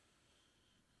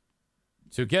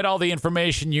 To get all the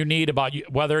information you need about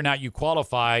whether or not you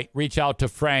qualify, reach out to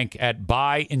Frank at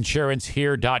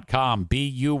buyinsurancehere.com,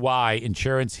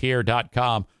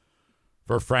 BUYinsurancehere.com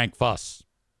for Frank Fuss.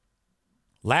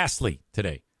 Lastly,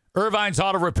 today, Irvine's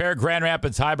Auto Repair, Grand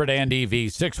Rapids Hybrid and EV,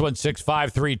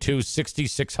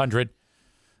 616-532-6600.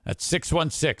 That's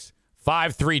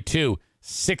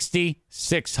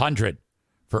 616-532-6600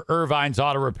 for Irvine's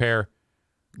Auto Repair,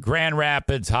 Grand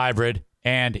Rapids Hybrid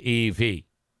and EV.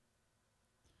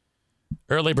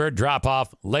 Early bird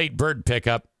drop-off, late bird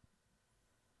pickup.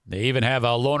 They even have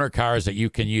loaner cars that you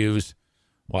can use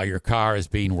while your car is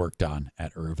being worked on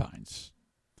at Irvine's.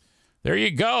 There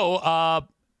you go.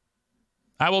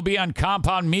 I will be on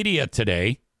Compound Media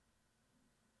today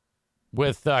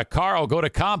with Carl. Go to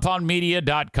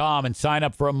compoundmedia.com and sign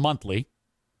up for a monthly.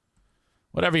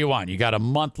 Whatever you want. You got a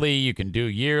monthly. You can do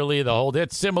yearly.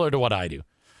 It's similar to what I do.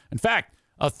 In fact,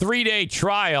 a 3-day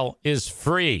trial is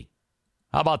free.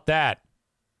 How about that?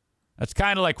 That's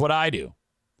kind of like what I do.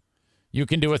 You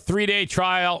can do a 3-day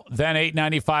trial, then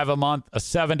 $8.95 a month, a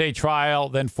 7-day trial,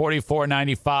 then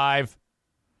 $44.95,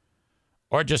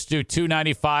 or just do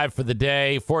 $2.95 for the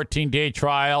day, 14-day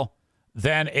trial,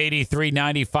 then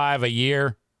 $83.95 a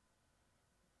year.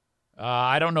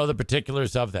 I don't know the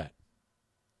particulars of that.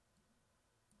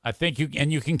 I think you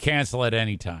can cancel at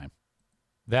any time.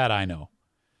 That I know.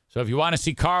 So if you want to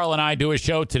see Carl and I do a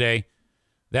show today,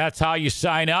 that's how you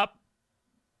sign up,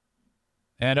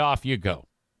 and off you go.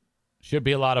 Should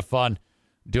be a lot of fun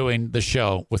doing the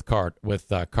show with Carl.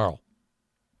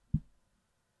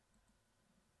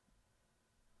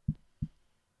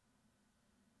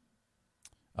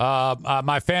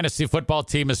 My fantasy football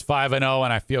team is 5-0,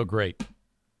 and I feel great.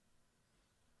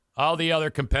 All the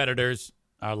other competitors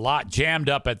are a lot jammed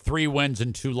up at 3 wins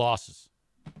and 2 losses.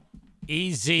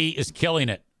 EZ is killing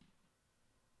it.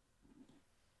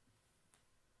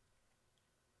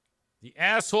 The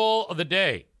asshole of the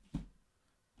day.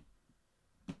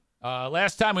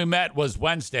 Last time we met was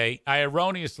Wednesday. I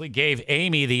erroneously gave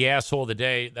Amy the asshole of the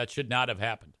day. That should not have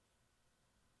happened.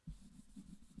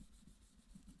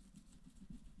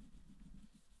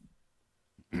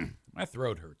 My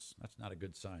throat hurts. That's not a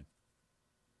good sign.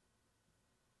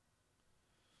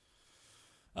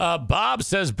 Bob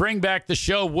says, bring back the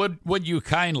show. Would you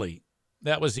kindly?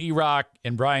 That was E-Rock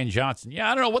and Brian Johnson.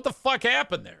 Yeah, I don't know. What the fuck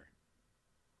happened there?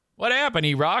 What happened,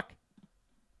 E-Rock?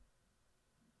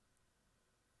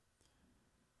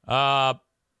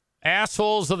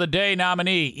 Assholes of the day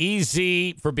nominee,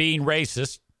 EZ for being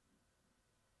racist.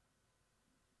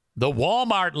 The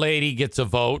Walmart lady gets a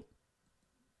vote.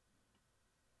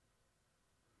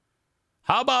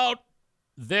 How about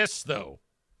this, though?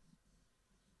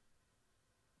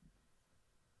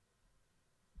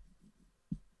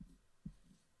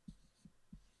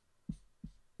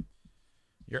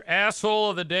 Your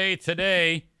asshole of the day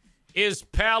today is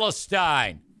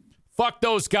Palestine. Fuck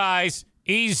those guys.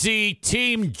 EZ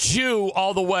Team Jew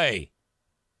all the way.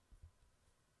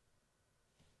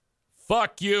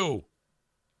 Fuck you.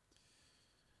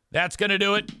 That's going to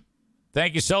do it.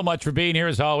 Thank you so much for being here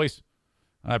as always.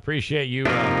 I appreciate you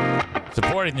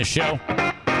supporting the show.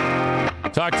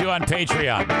 Talk to you on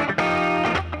Patreon.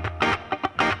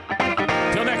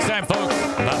 Till next time, folks.